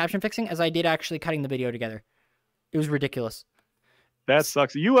long doing caption fixing as I did actually cutting the video together. It was ridiculous. That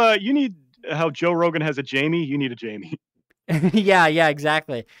sucks. You need how Joe Rogan has a Jamie. You need a Jamie. Yeah,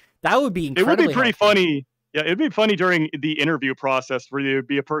 exactly. That would be incredibly It would be pretty funny. Yeah, it'd be funny during the interview process for you to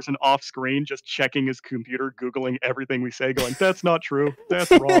be a person off screen just checking his computer, Googling everything we say, going, that's not true,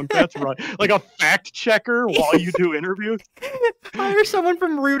 that's wrong, that's right. Like a fact checker while you do interviews. Hire someone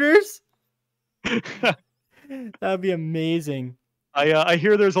from Reuters. That'd be amazing. I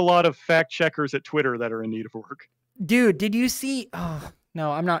hear there's a lot of fact checkers at Twitter that are in need of work. Dude, did you see? Oh,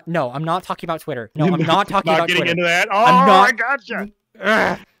 no, I'm not. No, I'm not talking about Twitter. No, I'm not talking about Twitter. Not getting into that. Oh, I gotcha.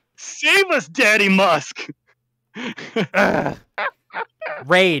 Save us, Daddy Musk.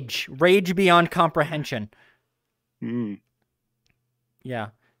 Rage beyond comprehension. Yeah.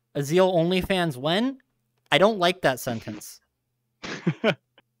 Azil OnlyFans when? I don't like that sentence.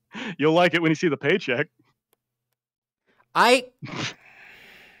 You'll like it when you see the paycheck. I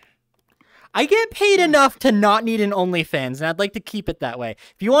get paid enough to not need an OnlyFans, and I'd like to keep it that way.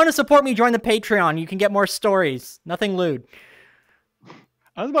 If you want to support me, join the Patreon. You can get more stories. Nothing lewd.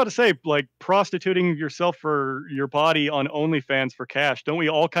 I was about to say, like, prostituting yourself for your body on OnlyFans for cash. Don't we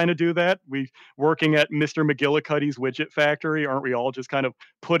all kind of do that? We working at Mr. McGillicuddy's widget factory. Aren't we all just kind of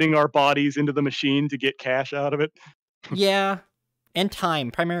putting our bodies into the machine to get cash out of it? Yeah. And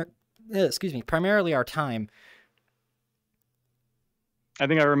time. Primarily our time. I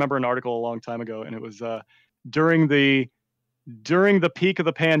think I remember an article a long time ago, and it was during the peak of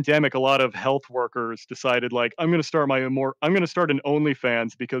the pandemic, a lot of health workers decided, like, I'm going to start an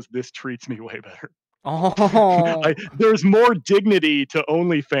OnlyFans because this treats me way better. Oh, there's more dignity to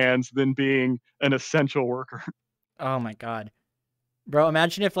OnlyFans than being an essential worker. Oh my God, bro!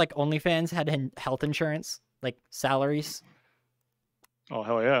 Imagine if like OnlyFans had health insurance, like salaries. Oh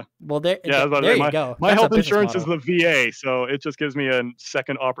hell yeah! Well, there you go. My health insurance is the VA, so it just gives me a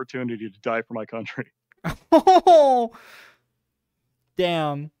second opportunity to die for my country. Oh.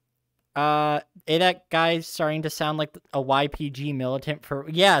 Damn. That guy's starting to sound like a YPG militant for...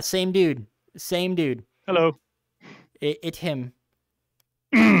 Yeah, same dude. Hello. It's him.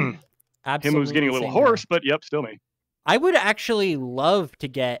 Absolutely. Absolutely. Him who's getting a little hoarse, but yep, still me. I would actually love to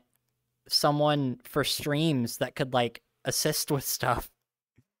get someone for streams that could, like, assist with stuff.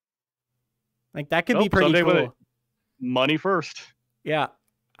 Like, that could be pretty cool. Money first. Yeah.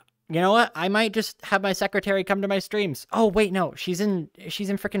 You know what? I might just have my secretary come to my streams. Oh, wait, no. She's in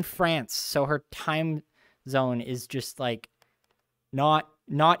freaking France, so her time zone is just like not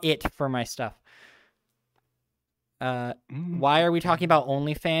it for my stuff. Why are we talking about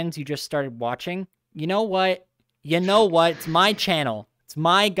OnlyFans? You just started watching. You know what? It's my channel. It's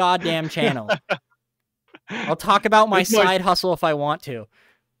my goddamn channel. I'll talk about my side hustle if I want to.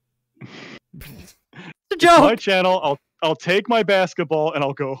 It's a joke. It's my channel. I'll take my basketball and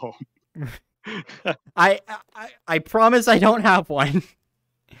I'll go home. I promise I don't have one.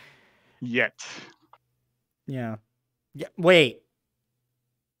 Yet. Yeah. Wait.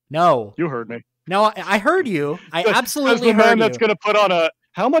 No. You heard me. No, I heard you. I absolutely heard heard you. That's gonna put on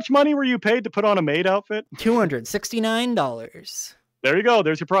How much money were you paid to put on a maid outfit? $269. There you go.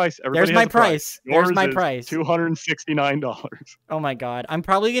 There's your price. Everybody There's my has a price. price. There's Yours my is price. $269. Oh my god. I'm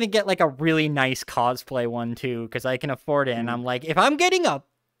probably going to get like a really nice cosplay one too, because I can afford it. And I'm like, if I'm getting a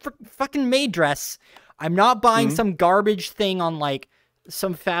fucking maid dress, I'm not buying some garbage thing on like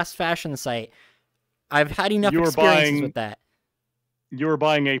some fast fashion site. I've had enough experiences with that. You were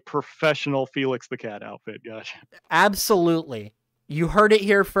buying a professional Felix the Cat outfit. Gosh. Absolutely. You heard it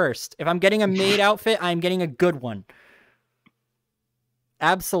here first. If I'm getting a maid outfit, I'm getting a good one.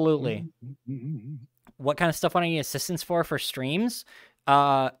 Absolutely. What kind of stuff would I need assistance for streams?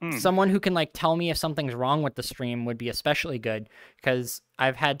 Someone who can like tell me if something's wrong with the stream would be especially good, because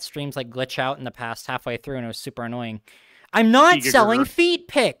I've had streams like glitch out in the past halfway through and it was super annoying. I'm not selling feet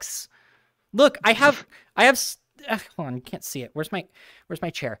pics. Look, I have hold on, you can't see it. Where's my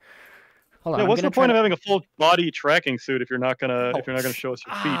chair? Hold on. Yeah, what's the point of having a full body tracking suit if you're not gonna show us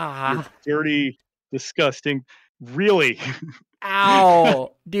your feet? You're dirty, disgusting. Really?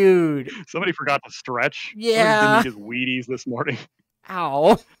 Ow, dude. Somebody forgot to stretch. Yeah. Somebody didn't eat his Wheaties this morning.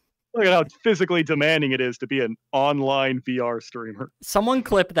 Ow. Look at how physically demanding it is to be an online VR streamer. Someone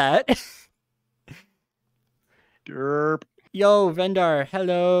clip that. Derp. Yo, Vendar,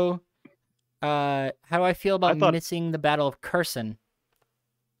 hello. How do I feel about missing the Battle of Kherson?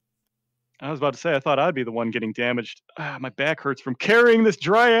 I was about to say, I thought I'd be the one getting damaged. My back hurts from carrying this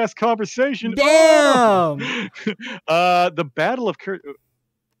dry-ass conversation. Damn! Oh! The Battle of Kherson.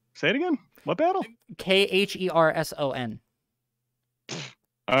 Say it again. What battle? Kherson.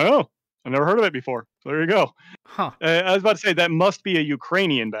 I don't know. I've never heard of it before. So there you go. Huh. I was about to say, that must be a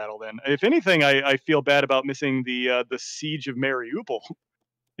Ukrainian battle then. If anything, I feel bad about missing the Siege of Mariupol.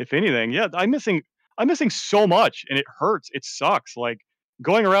 If anything, yeah, I'm missing so much, and it hurts. It sucks. Like,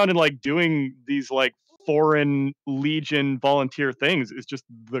 going around and like doing these like foreign legion volunteer things is just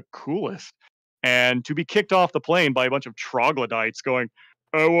the coolest. And to be kicked off the plane by a bunch of troglodytes going,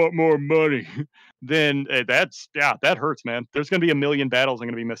 I want more money, then that hurts, man. There's going to be a million battles I'm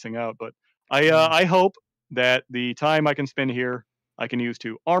going to be missing out. But I hope that the time I can spend here, I can use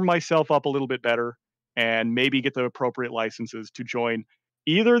to arm myself up a little bit better and maybe get the appropriate licenses to join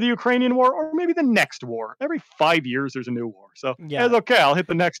either the Ukrainian war or maybe the next war. Every 5 years, there's a new war. So yeah, it's okay. I'll hit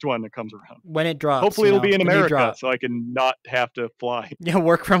the next one that comes around. When it drops. Hopefully it'll be in America so I can not have to fly. Yeah,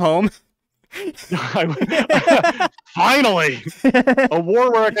 work from home. Finally! A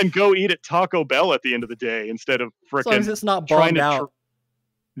war where I can go eat at Taco Bell at the end of the day instead of frickin' as long as it's not bombed out.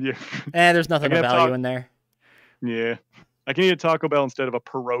 Yeah. There's nothing of value in there. Yeah. I can eat at Taco Bell instead of a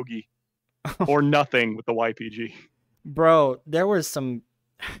pierogi. Or nothing with the YPG. Bro, there was some...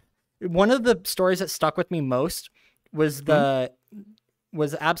 One of the stories that stuck with me most was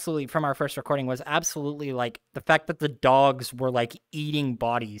was absolutely, from our first recording, was absolutely like the fact that the dogs were like eating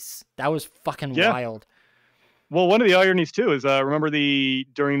bodies. That was fucking wild. Well, one of the ironies too is remember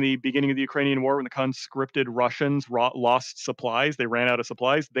during the beginning of the Ukrainian war when the conscripted Russians lost supplies, they ran out of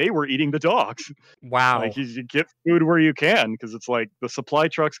supplies. They were eating the dogs. Wow! Like you get food where you can, because it's like the supply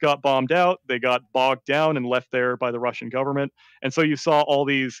trucks got bombed out, they got bogged down and left there by the Russian government, and so you saw all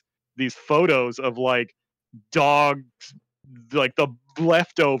these photos of like dogs, like the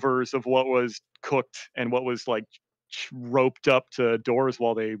leftovers of what was cooked and what was like roped up to doors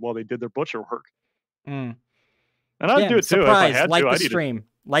while they did their butcher work. And I'd do it too if I had like to. The stream.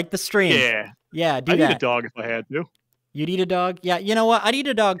 Like the stream. Yeah, do I'd that. eat a dog if I had to. You'd eat a dog? Yeah, you know what? I'd eat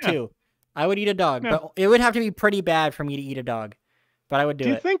a dog too. I would eat a dog, but it would have to be pretty bad for me to eat a dog. But I would do it.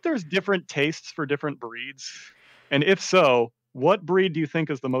 Do you think there's different tastes for different breeds? And if so, what breed do you think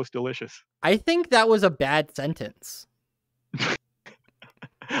is the most delicious? I think that was a bad sentence.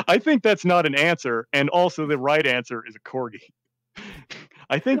 I think that's not an answer, and also the right answer is a corgi.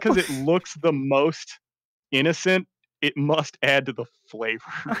 I think because it looks the most innocent, it must add to the flavor.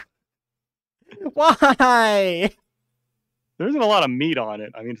 Why? There isn't a lot of meat on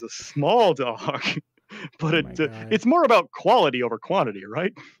it. I mean, it's a small dog, but it's more about quality over quantity,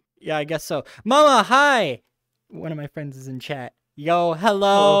 right? Yeah, I guess so. Mama, hi! One of my friends is in chat. Yo,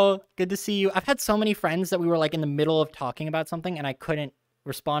 hello. Good to see you. I've had so many friends that we were like in the middle of talking about something and I couldn't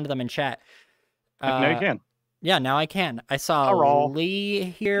respond to them in chat. Now you can. Yeah, now I can. I saw Lee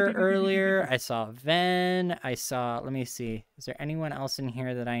here earlier. I saw Ven. I saw... Let me see. Is there anyone else in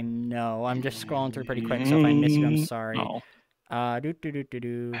here that I know? I'm just scrolling through pretty quick, so if I miss you, I'm sorry.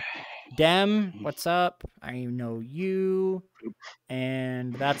 Dem, what's up? I know you.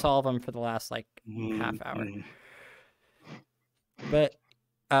 And that's all of them for the last, like, half hour. But,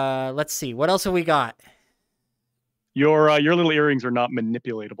 let's see. What else have we got? Your little earrings are not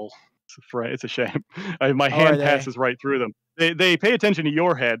manipulatable. It's a shame. My Oh, are hand they? passes right through them. They pay attention to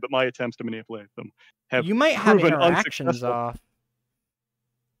your head, but my attempts to manipulate them have You might have proven interactions unsuccessful. off.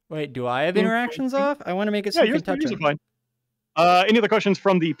 Wait, do I have Mm, interactions off? I want to make it so Yeah, you can touch yours are them. fine. Any other questions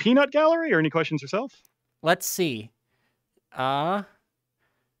from the Peanut Gallery, or any questions yourself? Let's see. Oh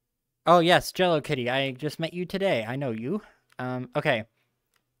yes, Jello Kitty. I just met you today. I know you. Okay.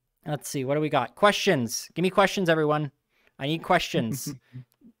 Let's see. What do we got? Questions. Give me questions, everyone. I need questions.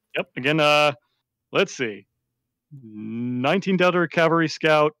 Yep. Again, let's see. 19 Delta Cavalry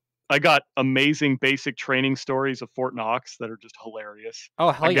Scout. I got amazing basic training stories of Fort Knox that are just hilarious.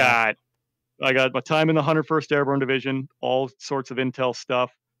 Oh, hell yeah. I got my time in the 101st Airborne Division, all sorts of intel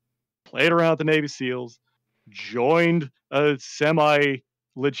stuff. Played around with the Navy SEALs, joined a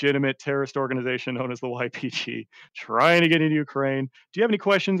semi-legitimate terrorist organization known as the YPG, trying to get into Ukraine. Do you have any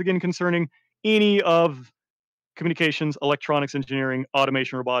questions again concerning any of communications, electronics engineering,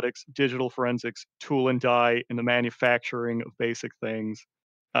 automation robotics, digital forensics, tool and die, and the manufacturing of basic things?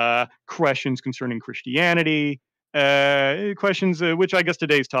 Questions concerning Christianity, questions, which I guess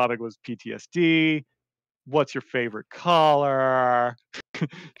today's topic was PTSD. What's your favorite color?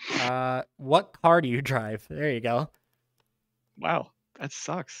 What car do you drive? There you go. Wow, that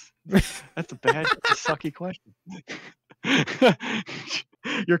sucks. That's a sucky question.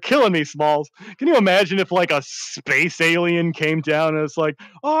 You're killing me, Smalls. Can you imagine if like a space alien came down and it's like,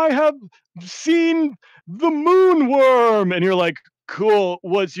 I have seen the moonworm, and you're like, cool.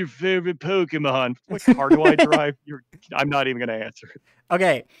 What's your favorite Pokemon? What car do I drive? I'm not even gonna answer it.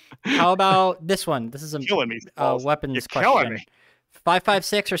 Okay. How about this one? This is Killing me, a Smalls. weapons You're killing question. me.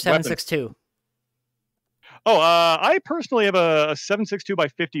 5.56 or 7.62? Oh, I personally have a 7.62 by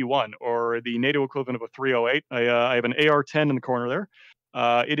 51, or the NATO equivalent of a 308. I have an AR-10 in the corner there.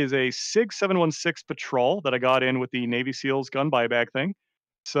 It is a SIG 716 patrol that I got in with the Navy SEALs gun buyback thing.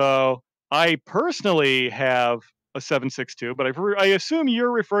 So I personally have a 7.62, but I assume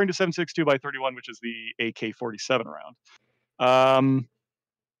you're referring to 7.62 by 31, which is the AK-47 round.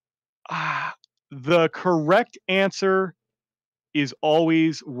 The correct answer is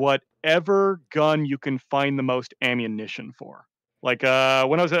always whatever gun you can find the most ammunition for. Like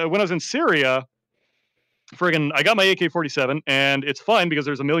when I was in Syria, friggin' I got my AK-47, and it's fun because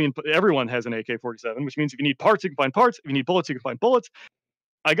there's a million. Everyone has an AK-47, which means if you need parts, you can find parts. If you need bullets, you can find bullets.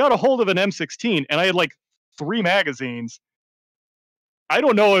 I got a hold of an M16, and I had like 3 magazines. I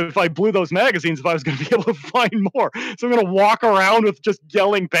don't know if I blew those magazines if I was going to be able to find more. So I'm going to walk around with just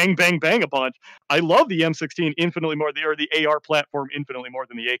yelling bang, bang, bang a bunch. I love the M16 infinitely more, or the AR platform infinitely more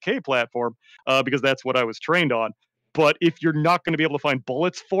than the AK platform, because that's what I was trained on. But if you're not going to be able to find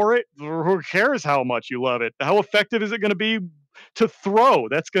bullets for it, who cares how much you love it? How effective is it going to be to throw?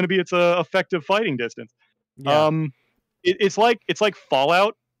 That's going to be its effective fighting distance. Yeah. It's like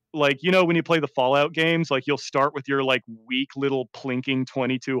Fallout. Like, you know, when you play the Fallout games, like you'll start with your like weak little plinking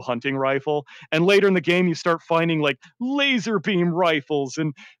 22 hunting rifle, and later in the game you start finding like laser beam rifles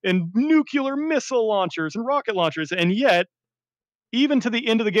and nuclear missile launchers and rocket launchers, and yet even to the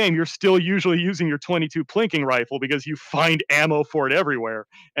end of the game, you're still usually using your 22 plinking rifle because you find ammo for it everywhere.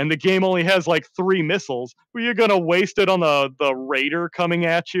 And the game only has like 3 missiles. Well, you're gonna waste it on the raider coming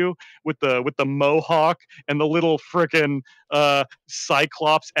at you with the mohawk and the little frickin'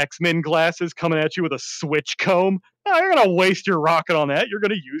 Cyclops X-Men glasses coming at you with a switch comb. No, you're gonna waste your rocket on that. You're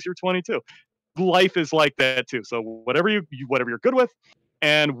gonna use your 22. Life is like that too. So whatever you're good with,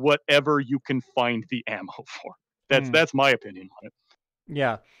 and whatever you can find the ammo for. That's my opinion on it.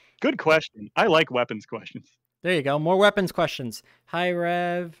 Yeah. Good question. I like weapons questions. There you go. More weapons questions. Hi,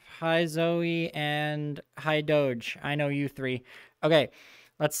 Rev. Hi, Zoe. And hi, Doge. I know you 3. Okay.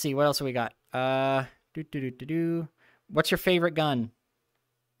 Let's see. What else have we got? What's your favorite gun?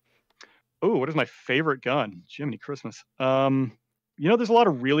 Oh, what is my favorite gun? Jiminy Christmas. You know, there's a lot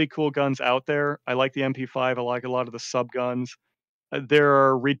of really cool guns out there. I like the MP5. I like a lot of the sub guns. There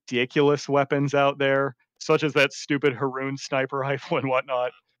are ridiculous weapons out there, such as that stupid Haroon sniper rifle and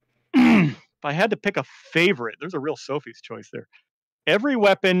whatnot. If I had to pick a favorite, there's a real Sophie's choice there. Every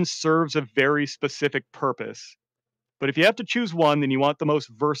weapon serves a very specific purpose. But if you have to choose one, then you want the most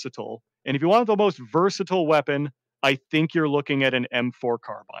versatile. And if you want the most versatile weapon, I think you're looking at an M4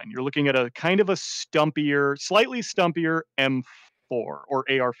 carbine. You're looking at a kind of a stumpier, slightly stumpier M4 or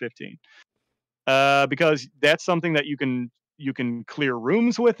AR-15. Because that's something that you can clear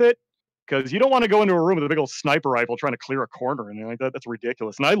rooms with it. Because you don't want to go into a room with a big old sniper rifle trying to clear a corner and like that. That's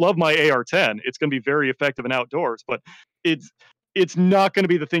ridiculous. And I love my AR-10. It's going to be very effective in outdoors, but it's not going to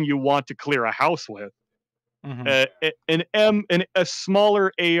be the thing you want to clear a house with. A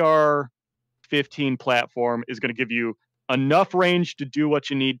smaller AR-15 platform is going to give you enough range to do what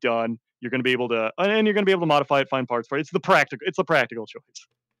you need done. You're going to be able to, and you're going to be able to modify it, find parts for it. It's the practical choice.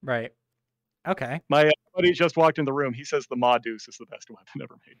 Right. Okay. My buddy just walked in the room. He says the Ma Deuce is the best weapon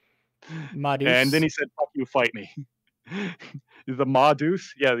ever made. Madus. And then he said, "Fuck you, fight me." The Ma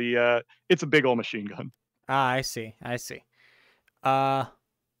Deuce, yeah, it's a big old machine gun. Ah, I see. I see.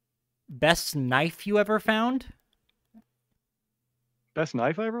 Best knife you ever found? Best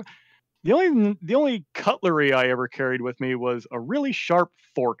knife I ever. The only cutlery I ever carried with me was a really sharp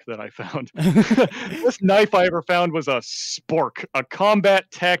fork that I found. This knife I ever found was a spork, a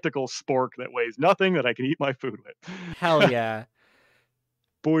combat tactical spork that weighs nothing that I can eat my food with. Hell yeah.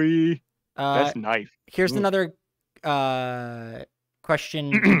 Boy, best knife. Here's another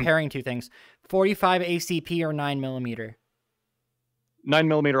question comparing two things. 45 ACP or 9mm?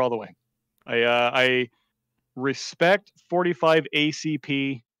 9mm all the way. I respect 45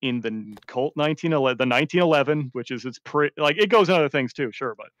 ACP in the Colt 1911, which is like it goes in other things too,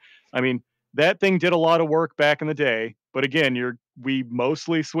 sure, but I mean that thing did a lot of work back in the day. But again, we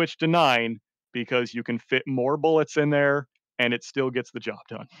mostly switched to 9 because you can fit more bullets in there and it still gets the job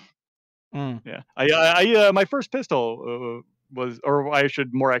done. Yeah, I my first pistol was, or I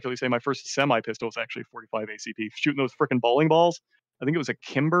should more accurately say, my first semi pistol was actually 45 ACP, shooting those freaking bowling balls. I think it was a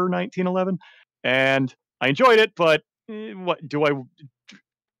Kimber 1911, and I enjoyed it. But what do I?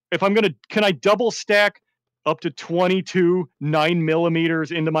 If I'm gonna, can I double stack up to 22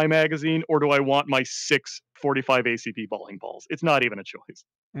 9mm into my magazine, or do I want my 6 45 ACP bowling balls? It's not even a choice.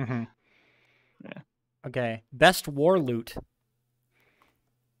 Mm-hmm. Yeah. Okay. Best war loot.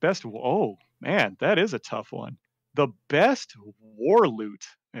 Oh man, that is a tough one. The best war loot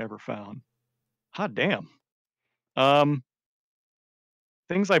I ever found. Hot damn.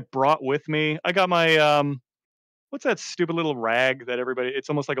 Things I brought with me. I got my what's that stupid little rag that everybody, it's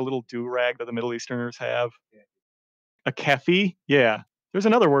almost like a little do-rag that the Middle Easterners have. A keffy? Yeah. There's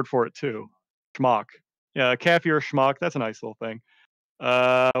another word for it too. Schmock. Yeah, a keffy or schmock. That's a nice little thing.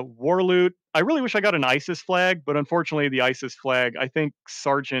 War loot. I really wish I got an ISIS flag, but unfortunately the ISIS flag, I think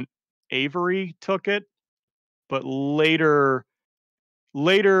Sergeant Avery took it, but later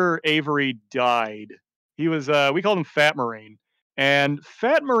Avery died. He was we called him Fat Marine. And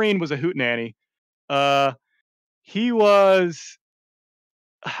Fat Marine was a hootenanny. He was,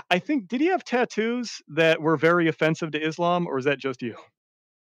 I think, did he have tattoos that were very offensive to Islam, or is that just you?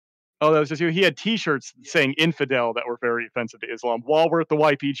 Oh, that was just you. He had T-shirts saying "infidel" that were very offensive to Islam. While we're at the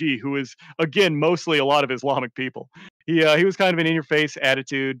YPG, who is again mostly a lot of Islamic people, he was kind of an in-your-face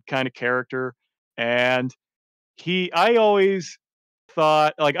attitude kind of character, and I always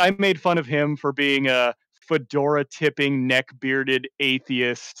thought, like, I made fun of him for being a fedora tipping, neck bearded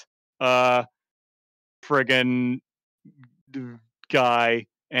atheist, friggin' guy,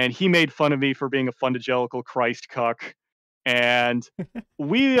 and he made fun of me for being a fundagelical Christ cuck. And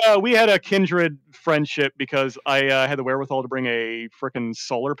we had a kindred friendship because I had the wherewithal to bring a frickin'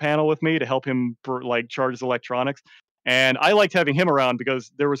 solar panel with me to help him like charge his electronics. And I liked having him around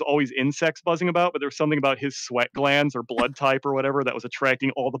because there was always insects buzzing about, but there was something about his sweat glands or blood type or whatever that was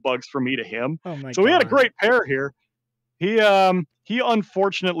attracting all the bugs from me to him. Oh my so God. We had a great pair here. He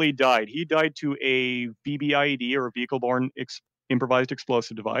unfortunately died. He died to a VBIED, or a vehicle-borne improvised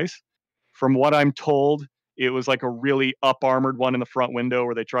explosive device. From what I'm told, it was like a really up-armored one in the front window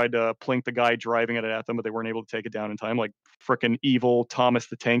where they tried to plink the guy driving it at them, but they weren't able to take it down in time. Like frickin' evil Thomas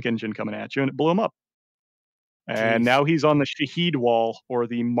the Tank Engine coming at you, and it blew him up. And now he's on the Shaheed wall, or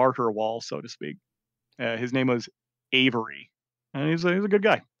the martyr wall, so to speak. His name was Avery, and he's a good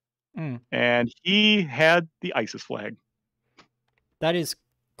guy. And he had the ISIS flag. That is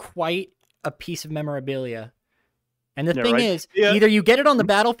quite a piece of memorabilia. And the thing right? is, either you get it on the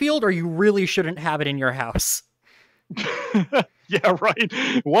battlefield or you really shouldn't have it in your house. Yeah, right.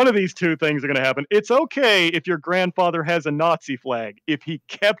 One of these two things are going to happen. It's okay if your grandfather has a Nazi flag, if he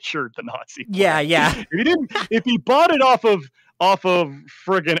captured the Nazi flag. Yeah. If he bought it off of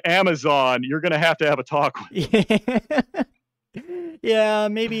friggin' Amazon, you're going to have a talk with him. Yeah,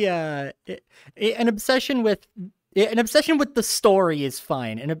 maybe an obsession with the story is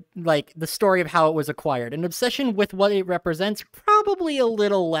fine, and like the story of how it was acquired. An obsession with what it represents, probably a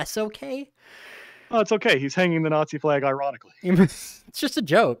little less okay. Oh, it's okay. He's hanging the Nazi flag ironically. It's just a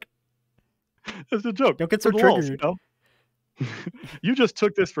joke. It's a joke. Don't get so triggered. Walls, you just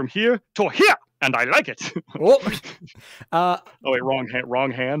took this from here to here, and I like it. Oh, wait,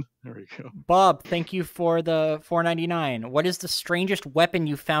 wrong hand. There we go. Bob, thank you for the $4.99. What is the strangest weapon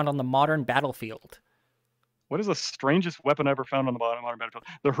you found on the modern battlefield? What is the strangest weapon I ever found on the bottom of modern battlefield?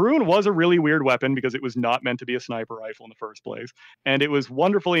 The Haroon was a really weird weapon because it was not meant to be a sniper rifle in the first place. And it was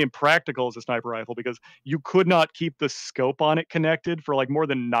wonderfully impractical as a sniper rifle because you could not keep the scope on it connected for like more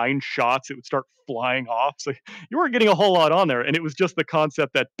than 9 shots. It would start flying off. So you weren't getting a whole lot on there. And it was just the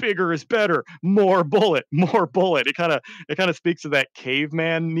concept that bigger is better, more bullet, more bullet. It kind of speaks to that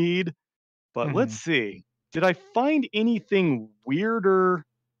caveman need. But let's see. Did I find anything weirder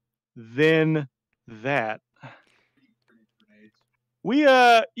than that?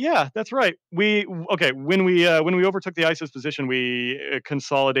 Yeah, that's right. When we overtook the ISIS position, we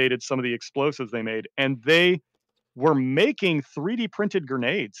consolidated some of the explosives they made, and they were making 3D printed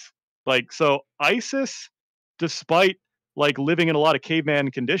grenades. Like, so ISIS, despite like living in a lot of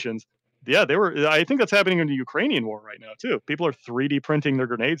caveman conditions, yeah, they were. I think that's happening in the Ukrainian war right now too. People are 3D printing their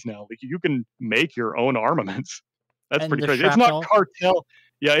grenades now. Like, you can make your own armaments. That's And pretty the crazy. It's not shrapnel. cartel.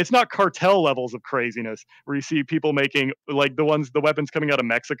 Yeah, it's not cartel levels of craziness where you see people making like the weapons coming out of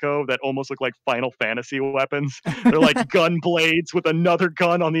Mexico that almost look like Final Fantasy weapons. They're like gun blades with another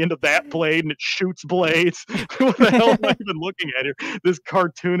gun on the end of that blade and it shoots blades. What the hell am I even looking at here? This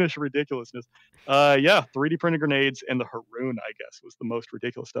cartoonish ridiculousness. Yeah, 3D printed grenades and the Haroon, I guess, was the most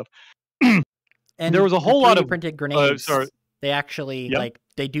ridiculous stuff. There And was a the whole lot 3D of printed grenades, sorry. they actually Yeah. like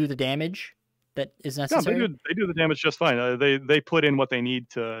they do the damage that is Yeah, necessary. they do the damage just fine. They put in what they need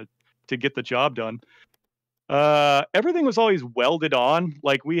to get the job done. Everything was always welded on.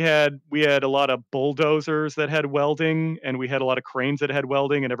 Like, we had a lot of bulldozers that had welding, and we had a lot of cranes that had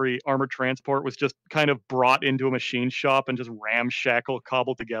welding, and every armored transport was just kind of brought into a machine shop and just ramshackle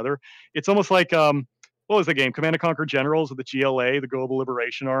cobbled together. It's almost like what was the game? Command and Conquer Generals of the GLA, the Global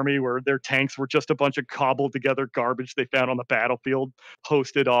Liberation Army, where their tanks were just a bunch of cobbled together garbage they found on the battlefield,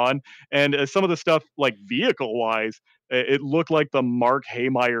 posted on. And some of the stuff, like vehicle wise, it looked like the Mark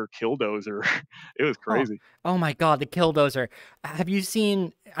Haymeyer Killdozer. It was Oh, crazy. oh my God, the Killdozer. Have you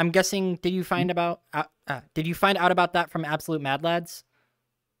seen? I'm guessing. Did you find out about that from Absolute Mad Lads?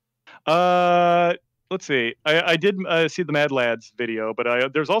 Uh, let's see. I did see the Mad Lads video,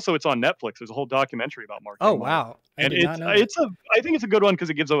 but there's also, it's on Netflix. There's a whole documentary about Mark Oh Haymeyer. wow, I And did not know that. I think it's a good one because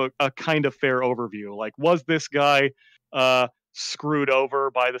it gives a kind of fair overview. Like, was this guy screwed over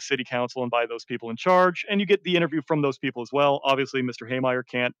by the city council and by those people in charge? And you get the interview from those people as well. Obviously, Mr. Haymeyer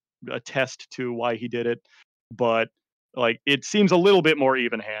can't attest to why he did it, but like, it seems a little bit more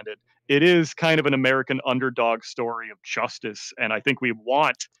even-handed. It is kind of an American underdog story of justice, and I think we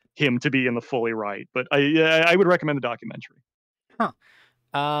want him to be in the fully right. But I would recommend the documentary.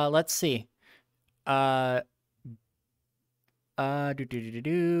 Huh. Let's see. Uh, do do do do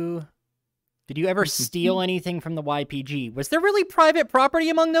do. Did you ever steal anything from the YPG? Was there really private property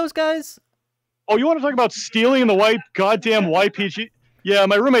among those guys? Oh, you want to talk about stealing in the goddamn YPG? Yeah,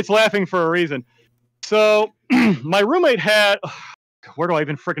 my roommate's laughing for a reason. So my roommate had, where do I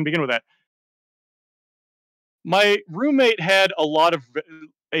even freaking begin with that? My roommate had a lot of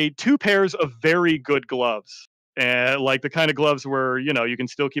 2 pairs of very good gloves. And like the kind of gloves where, you can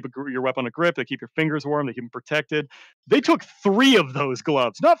still keep your weapon on a grip, they keep your fingers warm, they keep them protected. They took 3 of those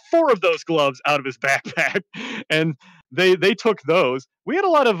gloves, not 4 of those gloves, out of his backpack, and they took those. We had a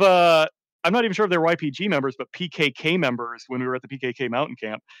lot of I'm not even sure if they were YPG members, but PKK members when we were at the PKK mountain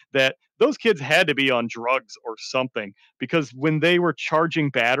camp. That those kids had to be on drugs or something, because when they were charging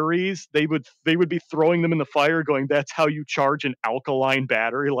batteries, they would be throwing them in the fire, going, "That's how you charge an alkaline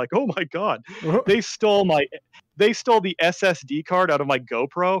battery." Like, oh my god, they stole the SSD card out of my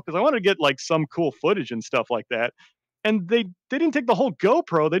GoPro because I wanted to get like some cool footage and stuff like that. And they didn't take the whole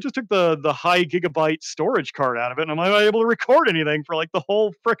GoPro. They just took the high gigabyte storage card out of it. And I'm not able to record anything for like the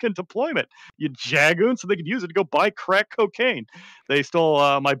whole frickin' deployment. You jagoon, so they could use it to go buy crack cocaine. They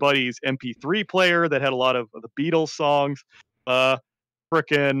stole my buddy's MP3 player that had a lot of the Beatles songs.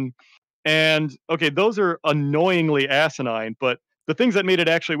 Frickin' And okay, those are annoyingly asinine, but the things that made it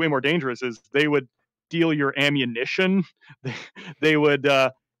actually way more dangerous is they would steal your ammunition. They, they would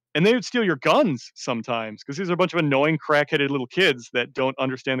and they would steal your guns sometimes, because these are a bunch of annoying crack-headed little kids that don't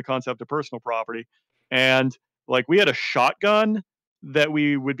understand the concept of personal property. And like, we had a shotgun that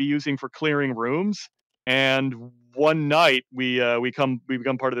we would be using for clearing rooms, and one night we become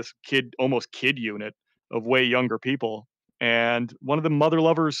part of this almost kid unit of way younger people, and one of the mother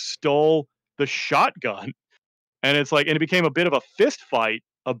lovers stole the shotgun, and it became a bit of a fist fight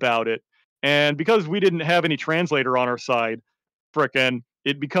about it. And because we didn't have any translator on our side, frickin',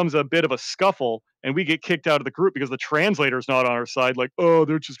 it becomes a bit of a scuffle, and we get kicked out of the group because the translator's not on our side. Like, oh,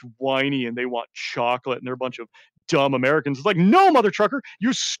 they're just whiny and they want chocolate and they're a bunch of dumb Americans. It's like, no, mother trucker,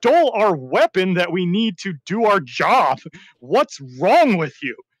 you stole our weapon that we need to do our job. What's wrong with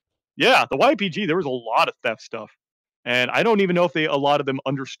you? Yeah, the YPG, there was a lot of theft stuff. And I don't even know if a lot of them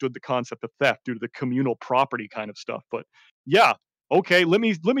understood the concept of theft due to the communal property kind of stuff. But yeah, okay, let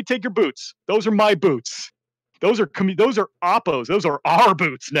me take your boots. Those are my boots. Those are Oppos. Those are our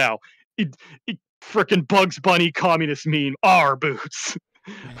boots now. Frickin' Bugs Bunny communist meme. Our boots.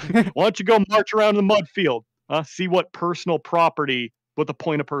 Why don't you go march around the mud field? See what the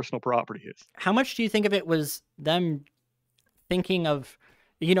point of personal property is. How much do you think of it was them thinking of,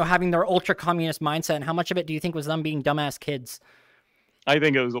 having their ultra communist mindset, and how much of it do you think was them being dumbass kids? I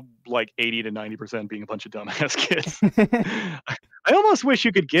think it was like 80 to 90% being a bunch of dumbass kids. I almost wish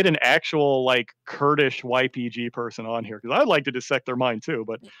you could get an actual like Kurdish YPG person on here, because I'd like to dissect their mind too,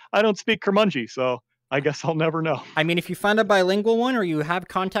 but I don't speak Kurmanji, so I guess I'll never know. I mean, if you find a bilingual one or you have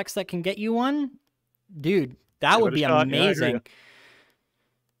contacts that can get you one, dude, that would be amazing.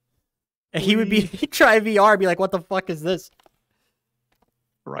 Yeah, he'd try VR, be like, what the fuck is this?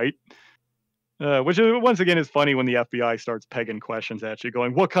 Right? Which once again is funny when the FBI starts pegging questions at you,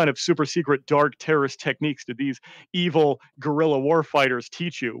 going, what kind of super secret dark terrorist techniques did these evil guerrilla war fighters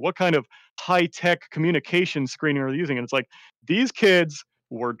teach you? What kind of high-tech communication screening are they using? And it's like, these kids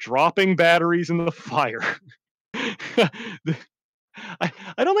were dropping batteries in the fire. I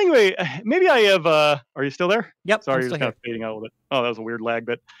don't think maybe I have, are you still there? Yep. Sorry, you're just kind of fading out a little bit. Oh, that was a weird lag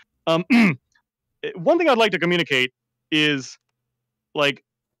bit. One thing I'd like to communicate is, like,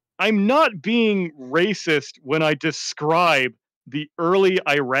 I'm not being racist when I describe the early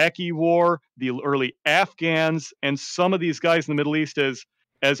Iraqi war, the early Afghans, and some of these guys in the Middle East as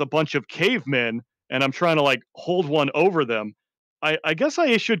a bunch of cavemen, and I'm trying to like hold one over them. I guess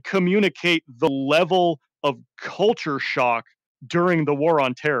I should communicate the level of culture shock during the war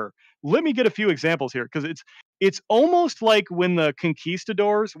on terror. Let me get a few examples here, because it's almost like when the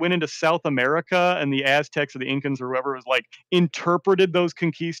conquistadors went into South America and the Aztecs or the Incans or whoever was like interpreted those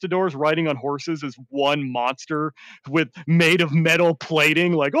conquistadors riding on horses as one monster made of metal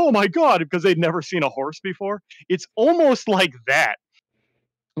plating, like, oh my God, because they'd never seen a horse before. It's almost like that.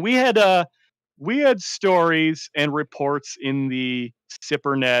 We had stories and reports in the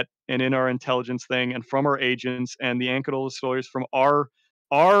SIPRNet and in our intelligence thing and from our agents and the anecdotal stories from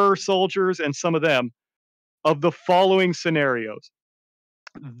our soldiers and some of them of the following scenarios.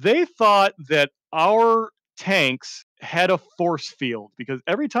 They thought that our tanks had a force field because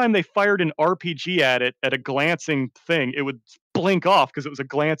every time they fired an RPG at it at a glancing thing, it would blink off because it was a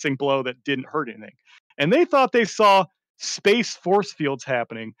glancing blow that didn't hurt anything. And they thought they saw space force fields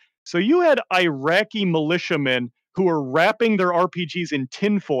happening. So you had Iraqi militiamen who were wrapping their RPGs in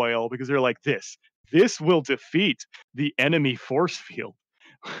tinfoil because they're like, this will defeat the enemy force field.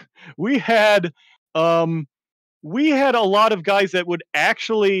 We had a lot of guys that would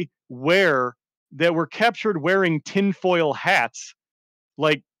actually that were captured wearing tinfoil hats,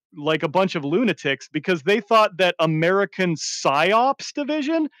 like a bunch of lunatics, because they thought that American PSYOPs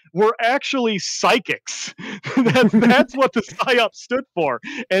division were actually psychics. That's what the PSYOP stood for,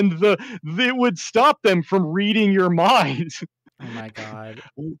 and it would stop them from reading your mind. Oh my God.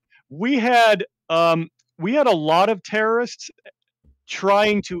 We had a lot of terrorists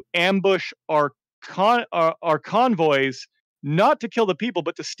trying to ambush our convoys, not to kill the people,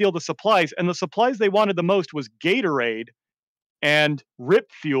 but to steal the supplies. And the supplies they wanted the most was Gatorade and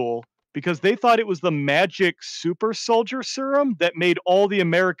Rip Fuel, because they thought it was the magic super soldier serum that made all the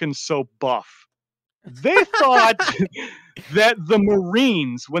Americans so buff. They thought that the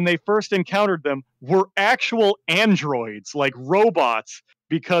Marines, when they first encountered them, were actual androids, like robots,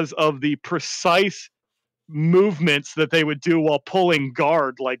 because of the precise movements that they would do while pulling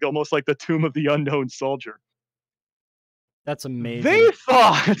guard, like almost like the Tomb of the Unknown Soldier. That's amazing. They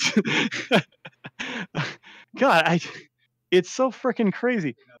thought, God, it's so freaking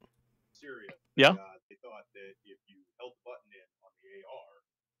crazy. Syria. Yeah. They thought that if you held the button in on the AR,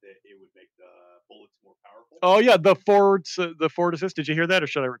 that it would make the bullets more powerful. Oh yeah, the forward assist. Did you hear that, or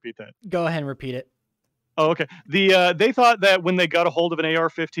should I repeat that? Go ahead and repeat it. Oh, okay. They thought that when they got a hold of an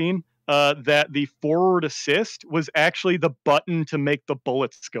AR-15, that the forward assist was actually the button to make the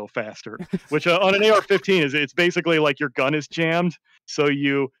bullets go faster. Which on an AR-15 it's basically like your gun is jammed, so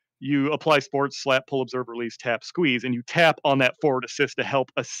you apply sports, slap, pull, observe, release, tap, squeeze, and you tap on that forward assist to help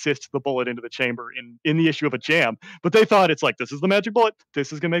assist the bullet into the chamber in the issue of a jam. But they thought it's like, this is the magic bullet.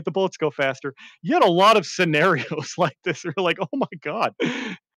 This is gonna make the bullets go faster. You had a lot of scenarios like this. You're like, oh my God.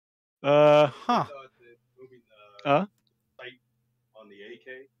 Huh. Moving the sight on the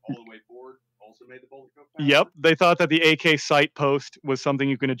AK all the way forward also made the bullet go faster. Yep, they thought that the AK sight post was something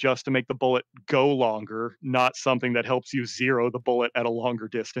you can adjust to make the bullet go longer, not something that helps you zero the bullet at a longer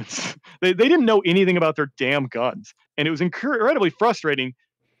distance. They didn't know anything about their damn guns, and it was incredibly frustrating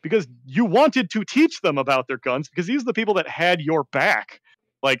because you wanted to teach them about their guns, because these are the people that had your back.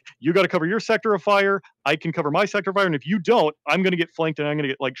 Like, you got to cover your sector of fire, I can cover my sector of fire, and if you don't, I'm going to get flanked and I'm going to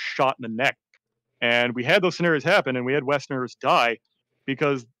get like shot in the neck. And we had those scenarios happen, and we had Westerners die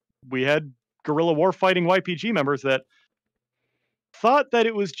because we had guerrilla war fighting YPG members that thought that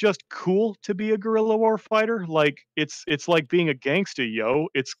it was just cool to be a guerrilla war fighter. Like, it's like being a gangsta, yo.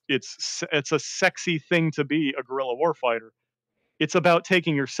 It's a sexy thing to be a guerrilla war fighter. It's about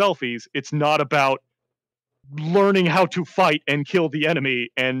taking your selfies. It's not about learning how to fight and kill the enemy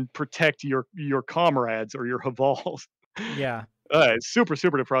and protect your comrades or your havals. Yeah. It's super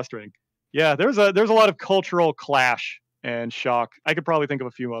frustrating. Yeah, there's a lot of cultural clash and shock. I could probably think of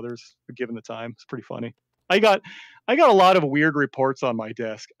a few others, given the time. It's pretty funny. I got a lot of weird reports on my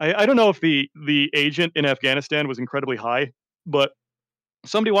desk. I don't know if the agent in Afghanistan was incredibly high, but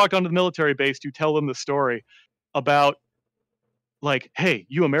somebody walked onto the military base to tell them the story about, like, hey,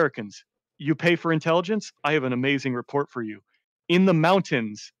 you Americans, you pay for intelligence? I have an amazing report for you. In the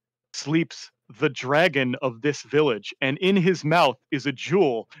mountains sleeps the dragon of this village, and in his mouth is a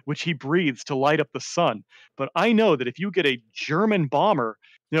jewel which he breathes to light up the sun. But I know that if you get a German bomber,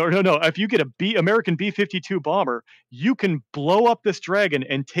 no, if you get a American B-52 bomber, you can blow up this dragon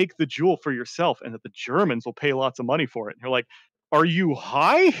and take the jewel for yourself, and that the Germans will pay lots of money for it. And you're like, are you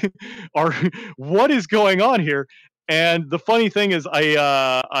high? What is going on here? And the funny thing is,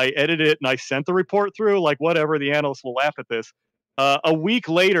 I edited it and I sent the report through. Like, whatever, the analysts will laugh at this. A week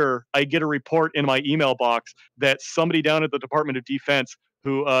later, I get a report in my email box that somebody down at the Department of Defense,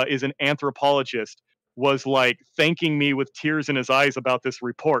 who is an anthropologist, was like thanking me with tears in his eyes about this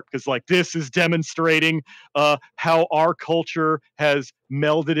report, because like, this is demonstrating how our culture has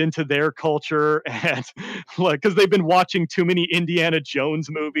melded into their culture, and like, because they've been watching too many Indiana Jones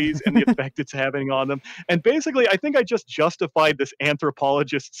movies and the effect it's having on them. And basically, I think I just justified this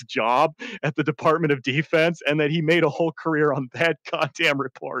anthropologist's job at the Department of Defense, and that he made a whole career on that goddamn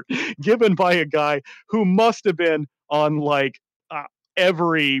report given by a guy who must have been on like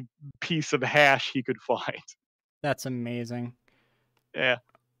every piece of hash he could find. That's amazing. Yeah.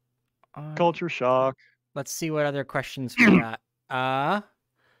 Culture shock. Let's see what other questions we got.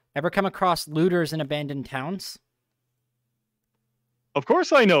 Ever come across looters in abandoned towns? Of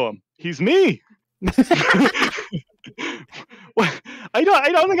course I know him. He's me. I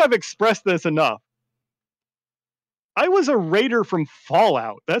don't think I've expressed this enough. I was a raider from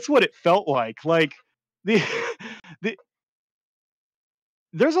Fallout. That's what it felt like. Like,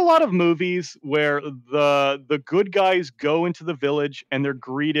 there's a lot of movies where the good guys go into the village and they're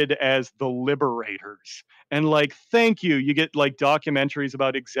greeted as the liberators. And like, thank you. You get like documentaries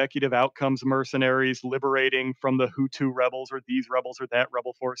about executive outcomes mercenaries liberating from the Hutu rebels or these rebels or that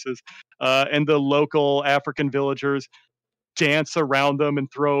rebel forces. And the local African villagers dance around them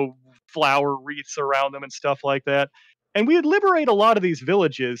and throw flower wreaths around them and stuff like that. And we would liberate a lot of these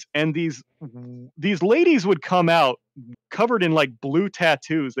villages, and these ladies would come out covered in like blue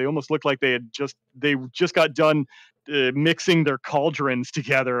tattoos. They almost looked like they just got done mixing their cauldrons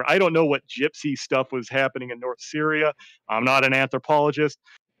together. I don't know what gypsy stuff was happening in North Syria. I'm not an anthropologist.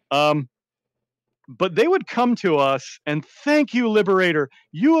 But they would come to us and, thank you, Liberator.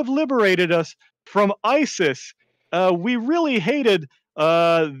 You have liberated us from ISIS. We really hated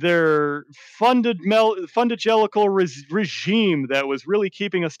their fundagelical regime that was really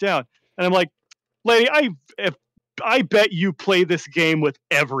keeping us down. And I'm like, lady, I bet you play this game with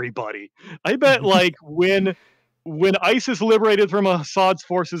everybody. I bet like when ISIS liberated from Assad's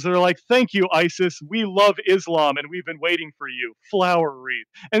forces, they're like, thank you, ISIS. We love Islam and we've been waiting for you. Flower wreath.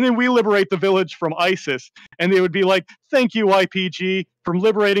 And then we liberate the village from ISIS. And they would be like, thank you, YPG, for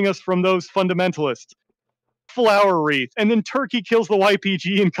liberating us from those fundamentalists. Flower wreath. And then Turkey kills the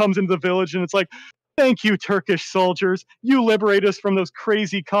YPG and comes into the village, and it's like, thank you, Turkish soldiers. You liberate us from those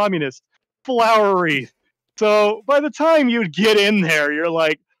crazy communists. Flower wreath. So by the time you'd get in there, you're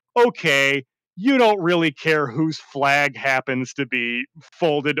like, okay, you don't really care whose flag happens to be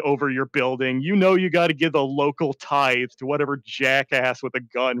folded over your building. You know you got to give the local tithe to whatever jackass with a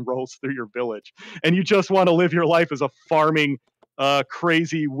gun rolls through your village. And you just want to live your life as a farming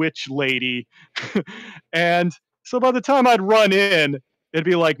crazy witch lady. And so by the time I'd run in, it'd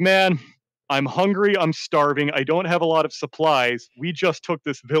be like, man, I'm hungry, I'm starving, I don't have a lot of supplies. We just took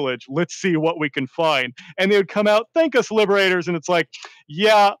this village. Let's see what we can find. And they would come out, thank us, liberators. And it's like,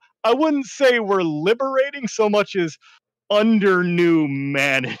 yeah, I wouldn't say we're liberating so much as under new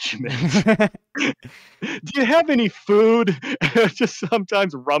management. Do you have any food? Just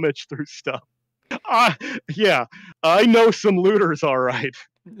sometimes rummage through stuff. Yeah, I know some looters, all right.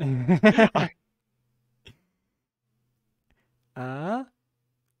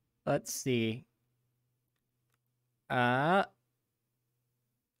 Let's see.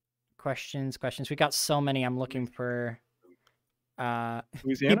 Questions. We got so many. I'm looking for.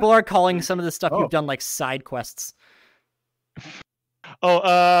 Louisiana? People are calling some of the stuff Oh. you've done like side quests.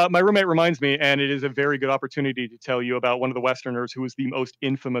 Oh, my roommate reminds me, and it is a very good opportunity to tell you about one of the Westerners who was the most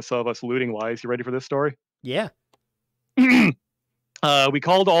infamous of us looting-wise. You ready for this story? Yeah. We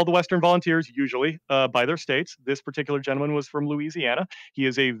called all the Western volunteers, usually by their states. This particular gentleman was from Louisiana. He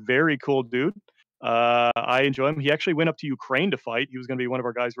is a very cool dude. I enjoy him. He actually went up to Ukraine to fight. He was going to be one of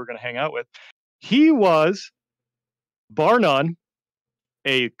our guys we were going to hang out with. He was, bar none,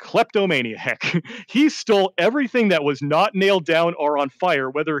 a kleptomaniac. He stole everything that was not nailed down or on fire,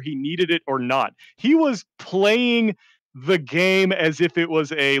 whether he needed it or not. He was playing the game as if it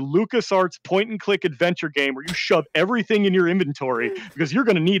was a LucasArts point-and-click adventure game where you shove everything in your inventory because you're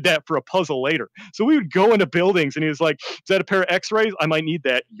going to need that for a puzzle later. So we would go into buildings, and he was like, "Is that a pair of X-rays? I might need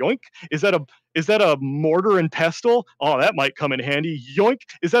that. Yoink. Is that a mortar and pestle? Oh, that might come in handy. Yoink.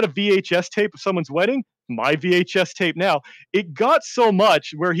 Is that a VHS tape of someone's wedding? My VHS tape now." It got so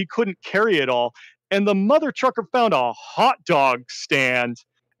much where he couldn't carry it all, and the mother trucker found a hot dog stand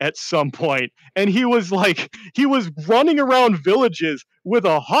at some point, and he was running around villages with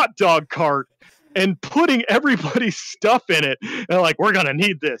a hot dog cart and putting everybody's stuff in it. And like, "We're gonna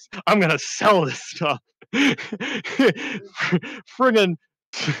need this. I'm gonna sell this stuff." Friggin'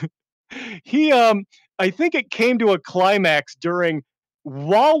 he I think it came to a climax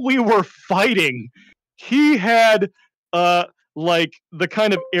while we were fighting. He had like the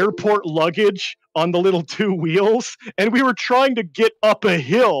kind of airport luggage on the little two wheels, and we were trying to get up a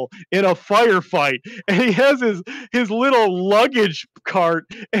hill in a firefight, and he has his little luggage cart,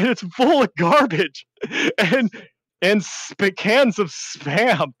 and it's full of garbage and cans of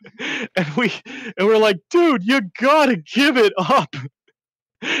spam, and we're like, "Dude, you gotta give it up."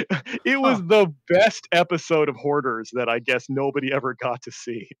 It was the best episode of Hoarders that I guess nobody ever got to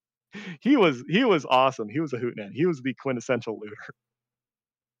see. He was awesome. He was a hootman. He was the quintessential looter.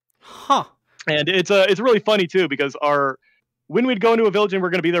 Huh. And it's really funny too, because when we'd go into a village and we're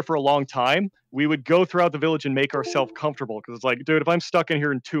going to be there for a long time, we would go throughout the village and make ourselves comfortable, because it's like, dude, if I'm stuck in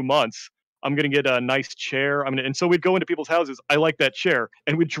here in 2 months, I'm going to get a nice chair. And so we'd go into people's houses. "I like that chair,"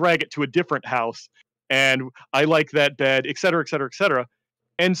 and we'd drag it to a different house, and "I like that bed," et cetera, et cetera, et cetera.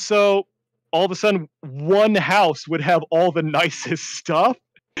 And so all of a sudden, one house would have all the nicest stuff.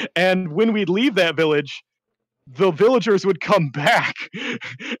 And when we'd leave that village, the villagers would come back,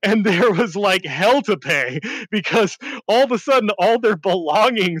 and there was like hell to pay, because all of a sudden all their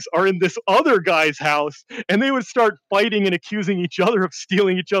belongings are in this other guy's house, and they would start fighting and accusing each other of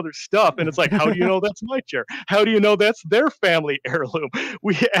stealing each other's stuff. And it's like, how do you know that's my chair? How do you know that's their family heirloom?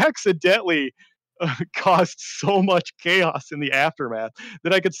 We accidentally caused so much chaos in the aftermath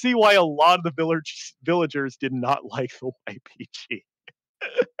that I could see why a lot of the villagers did not like the YPG.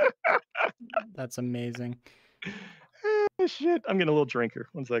 That's amazing. Shit, I'm getting a little drink here.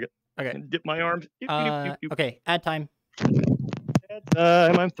 1 second. Okay. Dip my arms. Okay, ad time.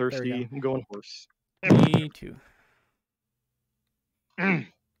 I'm thirsty. I'm going horse. Me too.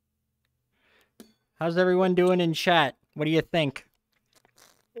 How's everyone doing in chat? What do you think?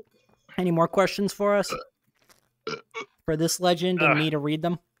 Any more questions for us? For this legend and me to read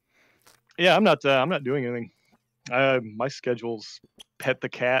them? Yeah, I'm not doing anything. My schedule's pet the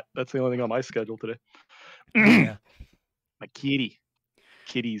cat. That's the only thing on my schedule today. Yeah. My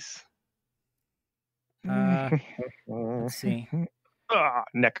kitties. Let's see.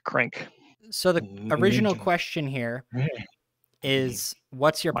 Neck crank. So the original question here is,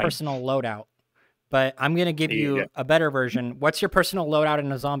 what's your personal loadout? But I'm going to give you a better version. What's your personal loadout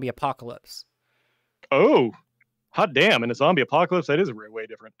in a zombie apocalypse? Oh, hot damn. In a zombie apocalypse, that is way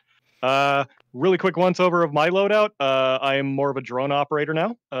different. Really quick once over of my loadout. I am more of a drone operator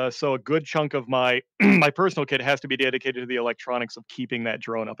now. So a good chunk of my my personal kit has to be dedicated to the electronics of keeping that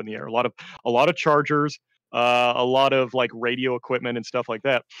drone up in the air. A lot of chargers, a lot of like radio equipment and stuff like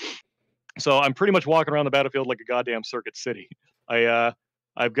that. So I'm pretty much walking around the battlefield like a goddamn Circuit City.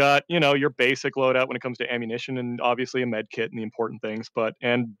 I've got, your basic loadout when it comes to ammunition, and obviously a med kit and the important things.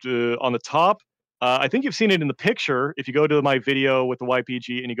 On the top, I think you've seen it in the picture. If you go to my video with the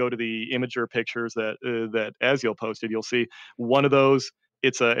YPG and you go to the Imager pictures that Aziel posted, you'll see one of those.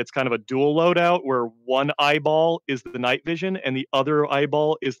 It's kind of a dual loadout where one eyeball is the night vision and the other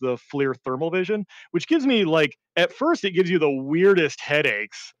eyeball is the FLIR thermal vision, which gives me, like, at first it gives you the weirdest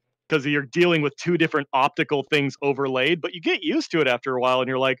headaches because you're dealing with two different optical things overlaid, but you get used to it after a while and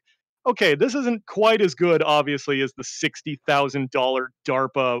you're like, okay, this isn't quite as good, obviously, as the $60,000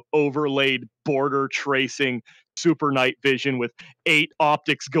 DARPA overlaid border tracing super night vision with 9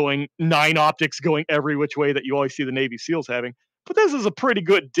 optics going every which way that you always see the Navy SEALs having. But this is a pretty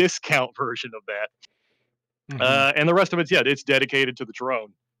good discount version of that. And the rest of it's dedicated to the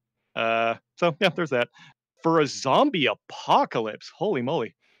drone. So yeah, there's that. For a zombie apocalypse, holy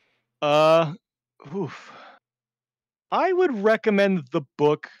moly. Oof. I would recommend the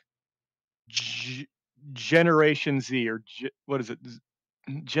book Generation Z, or what is it?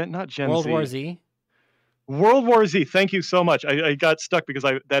 Not Gen World Z. War Z. World War Z. Thank you so much. I got stuck because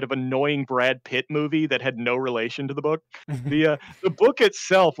that annoying Brad Pitt movie that had no relation to the book. The book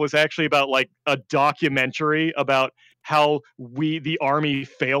itself was actually about like a documentary about how the army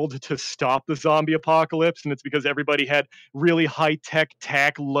failed to stop the zombie apocalypse, and it's because everybody had really high tech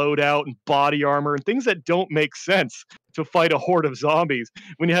tac loadout and body armor and things that don't make sense to fight a horde of zombies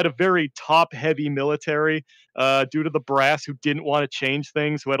when you had a very top heavy military due to the brass who didn't want to change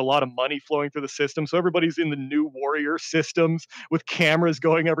things, who had a lot of money flowing through the system. So everybody's in the new warrior systems with cameras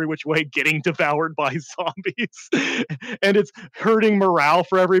going every which way, getting devoured by zombies. And it's hurting morale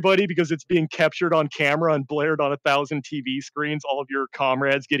for everybody because it's being captured on camera and blared on 1,000 TV screens, all of your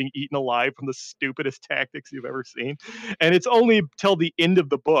comrades getting eaten alive from the stupidest tactics you've ever seen. And it's only till the end of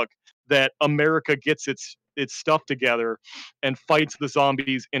the book that America gets its stuff together and fights the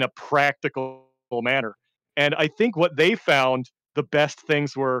zombies in a practical manner. And I think what they found, the best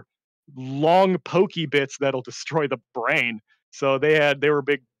things were long pokey bits that'll destroy the brain. So they were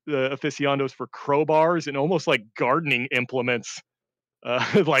big aficionados for crowbars and almost like gardening implements,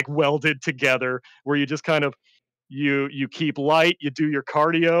 like welded together, where you just kind of you keep light, you do your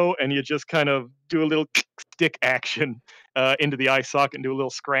cardio, and you just kind of do a little stick action into the eye socket and do a little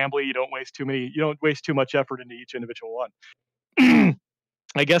scrambly. You don't waste too much effort into each individual one.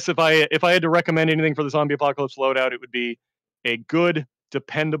 I guess if I had to recommend anything for the zombie apocalypse loadout, it would be a good,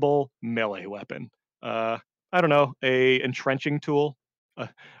 dependable melee weapon. I don't know, a entrenching tool,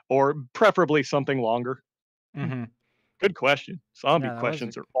 or preferably something longer. Good question. Zombie Yeah,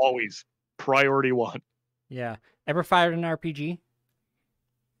 questions are always priority one. Yeah. Ever fired an RPG?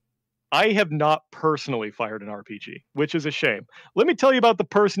 I have not personally fired an RPG, which is a shame. Let me tell you about the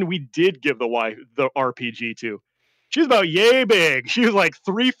person we did give the RPG to. She was about yay big. She was like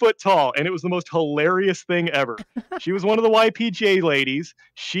 3 foot tall, and it was the most hilarious thing ever. She was one of the YPGA ladies.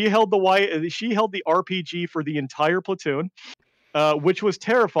 She held the RPG for the entire platoon, which was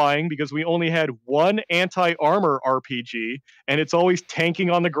terrifying because we only had one anti-armor RPG, and it's always tanking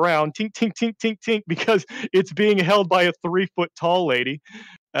on the ground, tink, tink, tink, tink, tink, because it's being held by a 3 foot tall lady.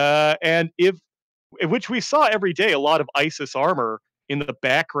 Which we saw every day, a lot of ISIS armor in the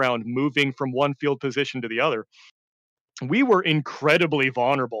background moving from one field position to the other. We were incredibly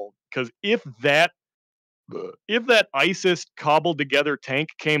vulnerable because if that ISIS cobbled together tank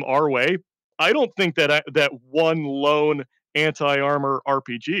came our way, I don't think that one lone anti-armor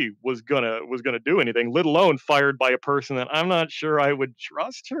RPG was gonna do anything, let alone fired by a person that I'm not sure I would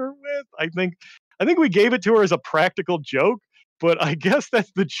trust her with. I think we gave it to her as a practical joke, but I guess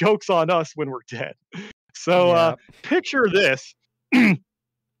that's the joke's on us when we're dead. So picture this.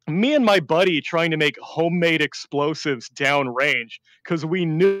 Me and my buddy trying to make homemade explosives downrange because we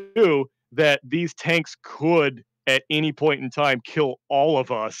knew that these tanks could at any point in time kill all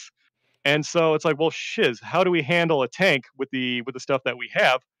of us. And so it's like, well, shiz, how do we handle a tank with the stuff that we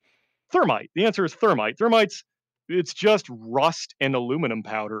have? Thermite. The answer is thermite. Thermite's it's just rust and aluminum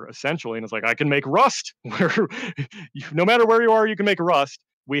powder essentially. And it's like, I can make rust. No matter where you are, you can make rust.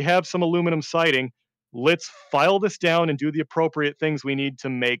 We have some aluminum siding. Let's file this down and do the appropriate things we need to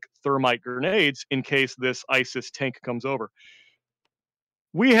make thermite grenades in case this ISIS tank comes over.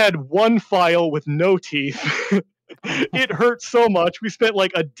 We had one file with no teeth. It hurt so much. We spent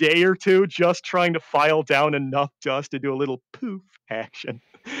like a day or two just trying to file down enough dust to do a little poof action.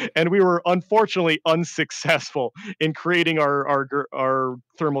 And we were unfortunately unsuccessful in creating our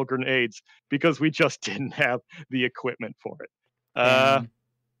thermal grenades because we just didn't have the equipment for it.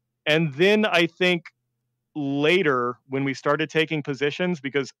 And then I think later when we started taking positions,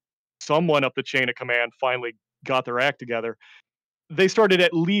 because someone up the chain of command finally got their act together, they started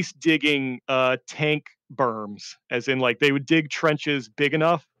at least digging tank berms, as in like they would dig trenches big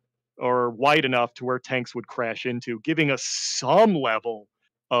enough or wide enough to where tanks would crash into, giving us some level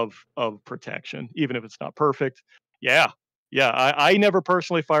of protection, even if it's not perfect. Yeah. I never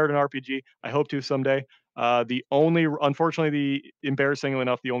personally fired an RPG. I hope to someday. Unfortunately, embarrassingly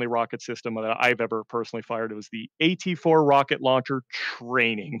enough, the only rocket system that I've ever personally fired was the AT-4 rocket launcher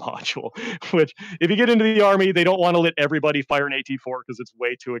training module, which if you get into the Army, they don't want to let everybody fire an AT-4 because it's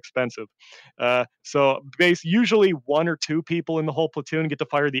way too expensive. Usually 1 or 2 people in the whole platoon get to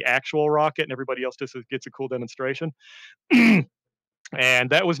fire the actual rocket, and everybody else just gets a cool demonstration. And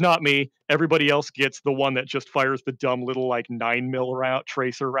that was not me. Everybody else gets the one that just fires the dumb little like 9mm round,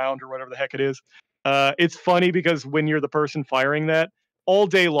 tracer round, or whatever the heck it is. It's funny because when you're the person firing that, all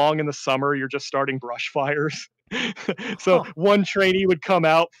day long in the summer, you're just starting brush fires. So one trainee would come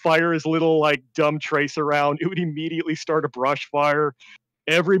out, fire his little like dumb tracer round. It would immediately start a brush fire.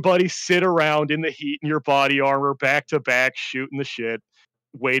 Everybody sit around in the heat in your body armor, back to back, shooting the shit,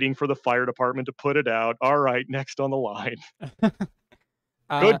 waiting for the fire department to put it out. All right, next on the line.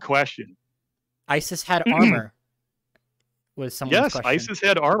 Good question. ISIS had armor. Was someone's question. Yes, ISIS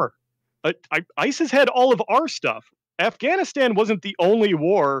had armor. ISIS had all of our stuff. Afghanistan wasn't the only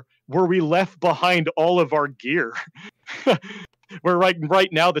war where we left behind all of our gear. Where right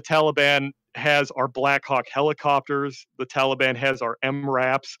now the Taliban has our Black Hawk helicopters. The Taliban has our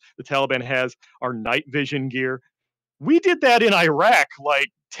MRAPs. The Taliban has our night vision gear. We did that in Iraq like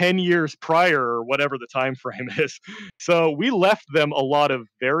 10 years prior or whatever the time frame is. So we left them a lot of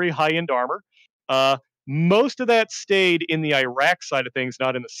very high-end armor. Most of that stayed in the Iraq side of things,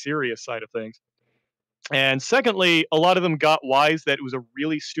 not in the Syria side of things. And secondly, a lot of them got wise that it was a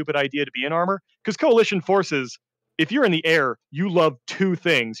really stupid idea to be in armor, because coalition forces, if you're in the air, you love 2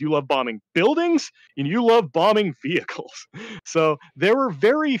 things. You love bombing buildings and you love bombing vehicles. So there were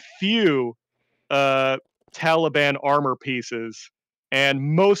very few Taliban armor pieces, and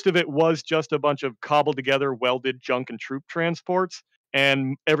most of it was just a bunch of cobbled together welded junk and troop transports,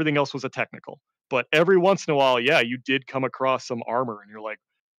 and everything else was a technical. But every once in a while, yeah, you did come across some armor and you're like,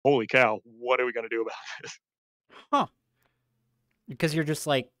 holy cow, what are we going to do about this? Huh. Because you're just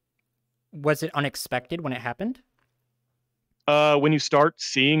like, was it unexpected when it happened? When you start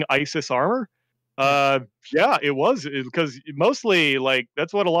seeing ISIS armor, yeah, it was, because mostly like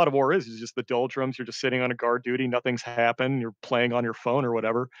that's what a lot of war is just the doldrums. You're just sitting on a guard duty, nothing's happened, you're playing on your phone or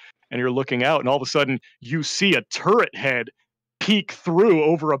whatever, and you're looking out, and all of a sudden you see a turret head peek through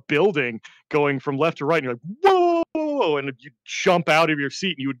over a building going from left to right, and you're like, whoa, and you jump out of your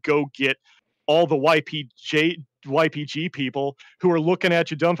seat and you would go get all the YPG people who are looking at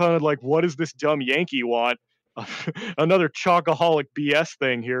you dumbfounded like, what does this dumb Yankee want? Another chocoholic BS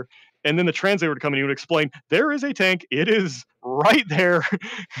thing here. And then the translator would come in and he would explain, there is a tank. It is right there.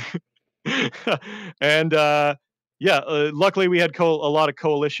 And luckily we had a lot of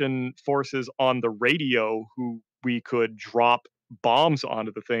coalition forces on the radio who we could drop bombs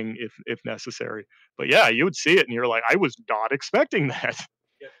onto the thing if necessary. But yeah, you would see it and you're like, I was not expecting that.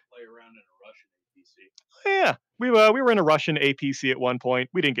 You have to play around in a Russian APC. Yeah, we were in a Russian APC at one point.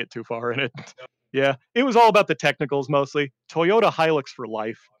 We didn't get too far in it. Yeah, it was all about the technicals mostly. Toyota Hilux for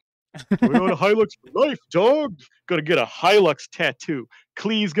life. Toyota Hilux for life, dog. Gonna get a Hilux tattoo.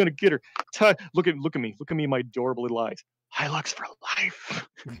 Clee's gonna get her. Look at me. Look at me, my adorable little eyes. Hilux for life.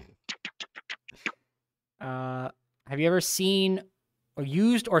 Have you ever seen or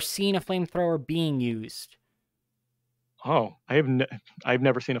used or seen a flamethrower being used? Oh, I've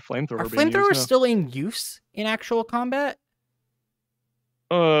never seen a flamethrower. Are flamethrowers still in use in actual combat?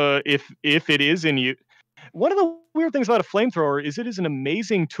 If it is in use. One of the weird things about a flamethrower is it is an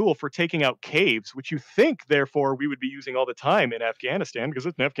amazing tool for taking out caves, which you think, therefore, we would be using all the time in Afghanistan, because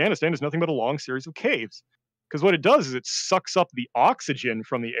in Afghanistan is nothing but a long series of caves. Because what it does is it sucks up the oxygen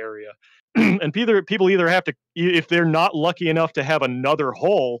from the area. And people either have to, if they're not lucky enough to have another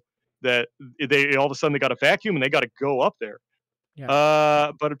hole, that they all of a sudden they got a vacuum and they got to go up there.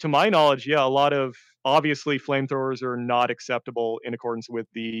 Yeah. But to my knowledge, yeah, a lot of obviously flamethrowers are not acceptable in accordance with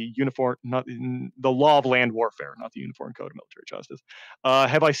the the law of land warfare, not the Uniform Code of Military Justice.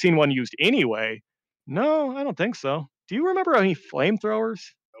 Have I seen one used anyway? No, I don't think so. Do you remember any flamethrowers?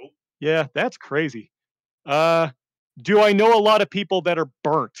 Nope. Yeah, that's crazy. Do I know a lot of people that are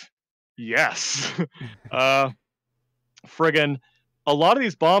burnt? Yes. Friggin', a lot of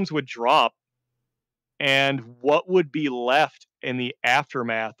these bombs would drop, and what would be left in the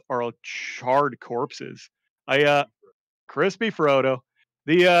aftermath are charred corpses. Crispy Frodo.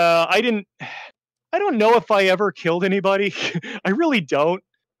 I don't know if I ever killed anybody. I really don't.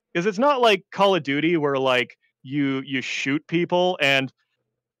 Because it's not like Call of Duty where like you shoot people and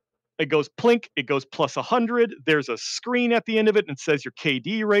it goes plink, it goes plus 100. There's a screen at the end of it and it says your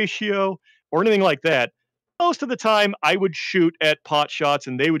KD ratio or anything like that. Most of the time I would shoot at pot shots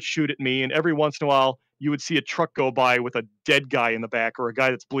and they would shoot at me, and every once in a while you would see a truck go by with a dead guy in the back or a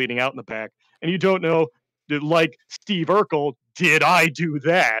guy that's bleeding out in the back, and you don't know like Steve Urkel, did I do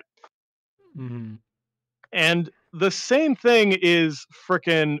that? Mm-hmm. And the same thing is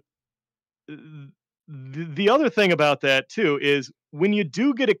frickin' the other thing about that too is when you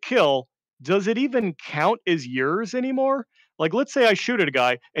do get a kill, does it even count as yours anymore? Like, let's say I shoot at a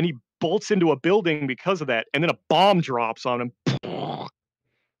guy and he bolts into a building because of that, and then a bomb drops on him.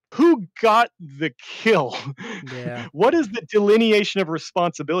 Who got the kill? Yeah. What is the delineation of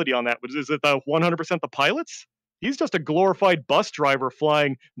responsibility on that? Is it the 100% the pilots? He's just a glorified bus driver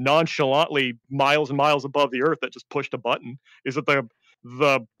flying nonchalantly miles and miles above the earth that just pushed a button. Is it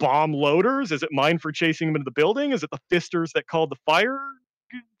the bomb loaders? Is it mine for chasing him into the building? Is it the fisters that called the fire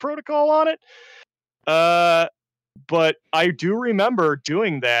protocol on it? But I do remember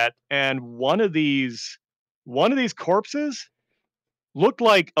doing that, and one of these corpses looked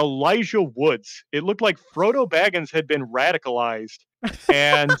like Elijah Woods. It looked like Frodo Baggins had been radicalized,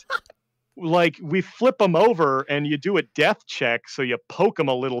 and like we flip him over and you do a death check, so you poke him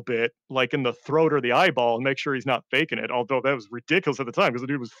a little bit, like in the throat or the eyeball, and make sure he's not faking it. Although that was ridiculous at the time because the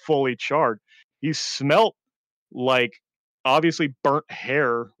dude was fully charred. He smelt like, obviously burnt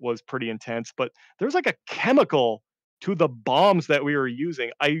hair was pretty intense, but there's like a chemical to the bombs that we were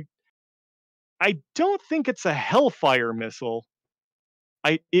using. I don't think it's a Hellfire missile.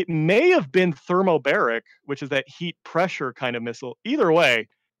 It may have been thermobaric, which is that heat pressure kind of missile. Either way,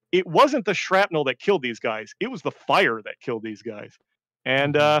 it wasn't the shrapnel that killed these guys. It was the fire that killed these guys.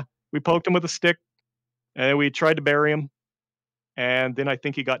 And we poked him with a stick, and we tried to bury him. And then I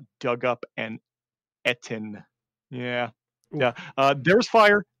think he got dug up and eaten. Yeah. Ooh. Yeah. There's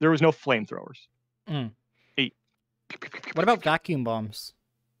fire. There was no flamethrowers. Mm. 8. What about vacuum bombs?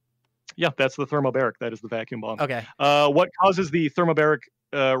 Yeah, that's the thermobaric. That is the vacuum bomb. Okay. What causes the thermobaric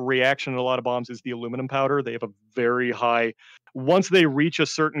reaction in a lot of bombs is the aluminum powder. They have a very high. Once they reach a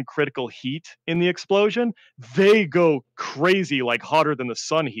certain critical heat in the explosion, they go crazy, like hotter than the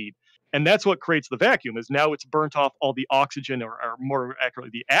sun heat. And that's what creates the vacuum. Is now it's burnt off all the oxygen, or more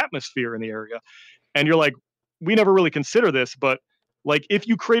accurately, the atmosphere in the area. And you're like, we never really consider this, but like if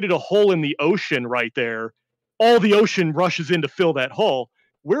you created a hole in the ocean right there, all the ocean rushes in to fill that hole.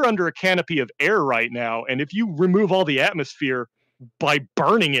 We're under a canopy of air right now, and if you remove all the atmosphere by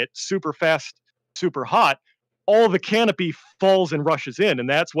burning it super fast, super hot, all the canopy falls and rushes in, and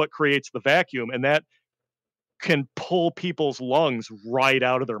that's what creates the vacuum, and that can pull people's lungs right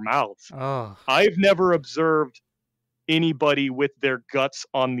out of their mouths. Oh. I've never observed anybody with their guts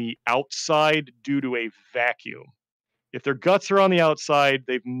on the outside due to a vacuum. If their guts are on the outside,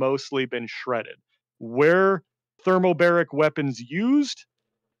 they've mostly been shredded. Where thermobaric weapons used,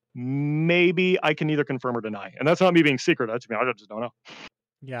 maybe I can neither confirm or deny. And that's not me being secret. That's me. I just don't know.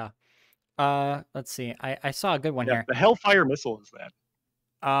 Yeah. Let's see. I saw a good one Yeah, here. the Hellfire missile is that.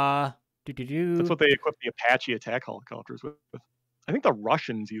 That's what they equip the Apache attack helicopters with. I think the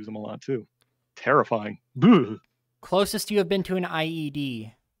Russians use them a lot too. Terrifying. Boo. Closest you have been to an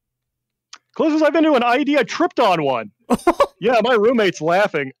IED. Closest I've been to an IED, I tripped on one. Yeah, my roommate's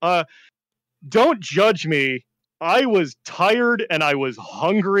laughing. Don't judge me. I was tired and I was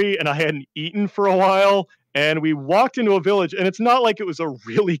hungry and I hadn't eaten for a while. And we walked into a village, and it's not like it was a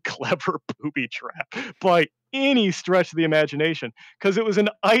really clever booby trap by any stretch of the imagination, because it was an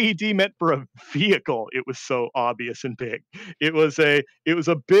IED meant for a vehicle. It was so obvious and big. It was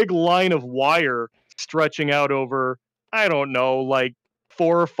a big line of wire stretching out over, I don't know, like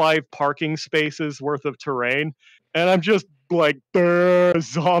 4 or 5 parking spaces worth of terrain. And I'm just like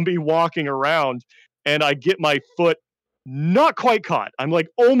zombie walking around, and I get my foot not quite caught. I'm like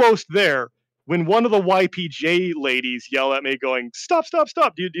almost there when one of the YPJ ladies yell at me going, "Stop, stop,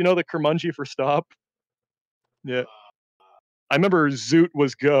 stop." Do you know the Kermunji for stop? Yeah. I remember Zoot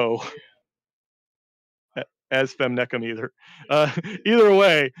was go. As femnecum either. Either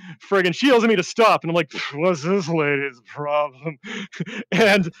way, friggin' she yells at me to stop, and I'm like, what's this lady's problem?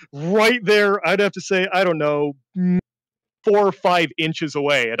 And right there, I'd have to say, I don't know, 4 or 5 inches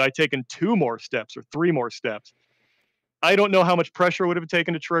away, had I taken 2 more steps or 3 more steps. I don't know how much pressure would have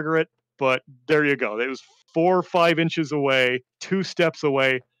taken to trigger it, but there you go. It was 4 or 5 inches away, 2 steps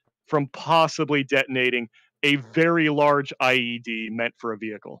away from possibly detonating a very large IED meant for a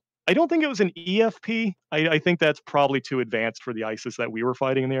vehicle. I don't think it was an EFP. I think that's probably too advanced for the ISIS that we were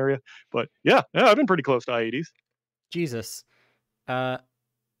fighting in the area. But yeah, I've been pretty close to IEDs. Jesus.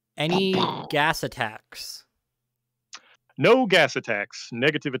 Any gas attacks? No gas attacks.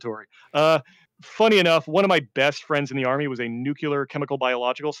 Negativatory. Funny enough, one of my best friends in the Army was a nuclear chemical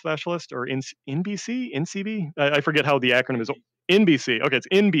biological specialist, or NBC? NCB? I forget how the acronym is. NBC. Okay, it's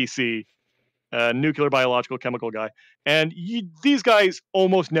NBC. nuclear, biological, chemical guy. And these guys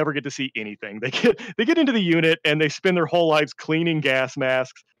almost never get to see anything. They get into the unit and they spend their whole lives cleaning gas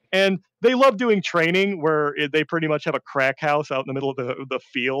masks. And they love doing training where they pretty much have a crack house out in the middle of the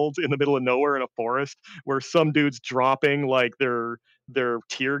field, in the middle of nowhere in a forest, where some dude's dropping like their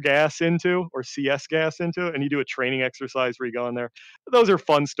tear gas into, or CS gas into, and you do a training exercise where you go in there. Those are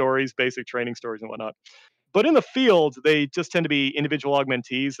fun stories, basic training stories and whatnot. But in the field, they just tend to be individual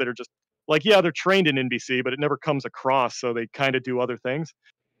augmentees that are just like, yeah, they're trained in NBC, but it never comes across, so they kind of do other things.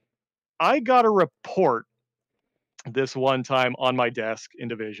 I got a report this one time on my desk in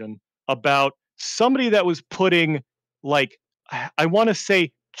Division about somebody that was putting, like, I want to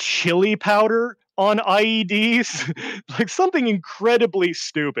say chili powder on IEDs, like something incredibly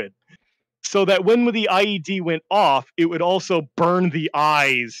stupid, so that when the IED went off, it would also burn the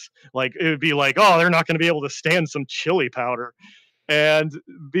eyes. Like, it would be like, oh, they're not going to be able to stand some chili powder. And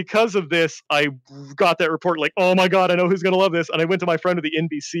because of this, I got that report like, oh my God, I know who's going to love this. And I went to my friend with the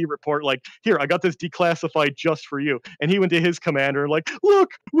NBC report, like, here, I got this declassified just for you. And he went to his commander, like,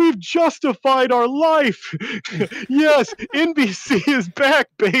 look, we've justified our life. Yes, NBC is back,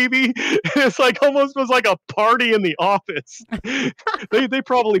 baby. And it's like almost was like a party in the office. They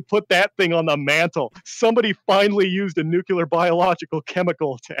probably put that thing on the mantle. Somebody finally used a nuclear, biological,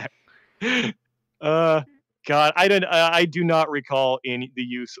 chemical attack. God, I do not recall the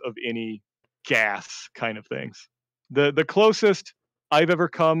use of any gas kind of things. The closest I've ever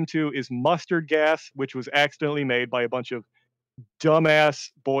come to is mustard gas, which was accidentally made by a bunch of dumbass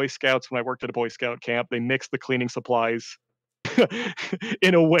Boy Scouts when I worked at a Boy Scout camp. They mixed the cleaning supplies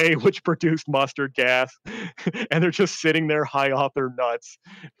in a way which produced mustard gas, and they're just sitting there high off their nuts,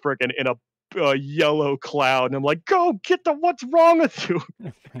 freaking in a yellow cloud. And I'm like, go get the what's wrong with you?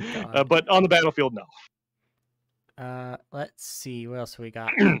 Oh but on the battlefield, no. Let's see, what else we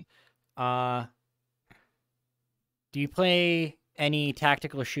got? Do you play any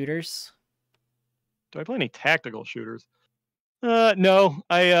tactical shooters? Do I play any tactical shooters? No.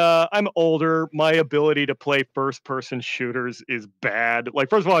 I'm older. My ability to play first-person shooters is bad. Like,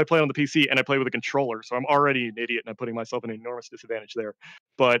 first of all, I play on the PC and I play with a controller, so I'm already an idiot and I'm putting myself in an enormous disadvantage there.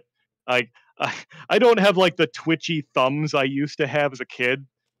 But I don't have like the twitchy thumbs I used to have as a kid.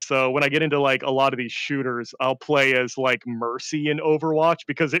 So when I get into like a lot of these shooters, I'll play as like Mercy in Overwatch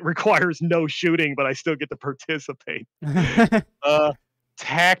because it requires no shooting, but I still get to participate.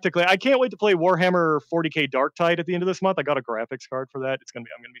 Tactically, I can't wait to play Warhammer 40K Darktide at the end of this month. I got a graphics card for that. I'm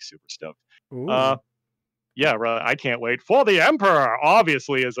gonna be super stoked. Yeah, right. I can't wait for the Emperor.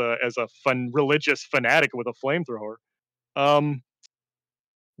 Obviously, as a fun religious fanatic with a flamethrower.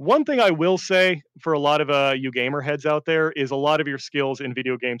 One thing I will say for a lot of you gamer heads out there is a lot of your skills in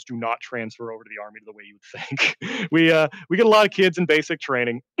video games do not transfer over to the army the way you would think. We get a lot of kids in basic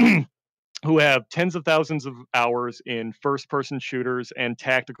training who have tens of thousands of hours in first-person shooters and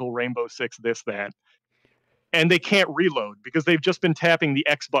tactical Rainbow Six, this, that. And they can't reload because they've just been tapping the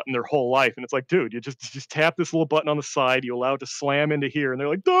X button their whole life. And it's like, dude, you just tap this little button on the side, you allow it to slam into here, and they're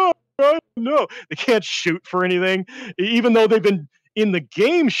like, no. They can't shoot for anything. Even though they've been in the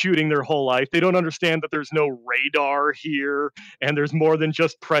game shooting their whole life, they don't understand that there's no radar here, and there's more than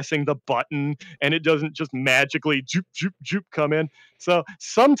just pressing the button, and it doesn't just magically joop, joop, joop come in. So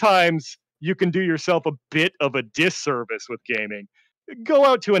sometimes you can do yourself a bit of a disservice with gaming. Go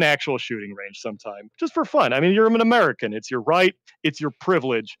out to an actual shooting range sometime, just for fun. I mean, you're an American. It's your right. It's your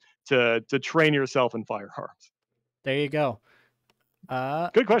privilege to train yourself in firearms. There you go.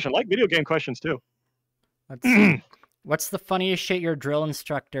 Good question. I like video game questions too. Let's see. What's the funniest shit your drill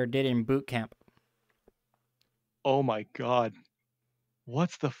instructor did in boot camp? Oh my God.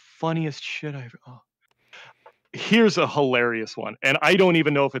 What's the funniest shit I've... Oh. Here's a hilarious one, and I don't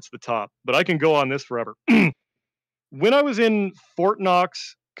even know if it's the top, but I can go on this forever. When I was in Fort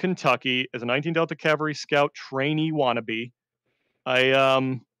Knox, Kentucky, as a 19 Delta Cavalry Scout trainee wannabe,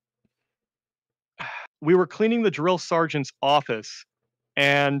 we were cleaning the drill sergeant's office,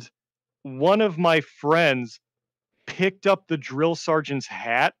 and one of my friends picked up the drill sergeant's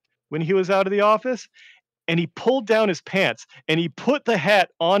hat when he was out of the office, and he pulled down his pants and he put the hat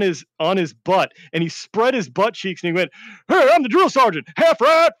on his butt, and he spread his butt cheeks and he went, "Hey, I'm the drill sergeant, half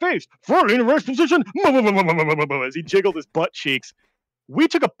right face, fully in reverse position," as he jiggled his butt cheeks. We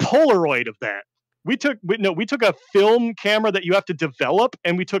took a Polaroid of that. We took a film camera that you have to develop,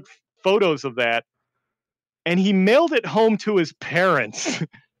 and we took photos of that, and he mailed it home to his parents.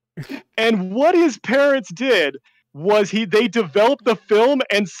 And what his parents did was they developed the film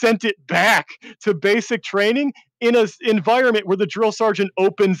and sent it back to basic training in an environment where the drill sergeant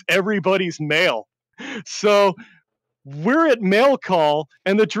opens everybody's mail. So we're at mail call,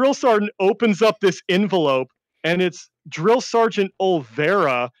 and the drill sergeant opens up this envelope, and it's Drill Sergeant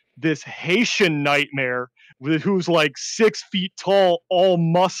Olvera, this Haitian nightmare who's like 6 feet tall, all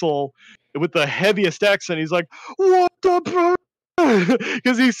muscle, with the heaviest accent. He's like, "What the?"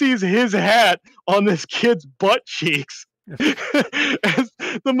 Because he sees his hat on this kid's butt cheeks. As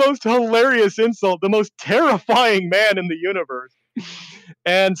the most hilarious insult, the most terrifying man in the universe.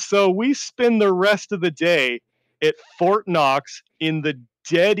 And so we spend the rest of the day at Fort Knox in the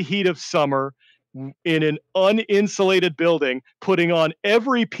dead heat of summer in an uninsulated building, putting on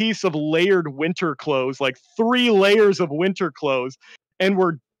every piece of layered winter clothes, like 3 layers of winter clothes, and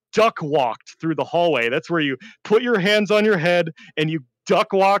we're duck walked through the hallway. That's where you put your hands on your head and you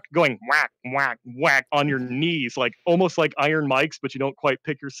duck walk, going whack, whack, whack on your knees, like almost like Iron Mike's, but you don't quite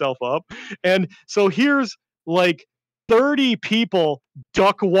pick yourself up. And so here's like 30 people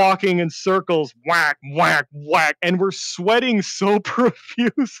duck walking in circles, whack, whack, whack, and we're sweating so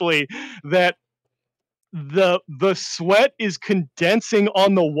profusely that the sweat is condensing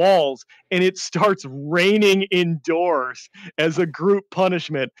on the walls, and it starts raining indoors as a group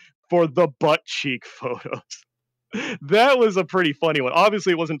punishment for the butt cheek photos. That was a pretty funny one.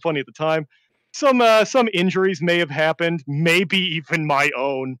 Obviously, it wasn't funny at the time. Some injuries may have happened, maybe even my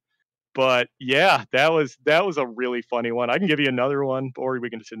own. But yeah, that was a really funny one. I can give you another one, or we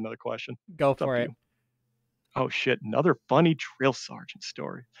can just hit another question. Go It's up for to it. you. Oh shit, another funny drill sergeant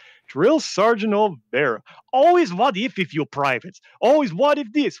story. Drill Sergeant Olvera. Always what if you privates? Always what if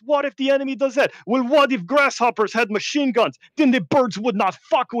this? What if the enemy does that? Well, what if grasshoppers had machine guns? Then the birds would not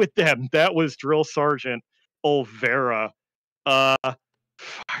fuck with them. That was Drill Sergeant Olvera. Uh,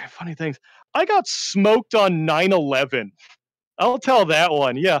 funny things. I got smoked on 9/11. I'll tell that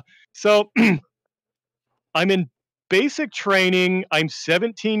one. Yeah. So I'm in basic training. I'm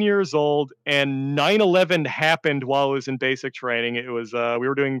 17 years old, and 9/11 happened while I was in basic training. It was we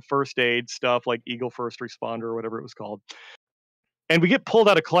were doing first aid stuff like Eagle First Responder or whatever it was called. And we get pulled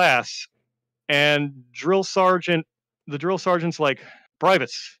out of class, and the drill sergeant's like,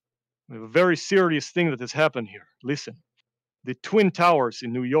 "Privates, we have a very serious thing that has happened here. Listen, the Twin Towers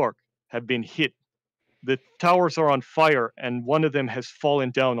in New York have been hit. The towers are on fire, and one of them has fallen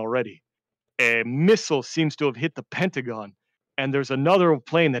down already. A missile seems to have hit the Pentagon, and there's another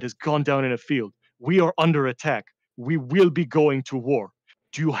plane that has gone down in a field. We are under attack. We will be going to war.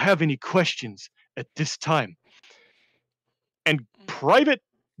 Do you have any questions at this time?" And Private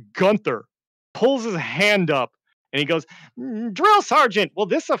Gunther pulls his hand up and he goes, "Drill Sergeant, will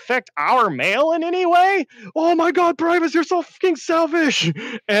this affect our mail in any way?" "Oh my God, Privates, you're so fucking selfish."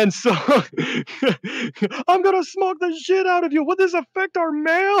 And so I'm going to smoke the shit out of you. Will this affect our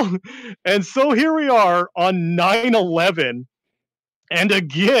mail? And so here we are on 9/11. And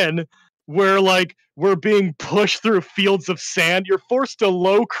again, we're being pushed through fields of sand. You're forced to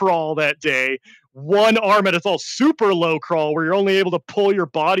low crawl that day. One arm, and it's all super low crawl where you're only able to pull your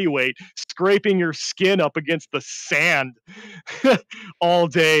body weight, scraping your skin up against the sand all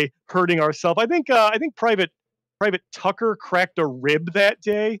day, hurting ourselves. I think Private Tucker cracked a rib that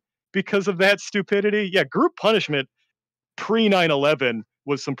day because of that stupidity. Yeah, group punishment pre 9/11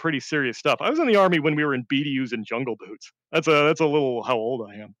 was some pretty serious stuff. I was in the army when we were in BDUs and jungle boots. That's a little how old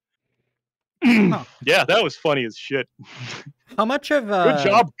I am. Huh. Yeah, that was funny as shit. How much of Good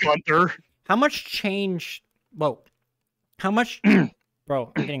job, Gunther. How much change? Whoa. How much?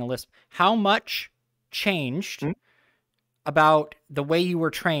 Bro, I'm getting a list. How much changed about the way you were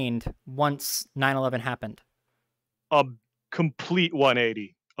trained once 9/11 happened? A complete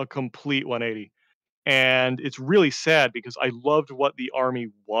 180. A complete 180. And it's really sad because I loved what the army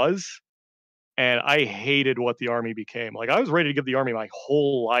was, and I hated what the army became. Like I was ready to give the army my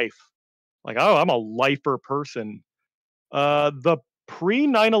whole life. Like, oh, I'm a lifer person. The pre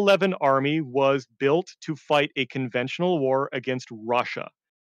 9/11 army was built to fight a conventional war against Russia.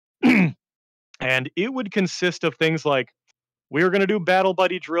 And it would consist of things like we are going to do battle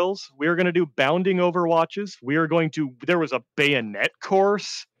buddy drills. We are going to do bounding overwatches. There was a bayonet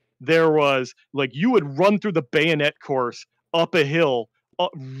course. There was like, you would run through the bayonet course up a hill,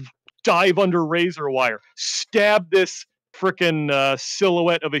 dive under razor wire, stab this frickin'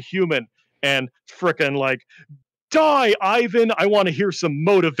 silhouette of a human, and frickin' like, "Die, Ivan. I want to hear some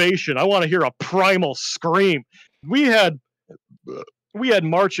motivation. I want to hear a primal scream." We had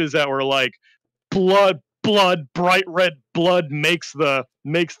marches that were like, blood, bright red blood makes the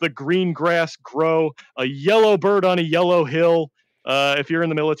green grass grow. A yellow bird on a yellow hill. If you're in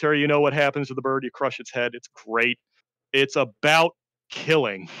the military, you know what happens to the bird. You crush its head. It's great. It's about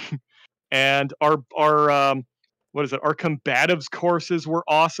killing. And our what is it? Our combatives courses were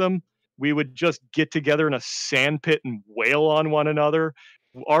awesome. we would just get together in a sandpit and wail on one another.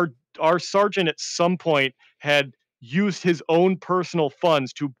 Our sergeant at some point had used his own personal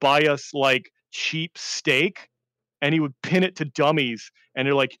funds to buy us like cheap steak, and he would pin it to dummies, and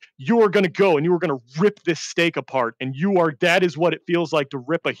they're like, you are going to go and you are going to rip this steak apart, and that is what it feels like to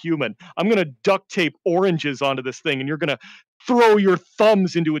rip a human. I'm going to duct tape oranges onto this thing, and you're going to throw your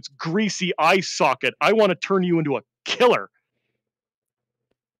thumbs into its greasy eye socket. I want to turn you into a killer.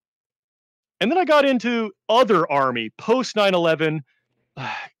 And then I got into other army post 9/11.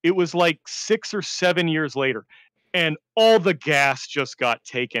 It was like 6 or 7 years later, and all the gas just got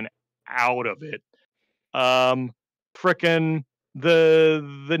taken out of it. Frickin'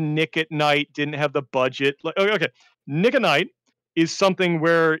 the Nick at Night didn't have the budget. Like, okay, Nick at Night is something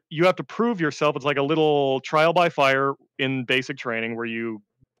where you have to prove yourself. It's like a little trial by fire in basic training where you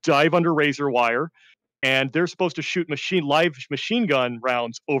dive under razor wire, and they're supposed to shoot live machine gun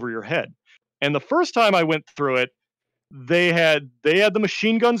rounds over your head. And the first time I went through it, they had the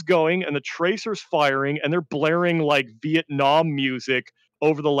machine guns going and the tracers firing, and they're blaring like Vietnam music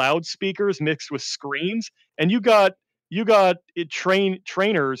over the loudspeakers mixed with screams, and you got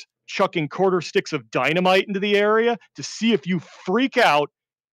trainers chucking quarter sticks of dynamite into the area to see if you freak out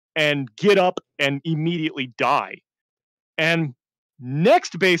and get up and immediately die. And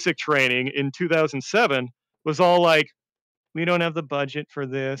next basic training in 2007 was all like, we don't have the budget for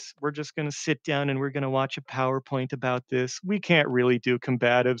this. We're just going to sit down and we're going to watch a PowerPoint about this. We can't really do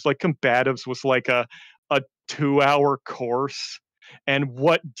combatives. Like, combatives was like a 2-hour course. And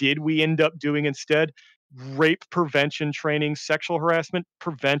what did we end up doing instead? Rape prevention training, sexual harassment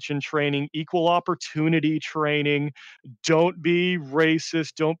prevention training, equal opportunity training. Don't be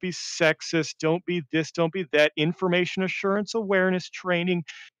racist. Don't be sexist. Don't be this. Don't be that. Information assurance awareness training.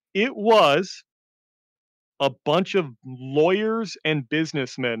 It was a bunch of lawyers and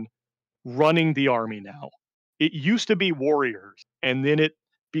businessmen running the army now. It used to be warriors, and then it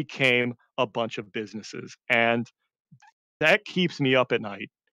became a bunch of businesses. And that keeps me up at night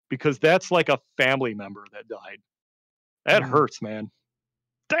because that's like a family member that died. That hurts, man.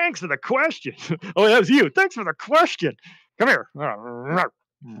 Thanks for the question. Oh, that was you. Thanks for the question. Come here.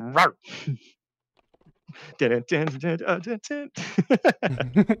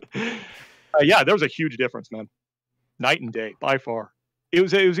 Yeah, there was a huge difference, man. Night and day, by far. It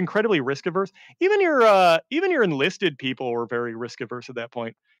was incredibly risk averse. Even your enlisted people were very risk averse at that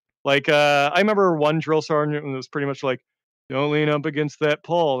point. Like, I remember one drill sergeant was pretty much like, "Don't lean up against that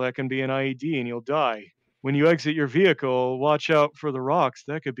pole. That can be an IED and you'll die. When you exit your vehicle, watch out for the rocks.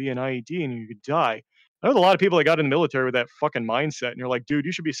 That could be an IED and you could die." There's a lot of people that got in the military with that fucking mindset, and you're like, dude,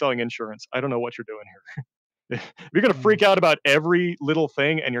 you should be selling insurance. I don't know what you're doing here. If you're gonna freak out about every little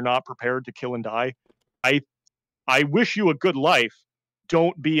thing and you're not prepared to kill and die, I wish you a good life.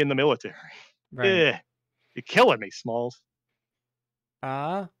 Don't be in the military. Right. You're killing me, Smalls.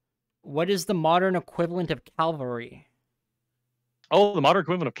 What is the modern equivalent of cavalry? Oh, the modern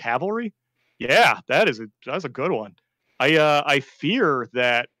equivalent of cavalry? Yeah, that's a good one. I fear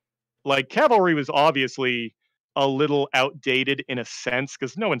that, like, cavalry was obviously a little outdated in a sense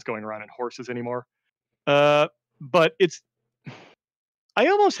because no one's going around in horses anymore. But I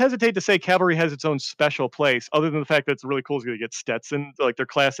almost hesitate to say cavalry has its own special place, other than the fact that it's really cool. Is you get Stetson, like their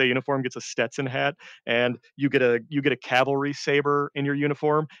Class A uniform gets a Stetson hat, and you get a cavalry saber in your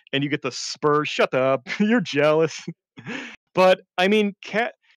uniform, and you get the spurs. Shut up, you're jealous. But I mean,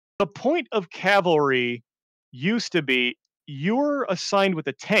 the point of cavalry used to be you were assigned with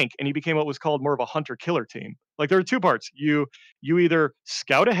a tank, and you became what was called more of a hunter-killer team. Like, there are two parts. You either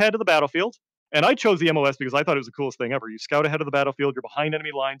scout ahead of the battlefield, and I chose the MOS because I thought it was the coolest thing ever. You scout ahead of the battlefield, you're behind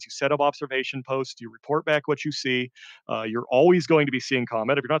enemy lines, you set up observation posts, you report back what you see. You're always going to be seeing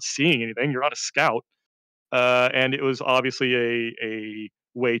combat. If you're not seeing anything, you're not a scout. And it was obviously a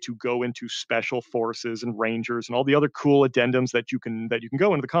way to go into special forces and rangers and all the other cool addendums that you can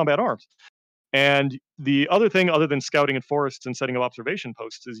go into the combat arms. And the other thing, other than scouting in forests and setting up observation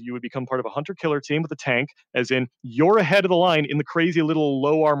posts, is you would become part of a hunter-killer team with a tank, as in you're ahead of the line in the crazy little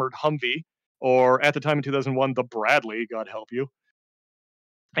low-armored Humvee, or at the time in 2001, the Bradley, God help you.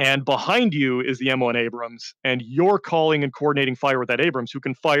 And behind you is the M1 Abrams, and you're calling and coordinating fire with that Abrams, who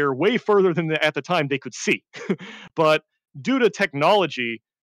can fire way further than at the time they could see. But due to technology,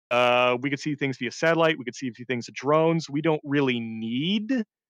 we could see things via satellite, we could see things via drones. We don't really need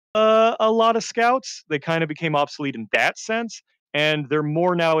a lot of scouts. They kind of became obsolete in that sense, and they're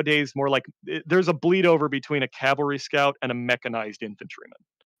more nowadays more like there's a bleed over between a cavalry scout and a mechanized infantryman.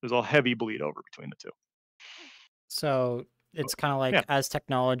 There's a heavy bleed over between the two. So it's kind of like as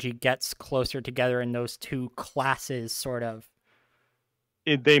technology gets closer together in those two classes, sort of.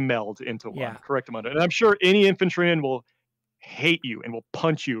 they meld into one. Yeah. Correct, Amanda. And I'm sure any infantryman will hate you and will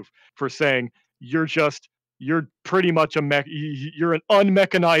punch you for saying you're pretty much you're an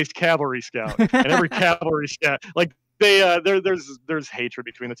unmechanized cavalry scout. And every cavalry scout, like there's hatred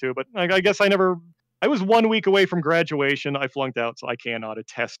between the two. But I guess I was 1 week away from graduation. I flunked out, so I cannot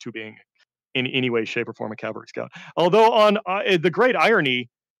attest to being in any way, shape, or form a cavalry scout. Although on the great irony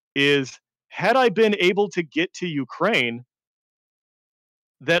is, had I been able to get to Ukraine,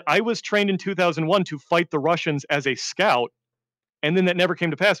 that I was trained in 2001 to fight the Russians as a scout, and then that never came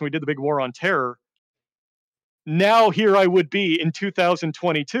to pass, and we did the big war on terror. Now here I would be in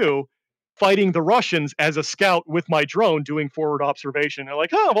 2022 fighting the Russians as a scout with my drone doing forward observation. And like,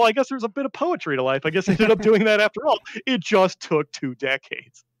 oh, well, I guess there's a bit of poetry to life. I guess I ended up doing that after all. It just took 2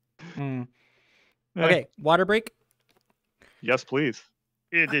 decades. Okay, water break? Yes, please.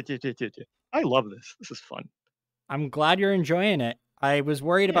 I love this. This is fun. I'm glad you're enjoying it. I was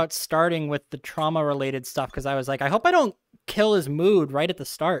worried about starting with the trauma-related stuff because I was like, I hope I don't kill his mood right at the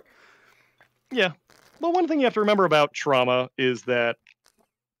start. Yeah. Well, one thing you have to remember about trauma is that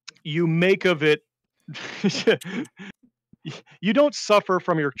you make of it... you don't suffer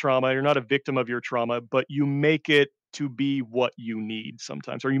from your trauma. You're not a victim of your trauma, but you make it to be what you need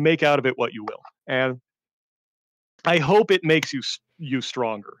sometimes, or you make out of it what you will. And I hope it makes you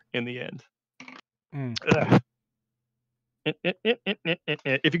stronger in the end.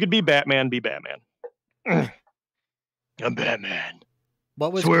 If you could be Batman, be Batman. I'm Batman.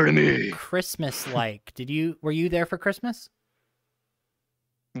 What was Swear to me. Christmas like? Were you there for Christmas?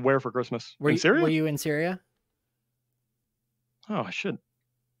 Where for Christmas? In Syria? Were you in Syria? Oh, I should.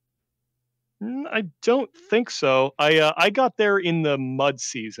 I don't think so. I got there in the mud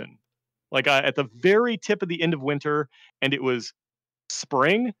season, like at the very tip of the end of winter, and it was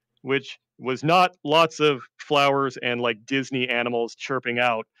spring, which was not lots of flowers and like Disney animals chirping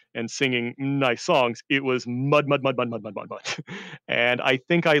out and singing nice songs. It was mud. And I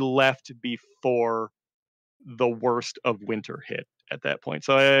think I left before the worst of winter hit at that point.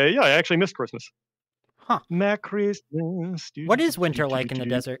 So yeah, I actually missed Christmas. Huh. Mac Christmas. What is winter like in the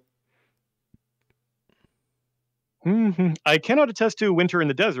desert? I cannot attest to winter in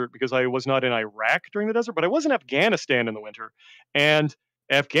the desert because I was not in Iraq during the desert, but I was in Afghanistan in the winter. And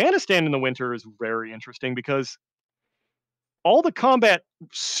Afghanistan in the winter is very interesting because all the combat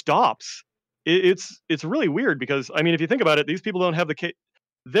stops. It's really weird because, I mean, if you think about it, these people don't have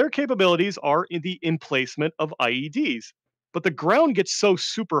their capabilities are in the emplacement of IEDs. But the ground gets so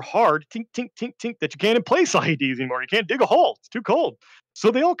super hard, tink, tink, tink, tink, that you can't place IEDs anymore. You can't dig a hole. It's too cold.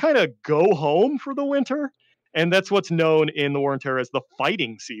 So they all kind of go home for the winter. And that's what's known in the war on terror as the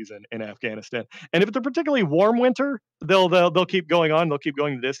fighting season in Afghanistan. And if it's a particularly warm winter, they'll keep going on. They'll keep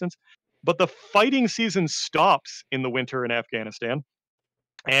going the distance. But the fighting season stops in the winter in Afghanistan.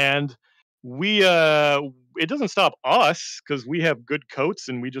 And it doesn't stop us because we have good coats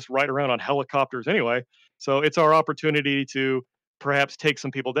and we just ride around on helicopters anyway. So it's our opportunity to perhaps take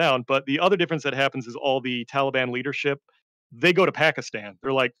some people down. But the other difference that happens is all the Taliban leadership, they go to Pakistan.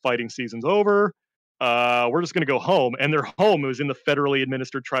 They're like, fighting season's over. We're just going to go home. And their home is in the federally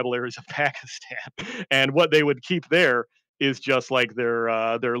administered tribal areas of Pakistan. And what they would keep there is just like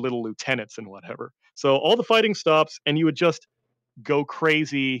their little lieutenants and whatever. So all the fighting stops, and you would just go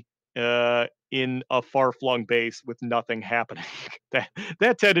crazy in a far-flung base with nothing happening.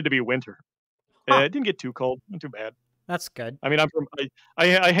 that tended to be winter. It didn't get too cold, not too bad. That's good. I mean,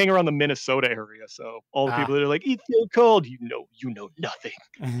 I hang around the Minnesota area, so all the people that are like, "It's so cold," you know nothing.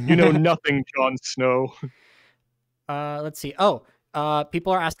 You know nothing, Jon Snow. Let's see. Oh,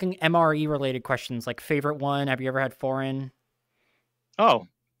 people are asking MRE related questions, like favorite one. Have you ever had foreign? Oh,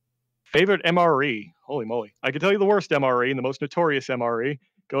 favorite MRE. Holy moly! I can tell you the worst MRE and the most notorious MRE.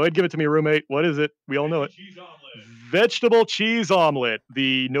 Go ahead, give it to me, roommate. What is it? We all know it. Vegetable cheese omelet,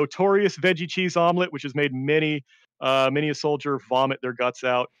 the notorious veggie cheese omelet, which has made many a soldier vomit their guts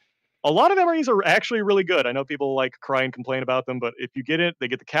out. A lot of MREs are actually really good. I know people like cry and complain about them, but if you get it, they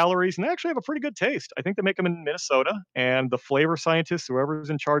get the calories, and they actually have a pretty good taste. I think they make them in Minnesota, and the flavor scientists, whoever's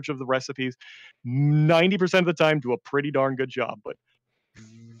in charge of the recipes, 90% of the time do a pretty darn good job. But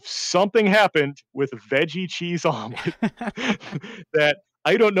something happened with veggie cheese omelet that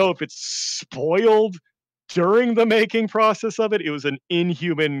I don't know if it's spoiled during the making process of it. It was an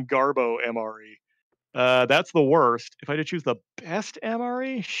inhuman Garbo MRE. That's the worst. If I had to choose the best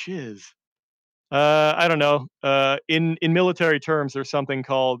MRE, shiz. I don't know. In military terms, there's something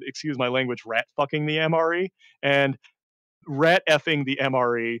called, excuse my language, rat fucking the MRE. And rat effing the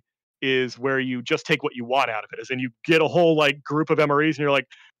MRE is where you just take what you want out of it. As in, you get a whole like group of MREs, and you're like,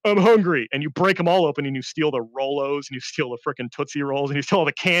 I'm hungry. And you break them all open and you steal the Rolos and you steal the frickin' Tootsie Rolls and you steal all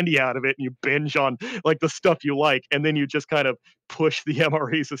the candy out of it and you binge on like the stuff you like. And then you just kind of push the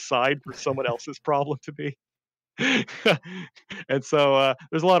MREs aside for someone else's problem to be. And so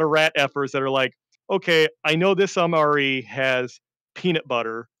there's a lot of rat effers that are like, okay, I know this MRE has peanut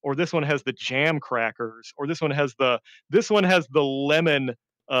butter, or this one has the jam crackers, or this one has the lemon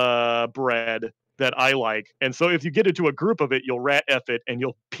bread that I like. And so if you get into a group of it, you'll rat F it and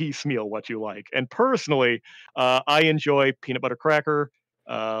you'll piecemeal what you like. And personally, I enjoy peanut butter cracker,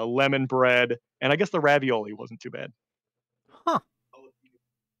 lemon bread, and I guess the ravioli wasn't too bad. Huh.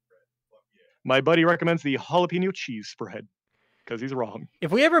 My buddy recommends the jalapeno cheese spread because he's wrong.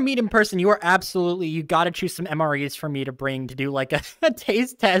 If we ever meet in person, you got to choose some MREs for me to bring to do like a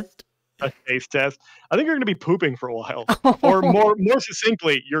taste test. A taste test. I think you're going to be pooping for a while. Or more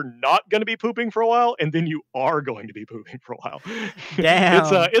succinctly, you're not going to be pooping for a while, and then you are going to be pooping for a while. Damn.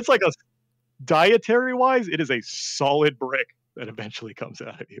 It's like a dietary wise, it is a solid brick that eventually comes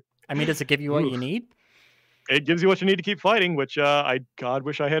out of you. I mean, does it give you what you need? It gives you what you need to keep fighting, which God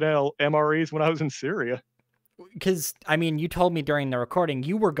wish I had MREs when I was in Syria. Because, I mean, you told me during the recording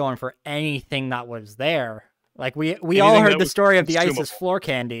you were going for anything that was there. Like, we all heard the story of the ISIS floor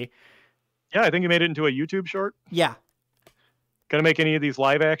candy. Yeah, I think you made it into a YouTube short. Yeah. Gonna make any of these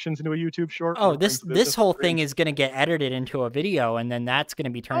live actions into a YouTube short? Oh, this whole thing is gonna get edited into a video, and then that's gonna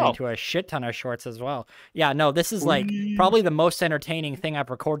be turned into a shit ton of shorts as well. Yeah, no, this is like probably the most entertaining thing I've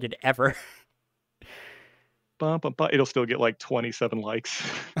recorded ever. It'll still get like 27 likes.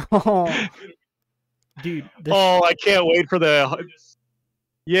 Oh, dude. I can't wait for the.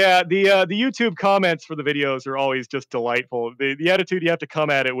 Yeah, the YouTube comments for the videos are always just delightful. The attitude you have to come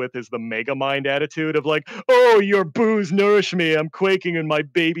at it with is the Megamind attitude of like, oh, your booze nourish me. I'm quaking in my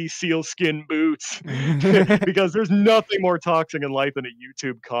baby sealskin boots. Because there's nothing more toxic in life than a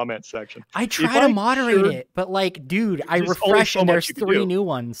YouTube comment section. I try to moderate it, but like, dude, I refresh and there's 3 new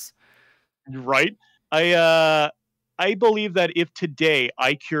ones. Right? I believe that if today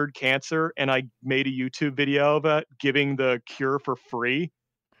I cured cancer and I made a YouTube video of it giving the cure for free,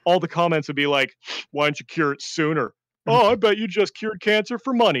 all the comments would be like, why don't you cure it sooner? Oh, I bet you just cured cancer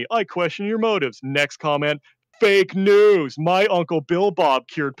for money. I question your motives. Next comment, fake news. My Uncle Bill Bob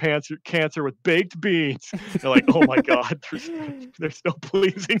cured cancer with baked beans. They're like, oh my God, there's no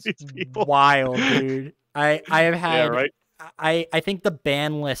pleasing these people. Wild, dude. I have had... Yeah, right? I think the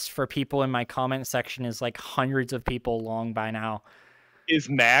ban list for people in my comment section is like hundreds of people long by now. Is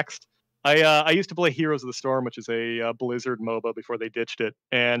maxed. I used to play Heroes of the Storm, which is a Blizzard MOBA before they ditched it,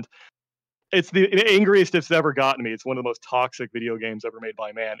 and it's the angriest it's ever gotten me. It's one of the most toxic video games ever made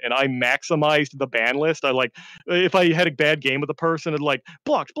by man, and I maximized the ban list. I like, if I had a bad game with a person, I'd like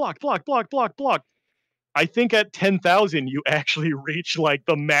blocked. I think at 10,000 you actually reach like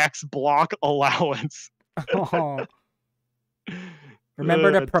the max block allowance. Oh.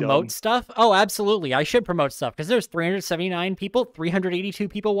 Remember to promote stuff? Oh, absolutely. I should promote stuff because there's 379 people, 382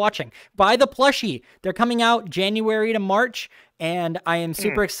 people watching. Buy the plushie. They're coming out January to March, and I am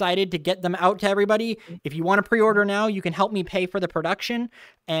super excited to get them out to everybody. If you want to pre-order now, you can help me pay for the production,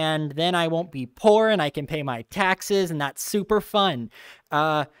 and then I won't be poor, and I can pay my taxes, and that's super fun.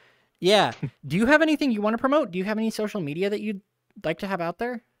 Yeah. Do you have anything you want to promote? Do you have any social media that you'd like to have out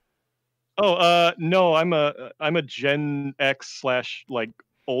there? Oh, no, I'm a Gen X / like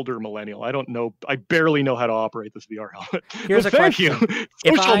older millennial. I don't know. I barely know how to operate this VR helmet. Here's a question. Thank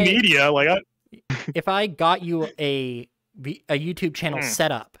you. Social media, like if I got you a YouTube channel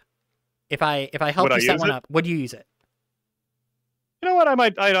set up, if I helped you set one up, would you use it? You know what?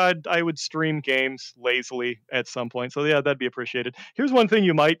 I would stream games lazily at some point. So yeah, that'd be appreciated. Here's one thing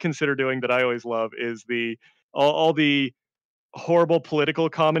you might consider doing that I always love is all the horrible political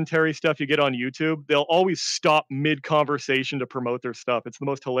commentary stuff you get on YouTube. They'll always stop mid-conversation to promote their stuff. It's the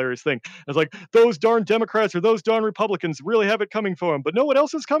most hilarious thing. It's like, those darn Democrats or those darn Republicans really have it coming for them, but know what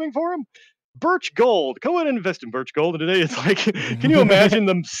else is coming for them? Birch Gold. Go ahead and invest in Birch Gold. And today it's like, can you imagine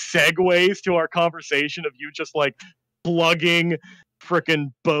them segues to our conversation of you just like plugging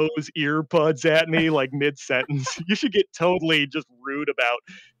frickin' Bose earbuds at me like mid-sentence? You should get totally just rude about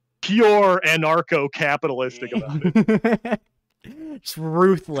pure anarcho-capitalistic about it. Just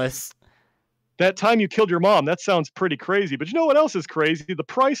ruthless. That time you killed your mom, that sounds pretty crazy. But you know what else is crazy? The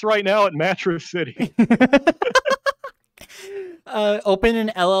price right now at Mattress City. Open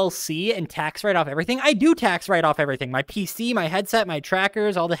an LLC and tax write off everything. I do tax write off everything. My PC, my headset, my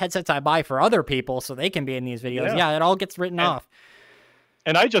trackers, all the headsets I buy for other people so they can be in these videos. Yeah, it all gets written off.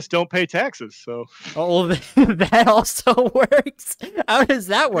 And I just don't pay taxes, so. Oh, that also works. How does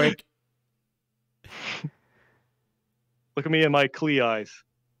that work? Look at me in my Klee eyes.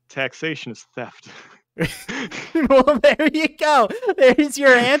 Taxation is theft. Well, there you go. There's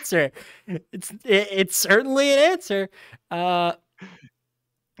your answer. It's certainly an answer.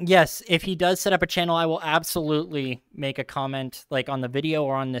 Yes, if he does set up a channel, I will absolutely make a comment like on the video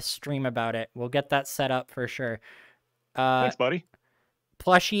or on this stream about it. We'll get that set up for sure. Thanks, buddy.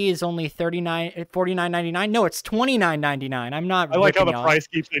 Plushie is only $49.99. No, it's $29.99. I'm not. I like how the y'all. price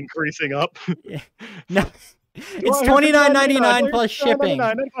keeps increasing up. No, it's $29.99 plus shipping.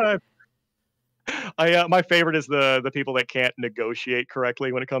 My favorite is the people that can't negotiate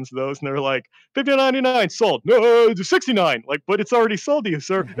correctly when it comes to those, and they're like $59.99 sold. No, it's $69. Like, but it's already sold to you,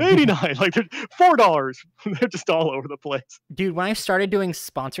 sir. $89. Like, $4. They're just all over the place. Dude, when I started doing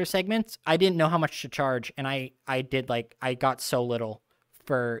sponsor segments, I didn't know how much to charge, and I got so little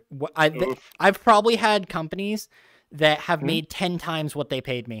for what I've probably had companies that have made 10 times what they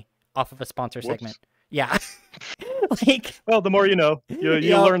paid me off of a sponsor segment. Yeah. Like, well, the more you know,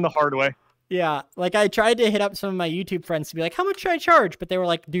 you learn the hard way. Yeah, like I tried to hit up some of my YouTube friends to be like, how much should I charge? But they were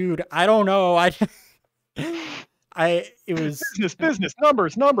like, dude, I don't know. It was business,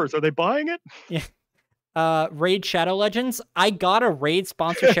 numbers. Are they buying it? Yeah. Raid Shadow Legends. I got a Raid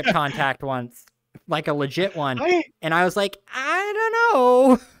sponsorship contact once, like a legit one. And I was like, I don't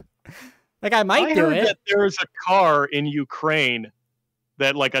know. Like I might do it. That there's a car in Ukraine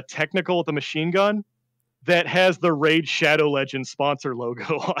that like a technical with a machine gun that has the Raid Shadow Legends sponsor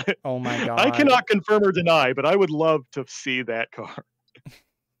logo on it. Oh my god. I cannot confirm or deny, but I would love to see that car.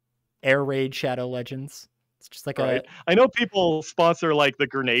 Air Raid Shadow Legends. It's just like I know people sponsor like the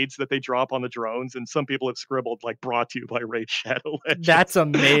grenades that they drop on the drones, and some people have scribbled like brought to you by Raid Shadow Legends. That's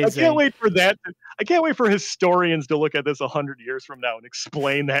amazing. I can't wait for that. I can't wait for historians to look at this 100 years from now and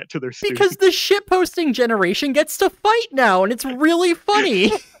explain that to their students. Because the shitposting generation gets to fight now, and it's really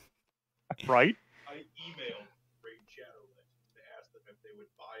funny. Right?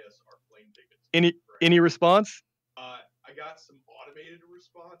 Any response? I got some automated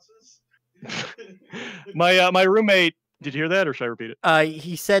responses. My roommate, did you hear that, or should I repeat it?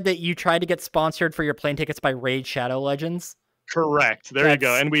 He said that you tried to get sponsored for your plane tickets by Raid Shadow Legends. Correct. There you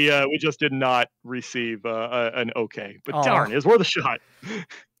go. And we just did not receive an okay, but darn, it's worth a shot.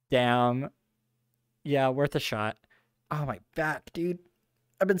 Damn. Yeah, worth a shot. Oh, my back, dude.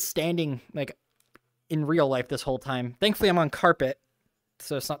 I've been standing like in real life this whole time. Thankfully, I'm on carpet,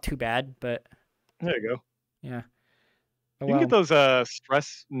 so it's not too bad. But there you go. Yeah. You can get those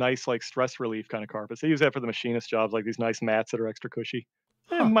nice stress relief kind of carpets. They use that for the machinist jobs, like these nice mats that are extra cushy.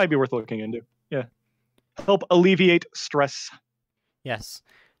 It might be worth looking into. Yeah. Help alleviate stress. Yes.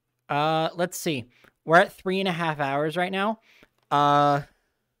 Let's see. We're at 3.5 hours right now.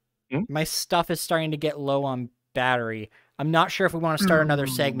 My stuff is starting to get low on battery. I'm not sure if we want to start another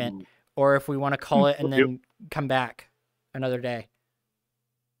segment or if we want to call it and then come back another day.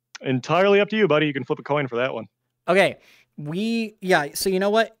 Entirely up to you, buddy. You can flip a coin for that one. Okay. So you know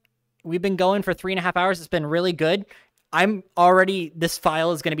what? We've been going for 3.5 hours. It's been really good. This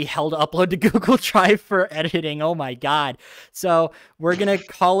file is going to be held to upload to Google Drive for editing. Oh my God. So we're going to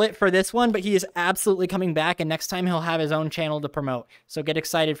call it for this one, but he is absolutely coming back. And next time he'll have his own channel to promote. So get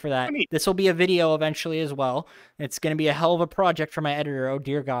excited for that. This will be a video eventually as well. It's going to be a hell of a project for my editor. Oh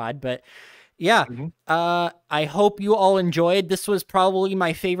dear God. But yeah, I hope you all enjoyed. This was probably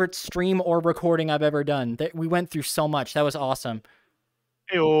my favorite stream or recording I've ever done. We went through so much. That was awesome.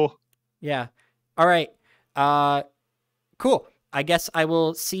 Hey-o. Yeah. All right. Cool. I guess I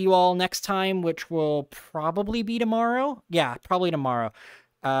will see you all next time, which will probably be tomorrow. Yeah, probably tomorrow.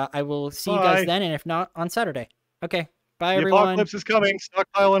 I will see you guys then, and if not, on Saturday. Okay. Bye, everyone. The apocalypse is coming.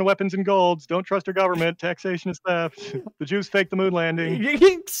 Stockpile on weapons and golds. Don't trust your government. Taxation is theft. The Jews faked the moon landing.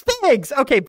 Spags! Okay,